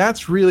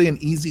really an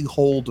easy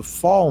hole to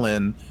fall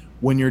in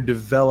when you're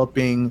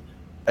developing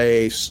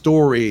a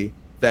story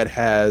that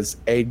has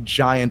a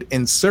giant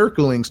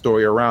encircling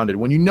story around it.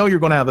 When you know you're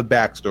going to have a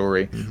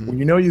backstory, when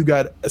you know you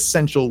got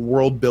essential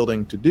world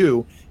building to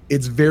do,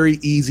 it's very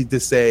easy to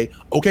say,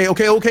 okay,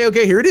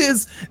 here it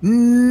is.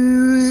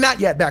 Not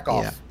yet, back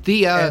off.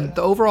 Yeah.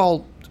 The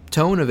overall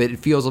tone of it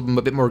feels a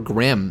bit more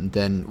grim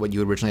than what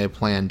you originally had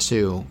planned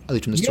too, at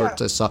least from the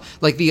sorts I saw.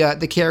 Like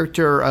the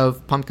character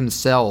of Pumpkin's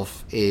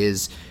self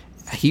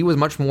he was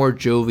much more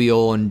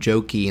jovial and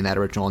jokey in that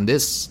original. And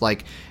this,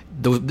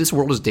 this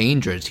world is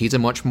dangerous. He's a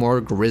much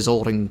more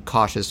grizzled and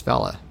cautious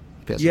fella.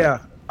 Yeah,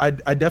 I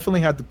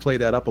definitely had to play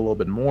that up a little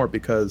bit more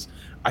because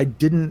I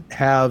didn't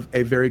have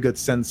a very good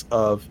sense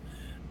of.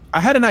 I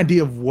had an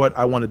idea of what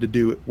I wanted to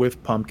do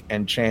with Punk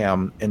and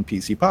Cham in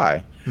PC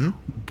Pi,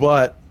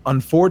 but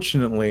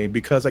unfortunately,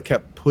 because I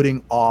kept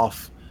putting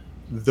off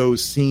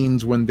those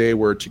scenes when they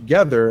were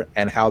together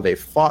and how they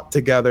fought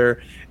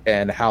together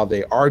and how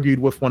they argued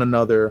with one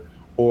another,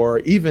 or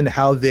even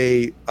how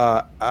they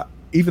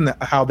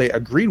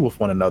agreed with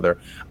one another,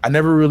 I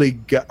never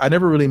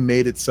really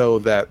made it so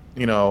that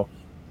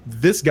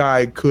this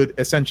guy could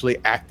essentially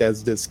act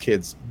as this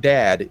kid's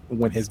dad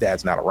when his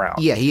dad's not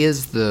around. Yeah, he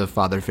is the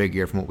father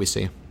figure from what we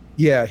see.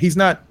 Yeah, he's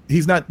not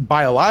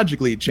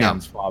biologically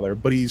Cham's father,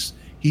 but he's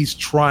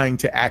trying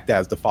to act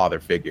as the father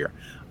figure.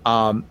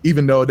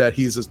 Even though that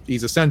he's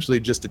essentially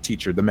just a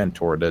teacher, the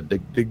mentor,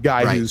 the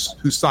guy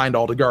who signed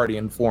all the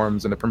Guardian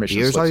forms and the permission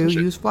slips. Here's how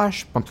you use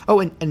Flash. Oh,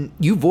 and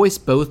you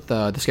voiced both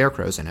the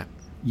Scarecrows in it.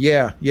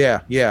 Yeah.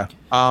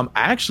 I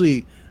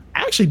actually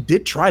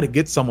did try to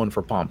get someone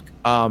for Punk.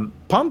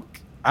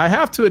 Punk I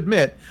have to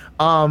admit,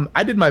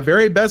 I did my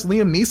very best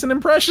Liam Neeson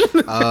impression.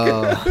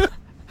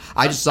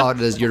 I just saw it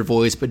as your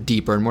voice, but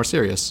deeper and more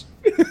serious.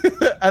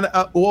 And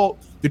well,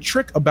 the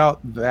trick about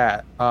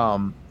that,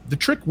 the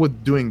trick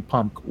with doing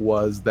Pumk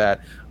was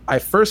that I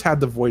first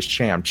had to voice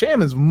Cham.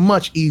 Cham is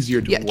much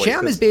easier to voice.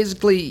 Cham is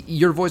basically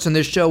your voice on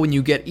this show when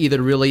you get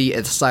either really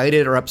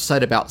excited or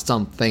upset about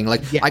something.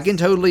 Like, I can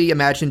totally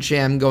imagine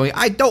Cham going,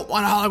 I don't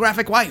want a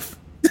holographic wife.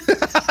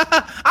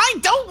 I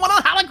don't want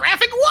a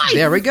holographic wife.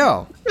 There we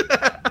go.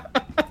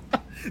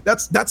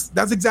 That's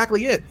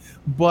exactly it.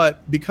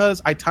 But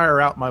because I tire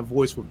out my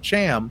voice with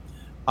Cham,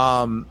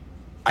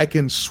 I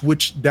can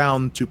switch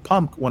down to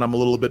Pumk when I'm a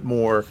little bit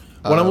more,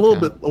 when I'm a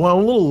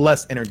little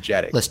less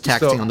energetic, less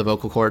taxing on the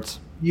vocal cords.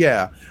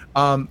 Yeah.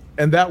 And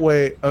that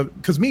way,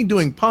 because me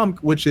doing Pumk,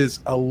 which is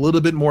a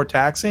little bit more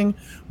taxing,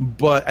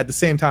 but at the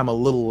same time a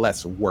little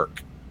less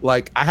work.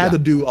 Like I had to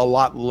do a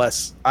lot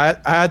less. I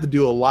had to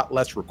do a lot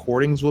less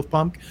recordings with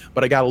Pumk,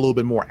 but I got a little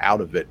bit more out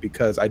of it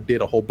because I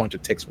did a whole bunch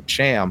of takes with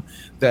Cham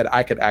that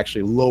I could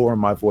actually lower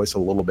my voice a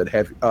little bit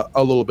heavy,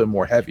 a little bit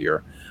more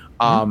heavier,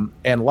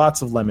 and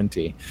lots of lemon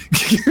tea.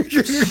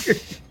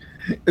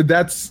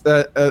 That's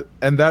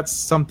and that's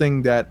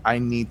something that I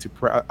need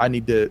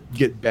to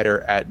get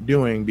better at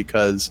doing,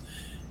 because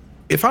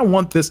if I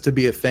want this to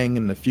be a thing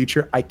in the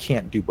future, I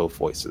can't do both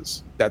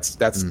voices. That's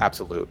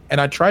absolute. And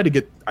I tried to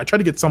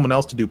get someone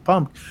else to do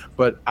Pumk,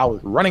 but I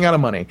was running out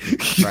of money.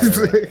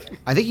 Right.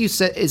 I think you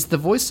said, is the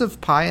voice of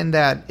Pi in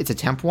that it's a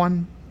temp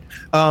one?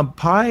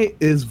 Pi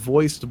is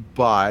voiced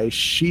by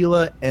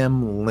Sheila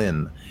M.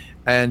 Lin,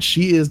 and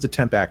she is the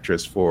temp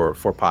actress for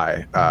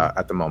Pi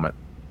at the moment.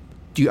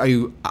 Are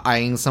you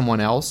eyeing someone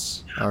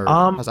else, or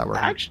how's that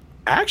working?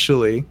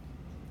 Actually,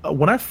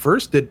 when I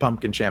first did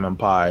Pumpkin Cham and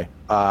Pi,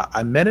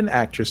 I met an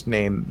actress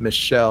named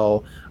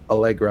Michelle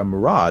Allegra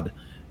Murad,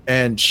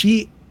 and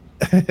she,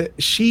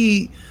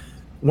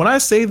 when I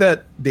say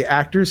that the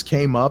actors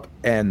came up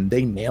and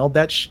they nailed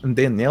that,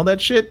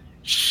 shit,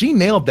 she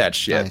nailed that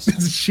shit.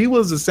 Nice. She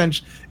was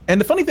essentially,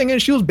 and the funny thing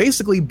is, she was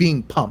basically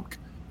being Pumk.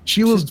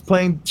 She was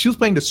playing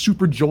the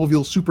super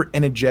jovial, super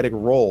energetic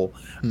role,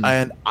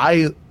 and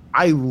I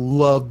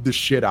loved the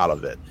shit out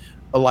of it.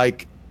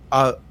 Like,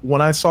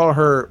 when I saw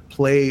her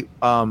play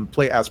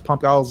as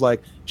Pumk, I was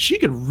like, she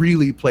could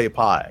really play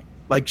Pi.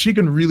 Like, she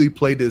can really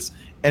play this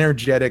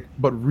energetic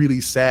but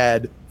really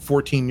sad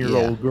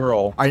 14-year-old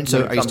girl.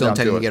 So are you still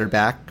intending to get her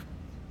back?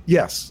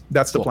 Yes,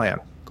 that's the plan.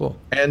 Cool.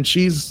 And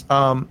she's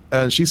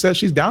she says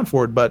she's down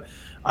for it, but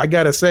I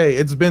gotta say,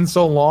 it's been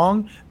so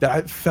long that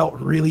I felt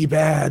really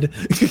bad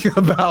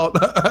about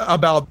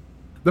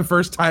the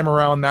first time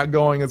around not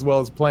going as well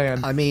as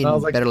planned. I mean,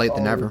 like, better late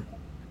than never.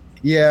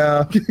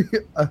 Yeah.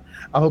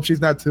 I hope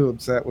she's not too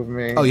upset with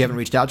me. Oh, you haven't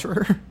reached out to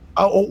her?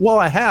 Oh, well,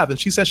 I have, and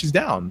she says she's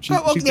down.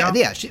 She's down.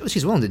 Yeah,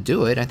 she's willing to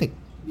do it. I think,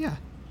 yeah.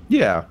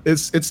 Yeah, it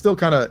still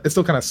kind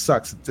of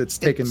sucks. It's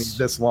taken me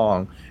this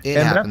long.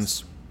 It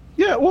happens.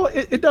 Yeah, well,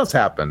 it does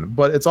happen,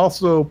 but it's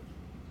also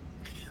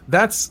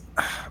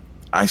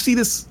I see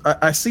this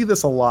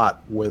a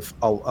lot with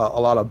a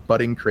lot of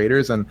budding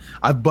creators, and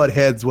I've butt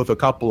heads with a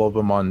couple of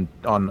them on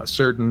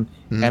certain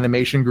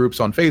animation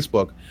groups on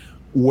Facebook,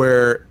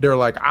 where they're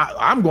like,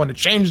 I'm going to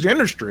change the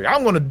industry.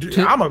 I'm a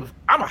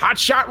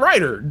hotshot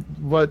writer,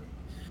 but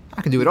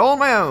I can do it all on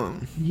my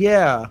own.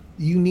 Yeah,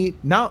 you need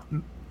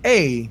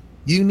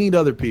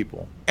other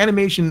people.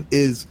 Animation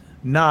is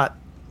not,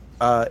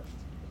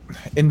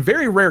 in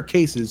very rare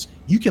cases,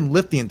 you can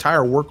lift the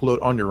entire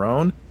workload on your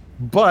own,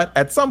 but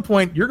at some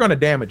point you're going to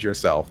damage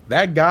yourself.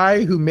 That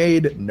guy who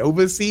made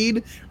Nova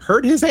Seed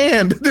hurt his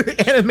hand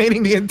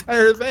animating the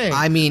entire thing.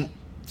 I mean,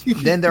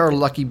 then there are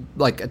lucky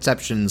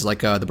exceptions,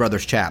 like the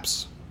Brothers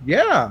Chaps.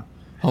 Yeah,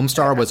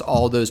 Homestar was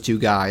all those two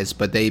guys,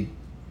 but they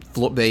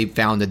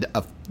founded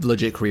a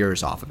legit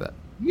careers off of it.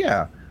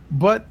 Yeah,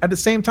 but at the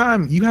same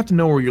time, you have to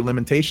know where your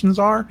limitations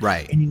are,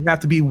 right? And you have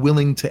to be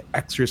willing to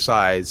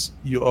exercise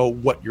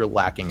what you're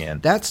lacking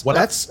in. I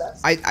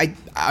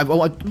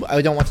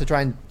don't want to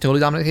try and totally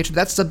dominate the picture.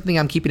 That's something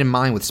I'm keeping in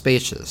mind with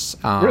Spacious.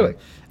 Really,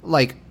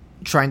 like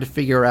trying to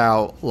figure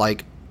out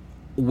like,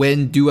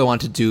 when do I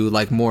want to do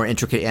like more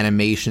intricate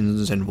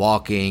animations and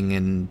walking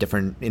in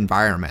different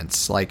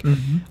environments? Like,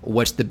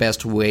 what's the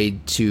best way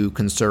to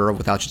conserve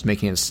without just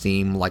making it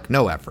seem like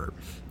no effort?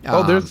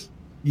 That's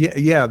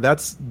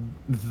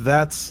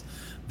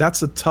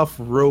a tough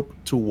rope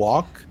to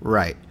walk,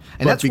 right?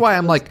 And that's why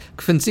I'm like,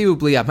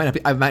 conceivably, I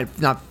might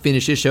not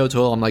finish this show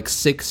till I'm like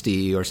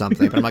 60 or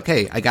something. But I'm like,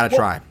 hey, I gotta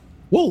try.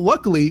 Well,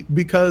 luckily,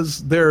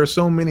 because there are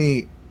so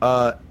many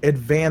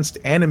advanced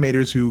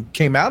animators who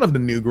came out of the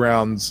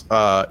Newgrounds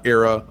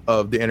era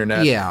of the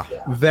internet,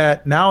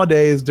 that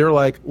nowadays they're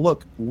like,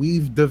 look,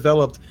 we've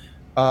developed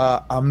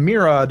a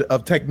myriad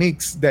of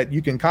techniques that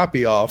you can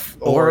copy off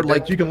or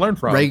like you can learn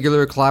from.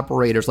 Regular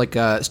collaborators like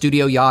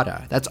Studio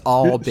Yada. That's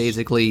all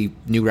basically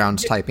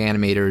Newgrounds type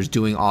animators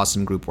doing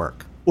awesome group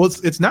work. Well,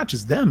 it's not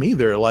just them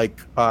either. Like,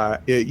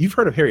 you've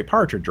heard of Harry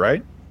Partridge,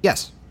 right?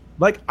 Yes.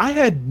 Like, I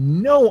had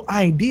no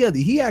idea that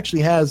he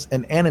actually has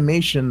an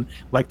animation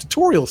like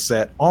tutorial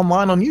set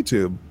online on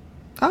YouTube.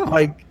 Oh.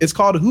 Like, it's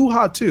called Hoo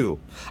Ha 2.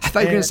 I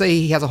thought you were going to say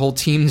he has a whole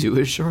team do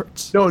his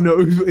shorts. No.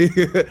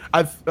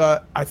 I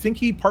think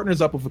he partners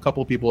up with a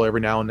couple of people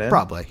every now and then.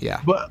 Probably, yeah.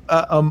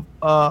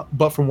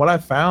 But from what I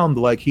found,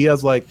 like, he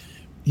has like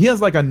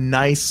a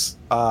nice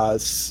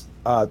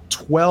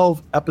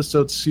 12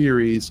 episode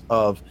series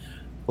of,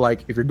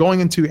 like, if you're going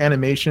into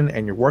animation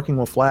and you're working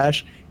with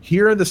Flash,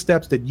 here are the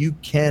steps that you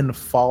can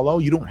follow.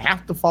 You don't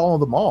have to follow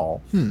them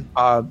all.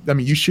 I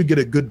mean, you should get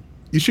a good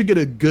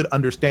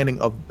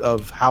understanding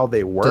of how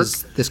they work.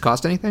 Does this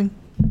cost anything?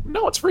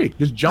 No, it's free.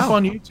 Just jump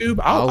on YouTube.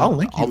 I'll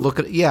link you. I'll look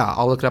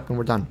it up when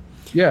we're done.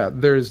 Yeah,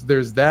 there's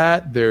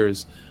that.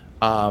 There's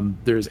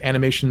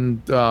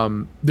animation.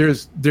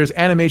 There's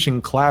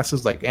animation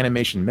classes like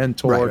Animation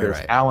Mentor.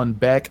 There's Alan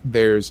Beck.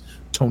 There's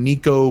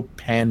Toniko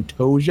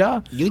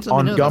Pantoja you need to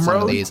on know about some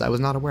of Gumroad. these. I was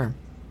not aware.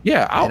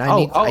 Yeah,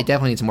 I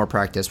definitely need some more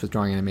practice with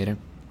drawing animated.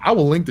 I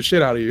will link the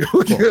shit out of you.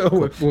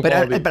 Cool.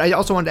 But I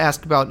also wanted to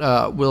ask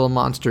about Will of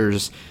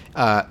Monsters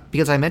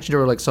because I mentioned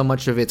earlier, like, so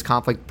much of its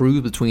conflict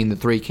brews between the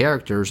three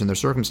characters and their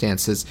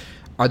circumstances.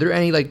 Are there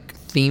any, like,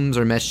 themes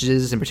or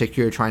messages in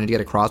particular you're trying to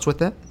get across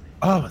with it?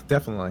 Oh,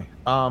 definitely.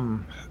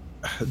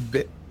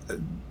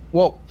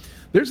 Well,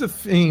 there's a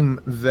theme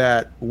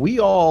that we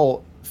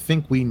all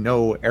think we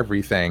know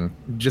everything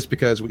just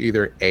because we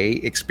either A,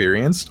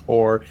 experienced,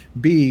 or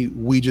B,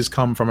 we just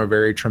come from a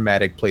very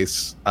traumatic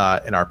place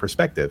in our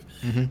perspective.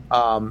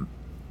 And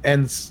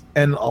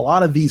a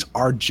lot of these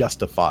are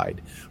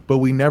justified, but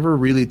we never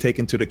really take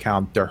into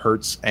account the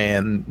hurts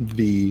and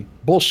the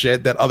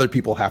bullshit that other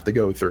people have to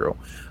go through.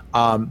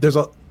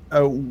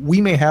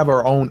 We may have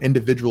our own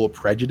individual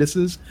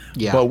prejudices,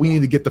 but we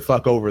need to get the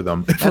fuck over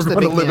them if That's we're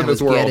the going to big live thing in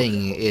this I was world.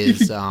 getting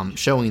is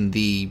showing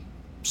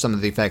some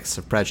of the effects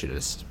of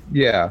prejudice.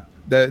 Yeah,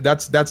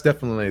 that's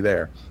definitely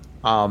there.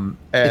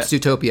 It's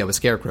Zootopia with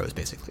scarecrows,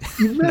 basically.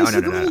 No.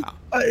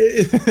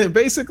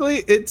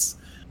 Basically, it's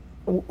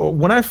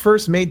when I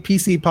first made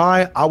PC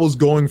Pie, I was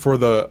going for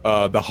the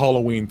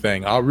Halloween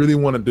thing. I really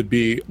wanted to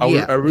be. I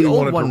really the old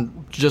wanted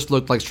one just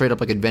looked like straight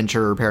up like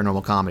adventure or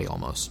paranormal comedy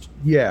almost.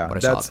 Yeah,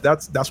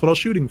 that's what I was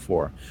shooting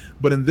for.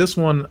 But in this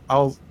one,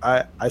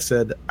 I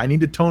said I need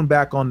to tone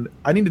back on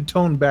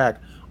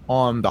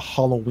the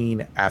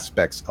Halloween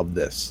aspects of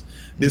this.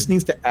 This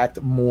needs to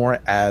act more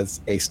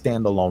as a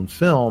standalone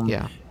film,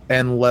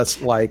 and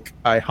less like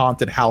a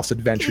haunted house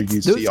adventure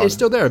you see. It's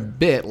still there a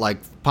bit, like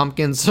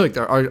pumpkins. Like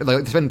there are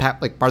like spend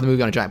like part of the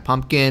movie on a giant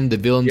pumpkin. The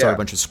villains are a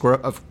bunch of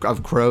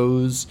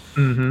crows.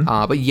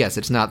 But yes,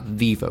 it's not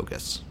the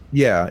focus.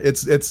 Yeah,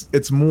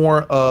 it's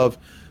more of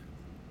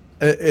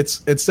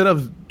it's instead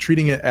of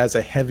treating it as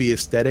a heavy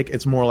aesthetic,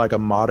 it's more like a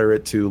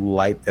moderate to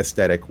light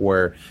aesthetic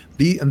where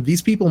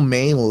these people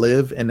may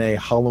live in a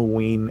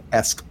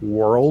Halloween-esque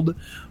world,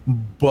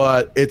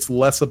 but it's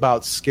less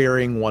about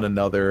scaring one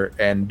another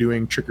and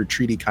doing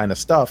trick-or-treaty kind of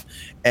stuff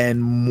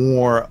and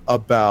more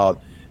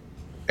about,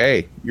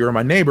 hey, you're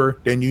my neighbor,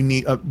 then you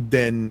need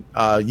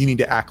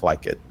to act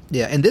like it.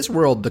 Yeah, in this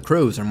world, the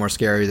crows are more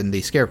scary than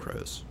the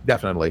scarecrows.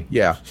 Definitely,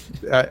 yeah.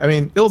 I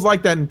mean, it was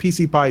like that in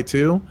PC Pie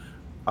too.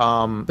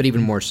 But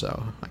even more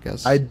so, I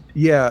guess.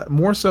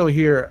 More so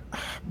here.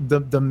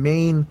 The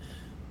main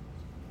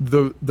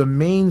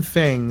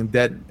thing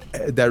that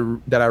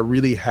I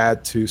really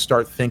had to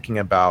start thinking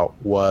about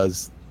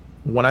was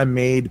when I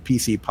made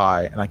PC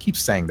Pie, and I keep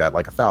saying that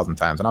like 1,000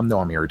 times, and I know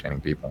I'm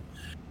irritating people,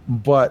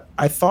 but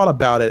I thought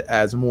about it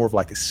as more of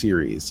like a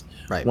series.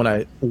 Right. When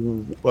the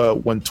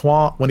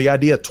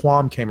idea of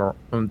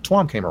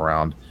Twom came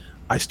around,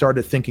 I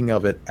started thinking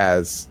of it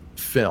as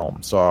film.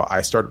 So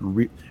I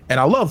started and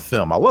I love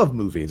film. I love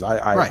movies.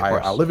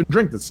 I live and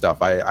drink this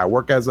stuff. I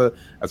work as a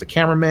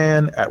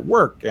cameraman at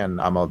work, and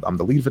I'm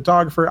the lead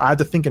photographer. I had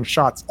to think in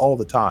shots all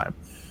the time.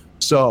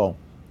 So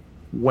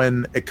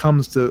when it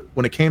came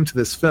to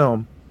this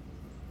film,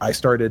 I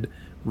started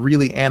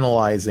really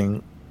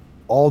analyzing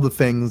all the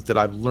things that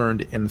I've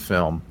learned in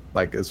film,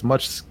 like as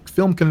much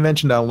film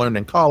convention that I learned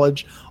in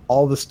college,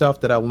 all the stuff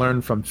that I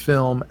learned from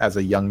film as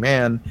a young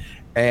man,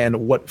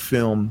 and what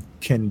film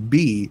can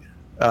be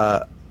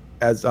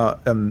as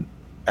it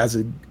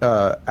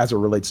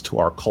relates to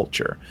our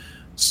culture.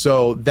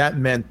 So that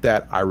meant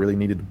that I really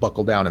needed to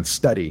buckle down and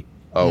study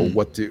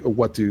what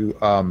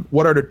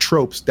are the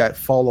tropes that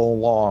follow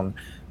along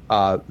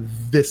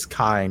this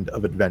kind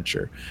of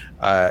adventure,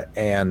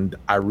 and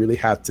I really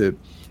have to.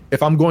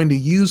 If I'm going to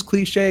use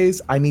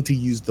cliches, I need to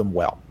use them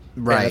well.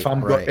 Right.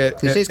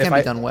 Cliches can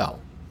be done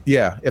well.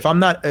 Yeah. If I'm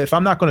not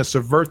going to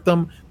subvert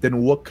them,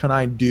 then what can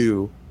I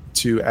do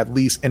to at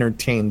least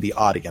entertain the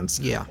audience?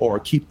 Yeah. Or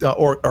keep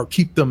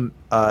them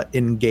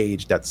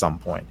engaged at some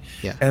point.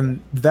 Yeah.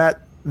 And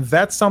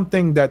that's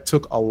something that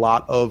took a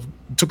lot of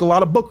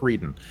book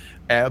reading,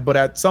 but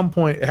at some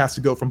point it has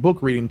to go from book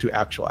reading to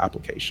actual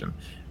application,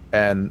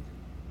 and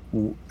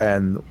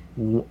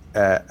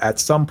at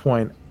some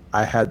point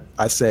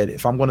I said,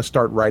 if I'm going to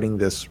start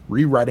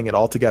rewriting it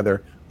all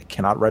together, I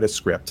cannot write a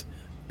script,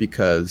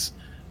 because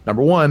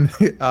number one,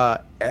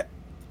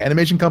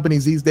 animation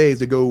companies these days,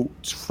 they go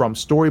from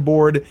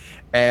storyboard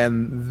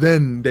and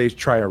then they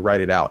try to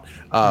write it out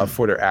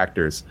for their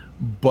actors.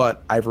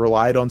 but I've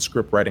relied on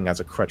script writing as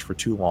a crutch for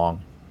too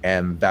long,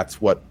 and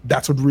that's what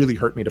really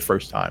hurt me the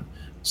first time.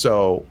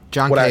 So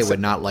John Kay would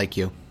not like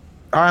you.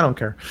 I don't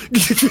care.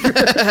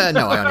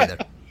 No, I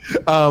don't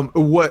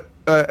either.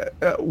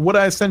 What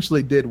I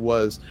essentially did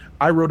was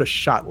I wrote a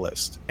shot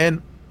list,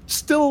 and it's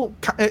still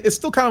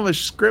kind of a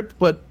script,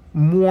 but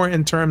more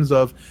in terms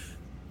of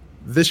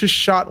this is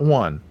shot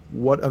 1.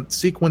 What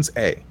sequence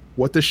A?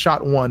 What does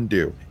shot 1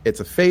 do? It's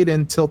a fade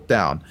in, tilt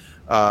down.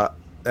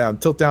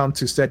 Tilt down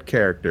to said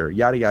character,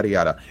 yada yada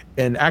yada.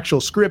 In actual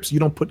scripts, you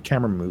don't put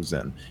camera moves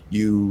in.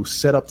 You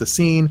set up the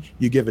scene.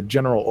 You give a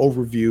general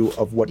overview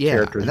of what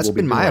characters. And that's will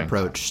be been my doing.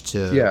 approach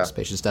to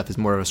spacious stuff. Is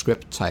more of a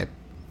script type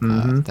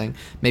thing.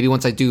 Maybe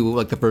once I do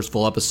like the first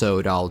full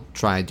episode, I'll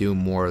try and do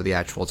more of the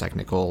actual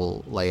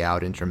technical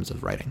layout in terms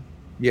of writing.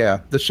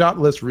 Yeah, the shot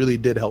list really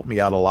did help me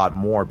out a lot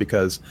more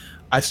because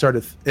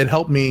it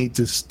helped me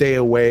to stay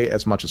away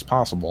as much as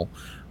possible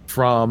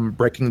from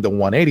breaking the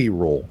 180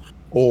 rule.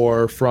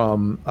 Or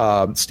from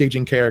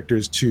staging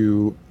characters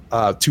too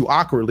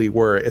awkwardly,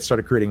 where it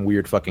started creating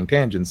weird fucking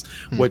tangents,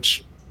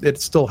 which it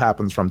still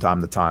happens from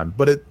time to time.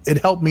 But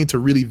it helped me to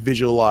really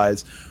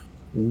visualize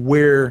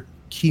where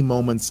key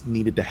moments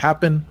needed to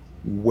happen,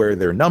 where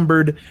they're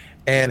numbered,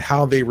 and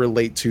how they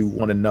relate to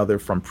one another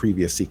from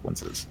previous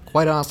sequences.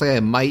 Quite honestly, I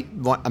might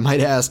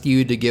ask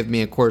you to give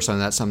me a course on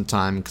that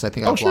sometime, because I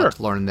think I have a lot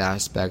to learn in that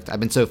aspect. I've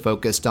been so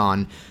focused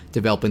on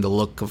developing the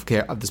look of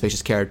the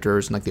spacious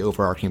characters and like the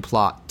overarching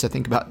plot to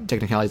think about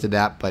technicalities of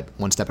that, but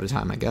one step at a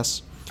time, I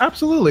guess.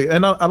 Absolutely,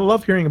 and I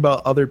love hearing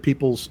about other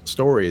people's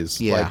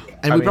stories. Yeah,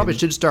 we probably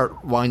should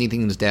start winding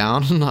things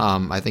down.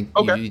 I think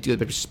you do it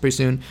pretty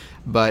soon.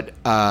 But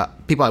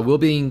people I will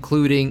be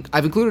including,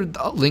 I've included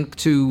a link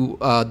to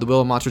the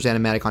Will of Monsters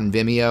animatic on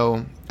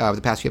Vimeo over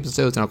the past few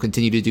episodes, and I'll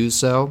continue to do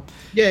so.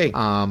 Yay!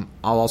 I'll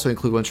also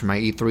include ones from my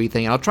E3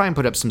 thing. I'll try and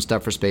put up some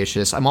stuff for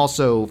Spacious. I'm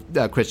also,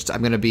 Chris,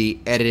 I'm going to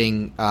be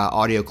editing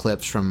audio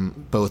clips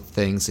from both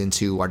things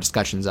into our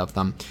discussions of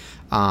them.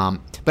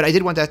 But I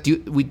did want to ask,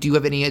 do you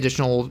have any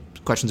additional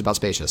questions about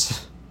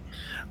Spacious?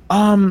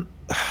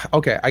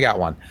 Okay, I got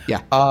one.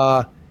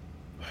 Yeah.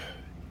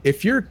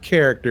 If your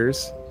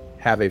characters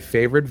have a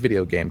favorite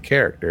video game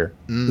character,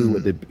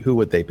 who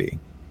would they be?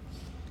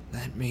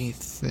 Let me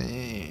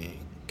think.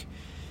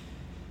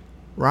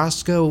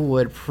 Roscoe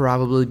would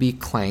probably be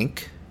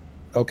Clank.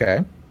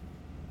 Okay.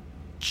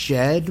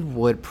 Jed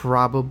would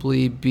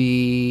probably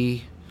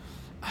be,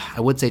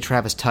 I would say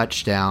Travis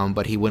Touchdown,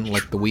 but he wouldn't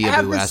like the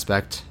weeaboo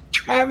aspect.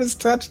 Travis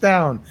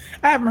Touchdown.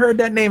 I haven't heard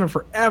that name in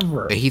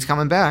forever. But he's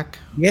coming back.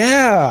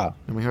 Yeah.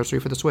 And we heard 3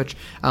 for the Switch.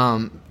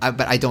 But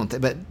I don't.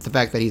 But the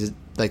fact that he's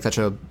like such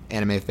a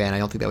anime fan, I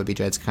don't think that would be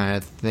Jed's kind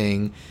of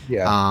thing.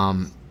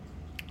 Yeah.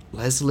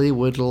 Leslie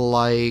would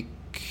like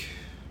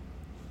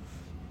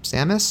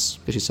Samus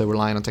because she's so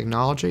reliant on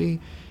technology.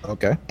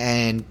 Okay.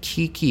 And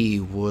Kiki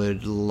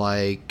would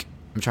like.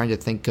 I'm trying to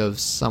think of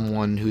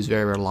someone who's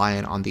very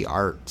reliant on the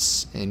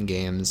arts in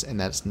games, and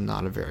that's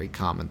not a very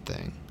common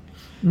thing.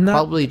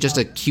 Probably just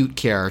a cute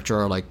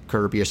character like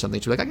Kirby or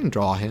something. She's like, I can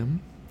draw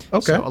him.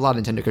 Okay. So a lot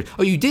of Nintendo characters.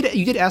 Oh, you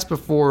did ask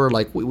before,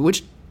 like,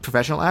 which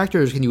professional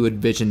actors can you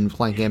envision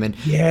playing him? And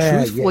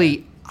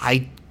truthfully,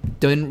 I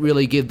didn't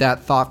really give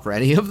that thought for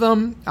any of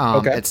them.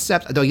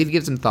 Except, though I did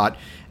give some thought.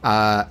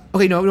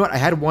 Okay, no, you know what? I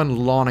had one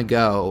long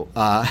ago.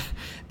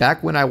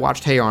 Back when I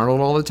watched Hey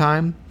Arnold all the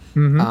time,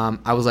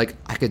 I was like,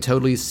 I could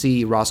totally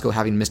see Roscoe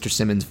having Mr.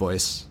 Simmons'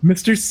 voice.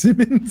 Mr.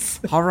 Simmons?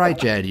 All right,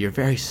 Jed, you're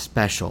very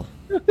special.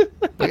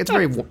 Like, it's a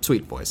very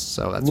sweet voice,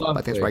 so that's I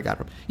think that's where I got it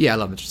from. Yeah, I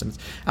love Mr. Simmons.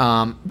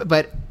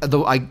 But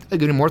though I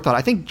give more thought,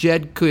 I think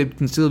Jed could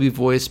conceivably be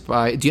voiced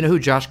by. Do you know who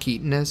Josh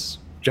Keaton is?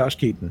 Josh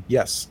Keaton,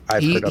 yes,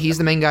 I've heard of He's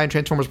him. the main guy in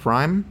Transformers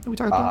Prime that we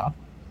talked about.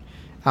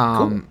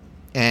 Cool.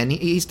 And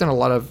he's done a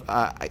lot of.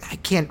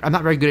 I'm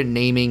not very good at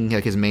naming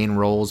like his main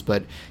roles,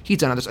 but he's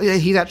done others.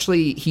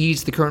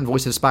 He's the current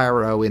voice of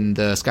Spyro in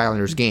the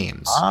Skylanders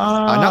games.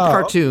 Not the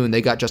cartoon.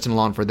 They got Justin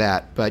Long for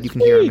that, but you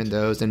can hear him in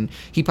those. And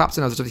he pops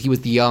in other stuff. He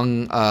was the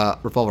young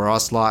Revolver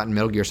Ocelot in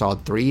Metal Gear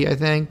Solid 3, I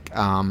think.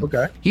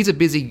 Okay. He's a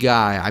busy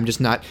guy. I'm just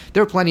not.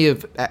 There are plenty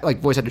of like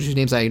voice actors whose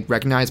names I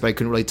recognize, but I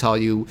couldn't really tell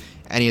you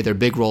any of their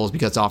big roles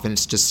because often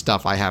it's just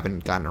stuff I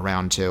haven't gotten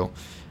around to.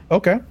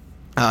 Okay.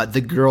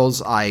 The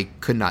girls, I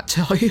could not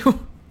tell you.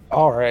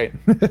 All right.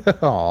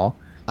 Aw.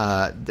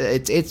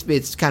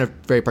 It's kind of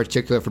very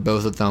particular for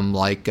both of them.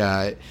 Like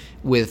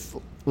with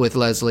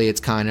Leslie,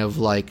 it's kind of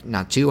like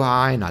not too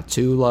high, not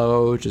too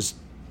low, just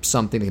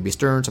something that can be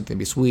stern, something that can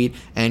be sweet.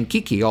 And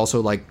Kiki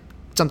also like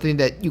something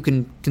that you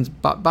can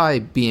buy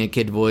being a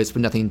kid voice,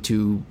 but nothing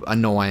too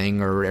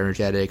annoying or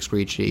energetic,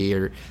 screechy,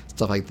 or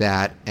stuff like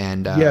that.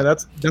 And yeah,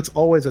 that's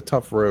always a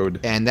tough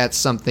road. And that's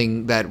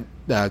something that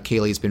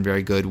Kaylee's been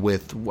very good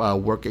with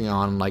working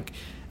on, like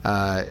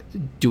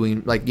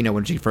doing, like, you know,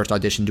 when she first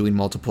auditioned, doing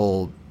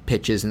multiple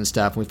pitches and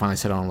stuff. And we finally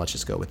said, "Oh, let's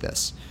just go with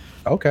this."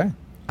 Okay.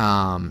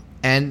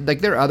 And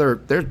like there are other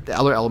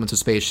elements of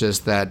Spacious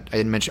that I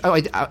didn't mention. Oh,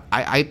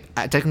 I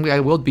technically I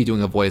will be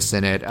doing a voice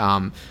in it.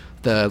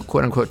 The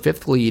quote unquote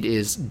fifth lead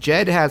is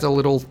Jed has a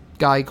little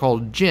guy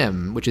called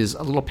Jim, which is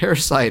a little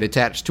parasite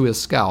attached to his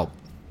scalp.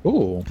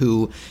 Ooh.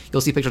 Who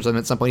you'll see pictures of him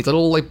at some point. He's a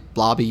little like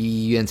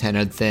blobby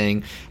antenna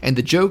thing, and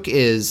the joke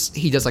is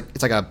he does like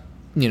it's like a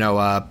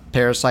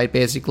parasite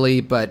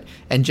basically.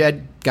 And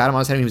Jed got him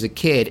on his head when he was a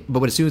kid,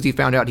 but as soon as he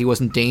found out he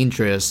wasn't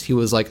dangerous, he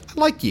was like, "I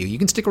like you. You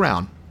can stick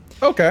around."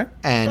 Okay.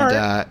 And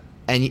right.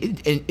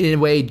 And in a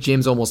way,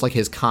 Jim's almost like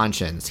his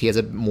conscience. He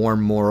has more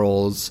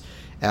morals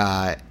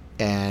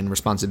and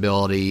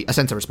responsibility, a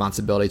sense of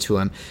responsibility to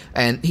him.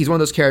 And he's one of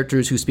those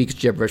characters who speaks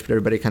gibberish, but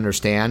everybody can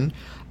understand.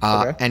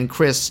 Okay. And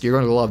Chris, you're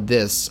going to love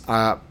this.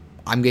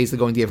 I'm basically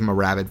going to give him a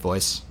rabbit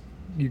voice.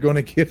 You're going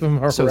to give him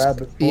a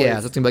rabbit voice? Yeah,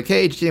 so it's going to be like,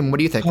 hey, Jim, what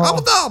do you think? All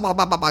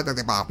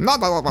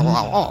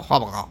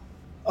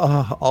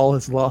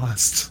is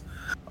lost.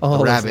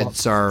 The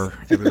rabbits are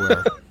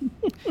everywhere.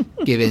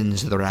 Give in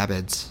to the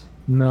rabbits.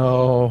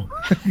 No.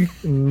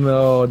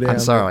 No, damn. I'm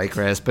sorry,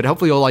 Chris, but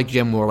hopefully you'll like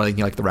Jim more than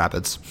you like the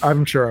rabbits.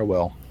 I'm sure I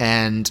will.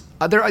 And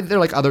there are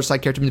like other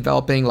side characters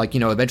developing. Like,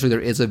 eventually there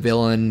is a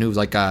villain who's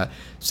like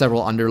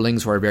several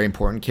underlings who are very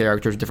important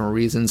characters for different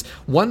reasons.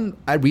 One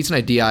recent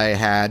idea I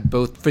had,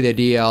 both for the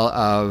idea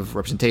of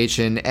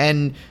representation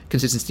and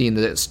consistency in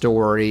the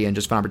story and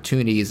just fun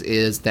opportunities,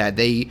 is that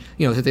they,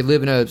 that they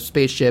live in a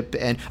spaceship.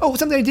 And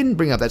something I didn't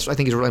bring up that I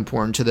think is really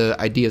important to the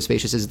idea of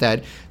spaceships is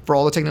that for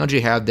all the technology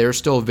they have, they're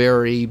still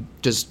very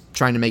just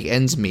trying to make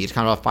ends meet,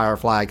 kind of a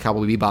Firefly,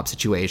 Cowboy Bebop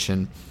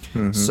situation.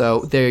 Mm-hmm.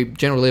 So they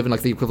generally live in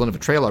like the equivalent of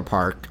a trailer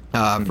park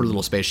for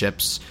little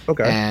spaceships.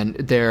 Okay. And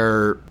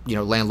their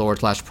landlord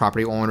 /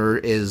 property owner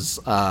is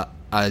a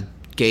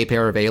gay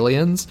pair of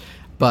aliens.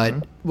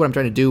 But what I'm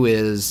trying to do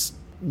is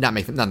not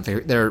make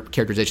their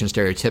characterization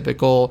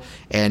stereotypical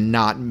and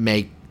not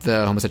make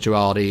the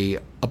homosexuality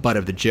a butt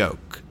of the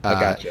joke. I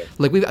gotcha.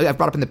 Like I've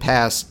brought up in the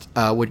past,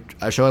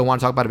 a show I want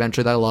to talk about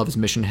eventually that I love is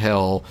Mission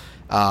Hill,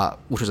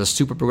 which was a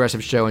super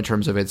progressive show in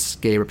terms of its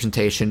gay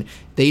representation.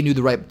 They knew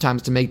the right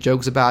times to make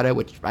jokes about it,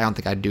 which I don't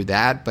think I'd do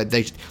that, but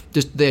they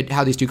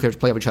how these two characters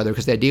play off each other,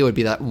 because the idea would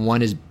be that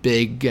one is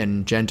big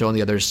and gentle and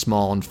the other is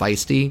small and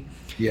feisty.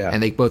 Yeah.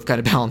 And they both kind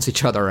of balance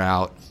each other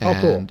out.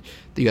 And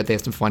they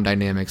have some fun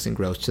dynamics and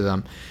growth to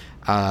them.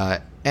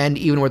 And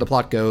even where the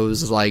plot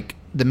goes is like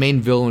the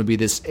main villain would be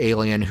this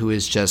alien who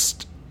is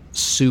just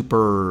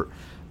super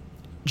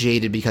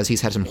jaded because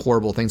he's had some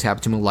horrible things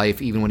happen to him in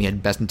life, even when he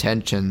had best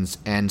intentions,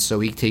 and so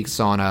he takes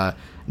on a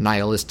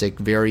nihilistic,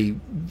 very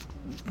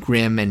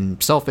grim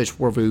and selfish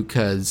worldview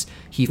because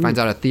he finds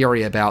out a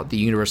theory about the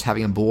universe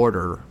having a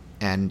border.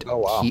 And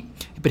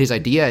but his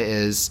idea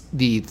is,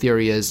 the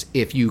theory is,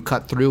 if you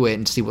cut through it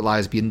and see what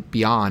lies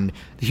beyond,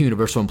 the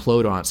universe will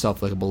implode on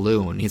itself like a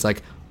balloon. He's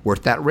like,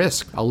 worth that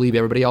risk. I'll leave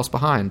everybody else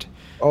behind.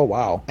 Oh,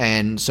 wow.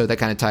 And so that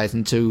kind of ties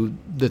into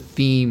the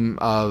theme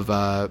of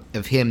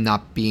him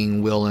not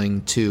being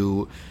willing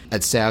to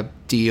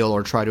deal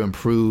or try to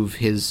improve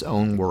his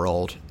own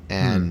world,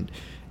 and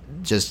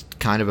just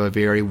kind of a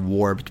very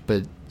warped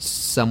but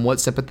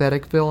somewhat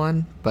sympathetic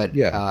villain. But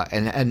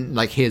and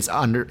like his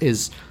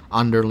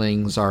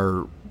underlings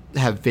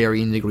have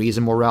varying degrees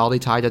of morality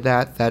tied to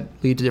that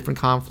lead to different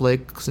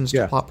conflicts and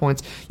plot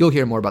points. You'll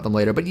hear more about them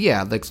later. But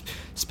like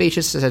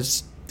Spacious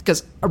has,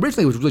 because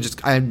originally it was really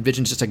I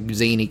envisioned just a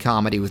zany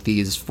comedy with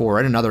these four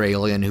and another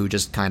alien who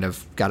just kind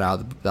of got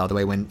out of the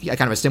way when I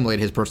kind of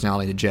assimilated his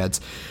personality to Jed's,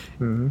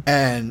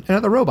 and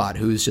another robot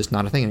who's just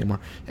not a thing anymore.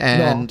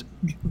 And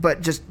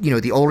but just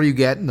the older you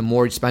get and the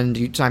more time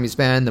you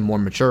spend, the more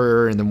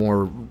mature and the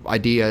more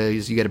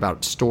ideas you get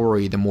about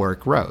story, the more it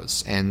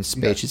grows. And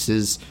Spacious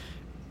is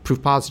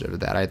proof positive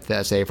of that, I'd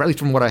say, at least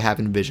from what I have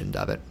envisioned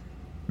of it.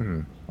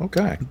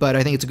 Okay. But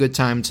I think it's a good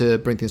time to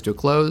bring things to a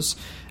close.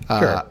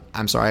 Sure.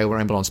 I'm sorry I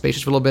rambled on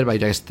Spacious for a little bit, but I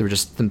guess there were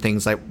just some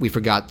things that we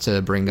forgot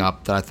to bring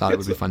up that I thought it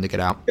would be fun to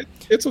get out.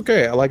 It's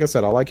okay. Like I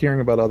said, I like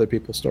hearing about other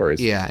people's stories.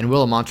 Yeah, and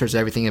Will Monsters,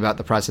 everything about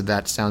the price of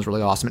that sounds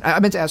really awesome. I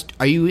meant to ask,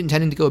 are you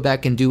intending to go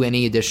back and do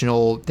any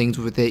additional things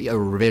with it, or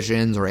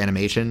revisions or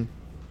animation?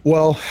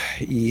 Well,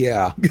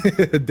 yeah,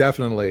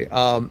 definitely.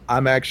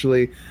 I'm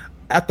actually,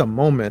 at the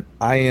moment,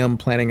 I am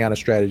planning out a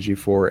strategy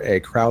for a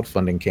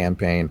crowdfunding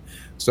campaign.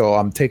 So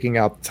I'm taking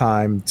out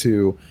time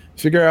to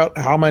figure out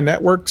how my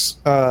networks,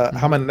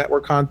 how my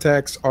network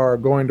contacts are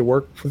going to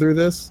work through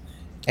this.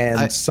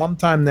 And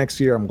sometime next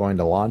year, I'm going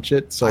to launch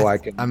it. So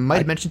I might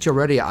have mentioned to you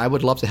already, I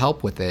would love to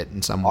help with it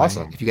in some way.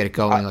 If you get it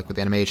going, like with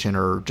animation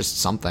or just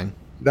something.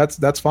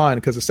 That's fine,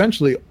 because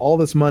essentially all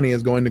this money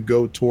is going to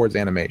go towards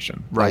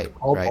animation. Right.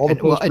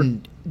 Like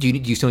and do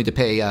you still need to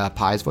pay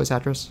Pi's voice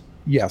actress?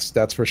 Yes,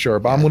 that's for sure.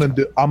 But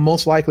I'm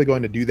most likely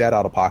going to do that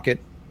out of pocket.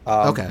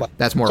 Okay,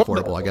 that's more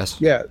affordable, I guess.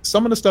 Yeah,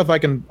 some of the stuff I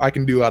can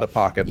do out of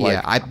pocket.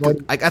 Yeah,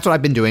 that's what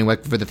I've been doing.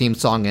 Like for the theme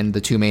song and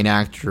the two main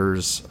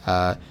actors,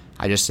 I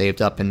just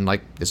saved up and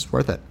like, this is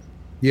worth it.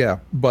 Yeah,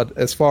 but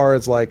as far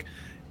as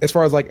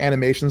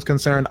animation is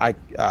concerned, I'm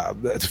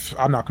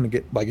not going to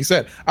get, like you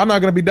said, I'm not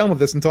going to be done with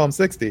this until I'm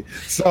 60.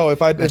 So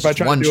if I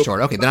try one to do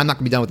short, okay, then I'm not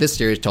going to be done with this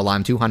series till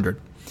I'm 200.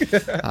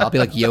 I'll be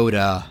like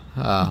Yoda.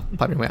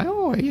 Popping away.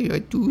 Oh, I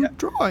do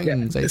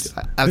drawings. This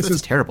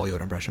is a terrible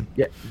Yoda impression.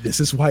 Yeah, this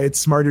is why it's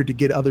smarter to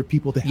get other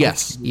people to help.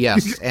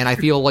 Yes. And I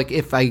feel like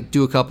if I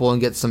do a couple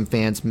and get some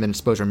fans some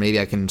exposure, maybe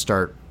I can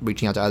start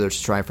reaching out to others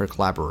to try for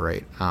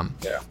collaborate.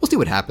 We'll see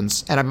what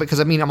happens. And because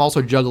I'm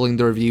also juggling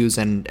the reviews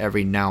and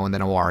every now and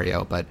then a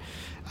Wario, but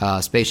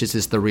Spacious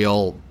is the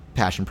real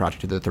passion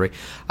project of the three.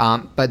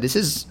 But this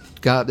has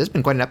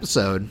been quite an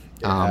episode.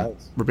 We're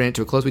bringing it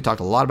to a close. We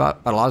talked a lot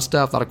about a lot of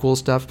stuff, a lot of cool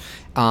stuff.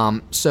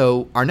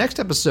 So our next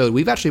episode,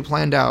 we've actually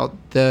planned out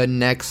the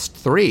next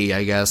three,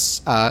 I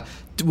guess.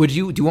 Do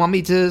you want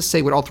me to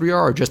say what all three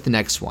are, or just the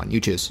next one?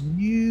 You choose.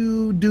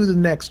 You do the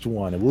next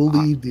one, and we'll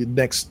leave the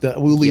next.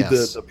 We'll leave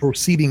the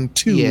preceding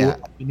two. Yeah,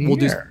 they're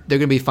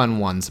going to be fun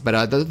ones. But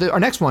our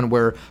next one,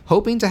 we're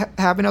hoping to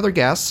have another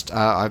guest.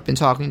 I've been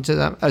talking to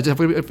them.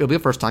 It'll be a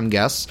first-time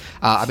guest.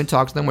 I've been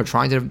talking to them. We're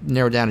trying to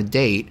narrow down a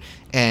date,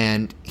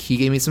 and he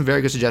gave me some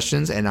very good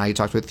suggestions. And I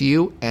talked with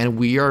you, and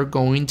we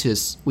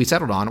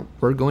settled on.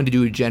 We're going to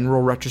do a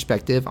general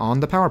retrospective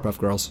on the Powerpuff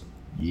Girls.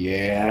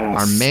 Yes,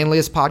 our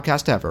manliest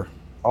podcast ever.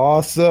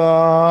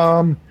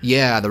 Awesome.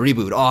 Yeah, the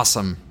reboot.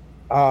 Awesome.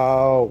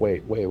 Oh,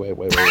 wait. I don't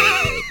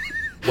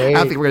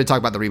think we're going to talk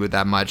about the reboot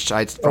that much.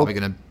 It's probably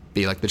going to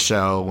be like the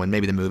show and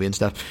maybe the movie and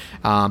stuff.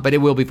 But it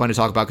will be fun to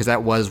talk about because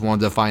that was one of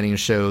the defining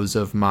shows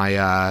of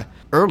my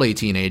early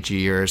teenage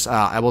years.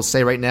 I will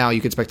say right now, you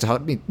can expect to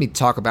me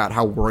talk about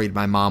how worried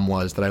my mom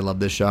was that I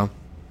loved this show.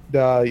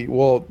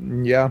 Well,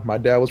 yeah, my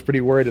dad was pretty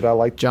worried that I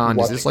liked. John,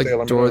 is this like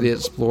Dora the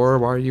Explorer?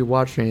 Why are you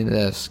watching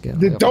this?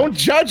 Don't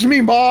judge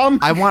me, Mom.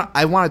 I want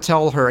to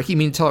tell her. I keep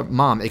meaning to tell her,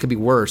 Mom, it could be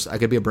worse. I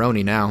could be a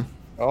brony now.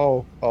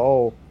 Oh.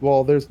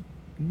 Well, there's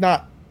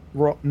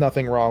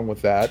nothing wrong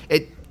with that.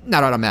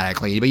 Not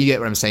automatically, but you get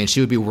what I'm saying. She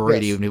would be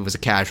worried even if it was a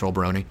casual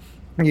brony.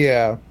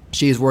 Yeah.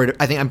 She's worried.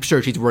 I'm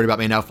sure she's worried about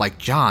me enough. Like,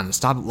 John,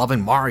 stop loving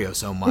Mario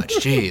so much.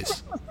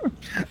 Jeez.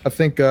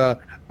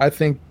 I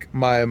think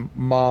my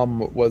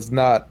mom was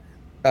not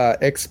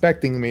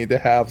expecting me to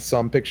have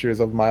some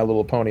pictures of My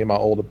Little Pony in my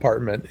old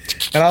apartment,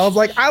 and I was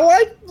like, I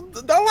like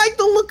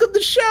the look of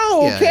the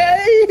show.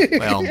 Okay. Yeah.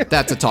 Well,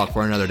 that's a talk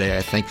for another day,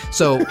 I think.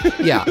 So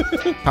yeah,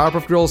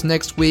 Powerpuff Girls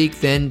next week,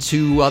 then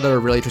two other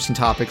really interesting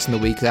topics in the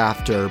week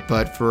after.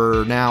 But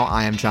for now,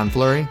 I am John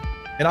Fleury,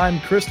 and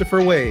I'm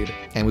Christopher Wade,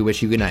 and we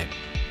wish you good night.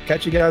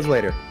 Catch you guys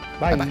later.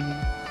 Bye.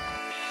 Bye-bye.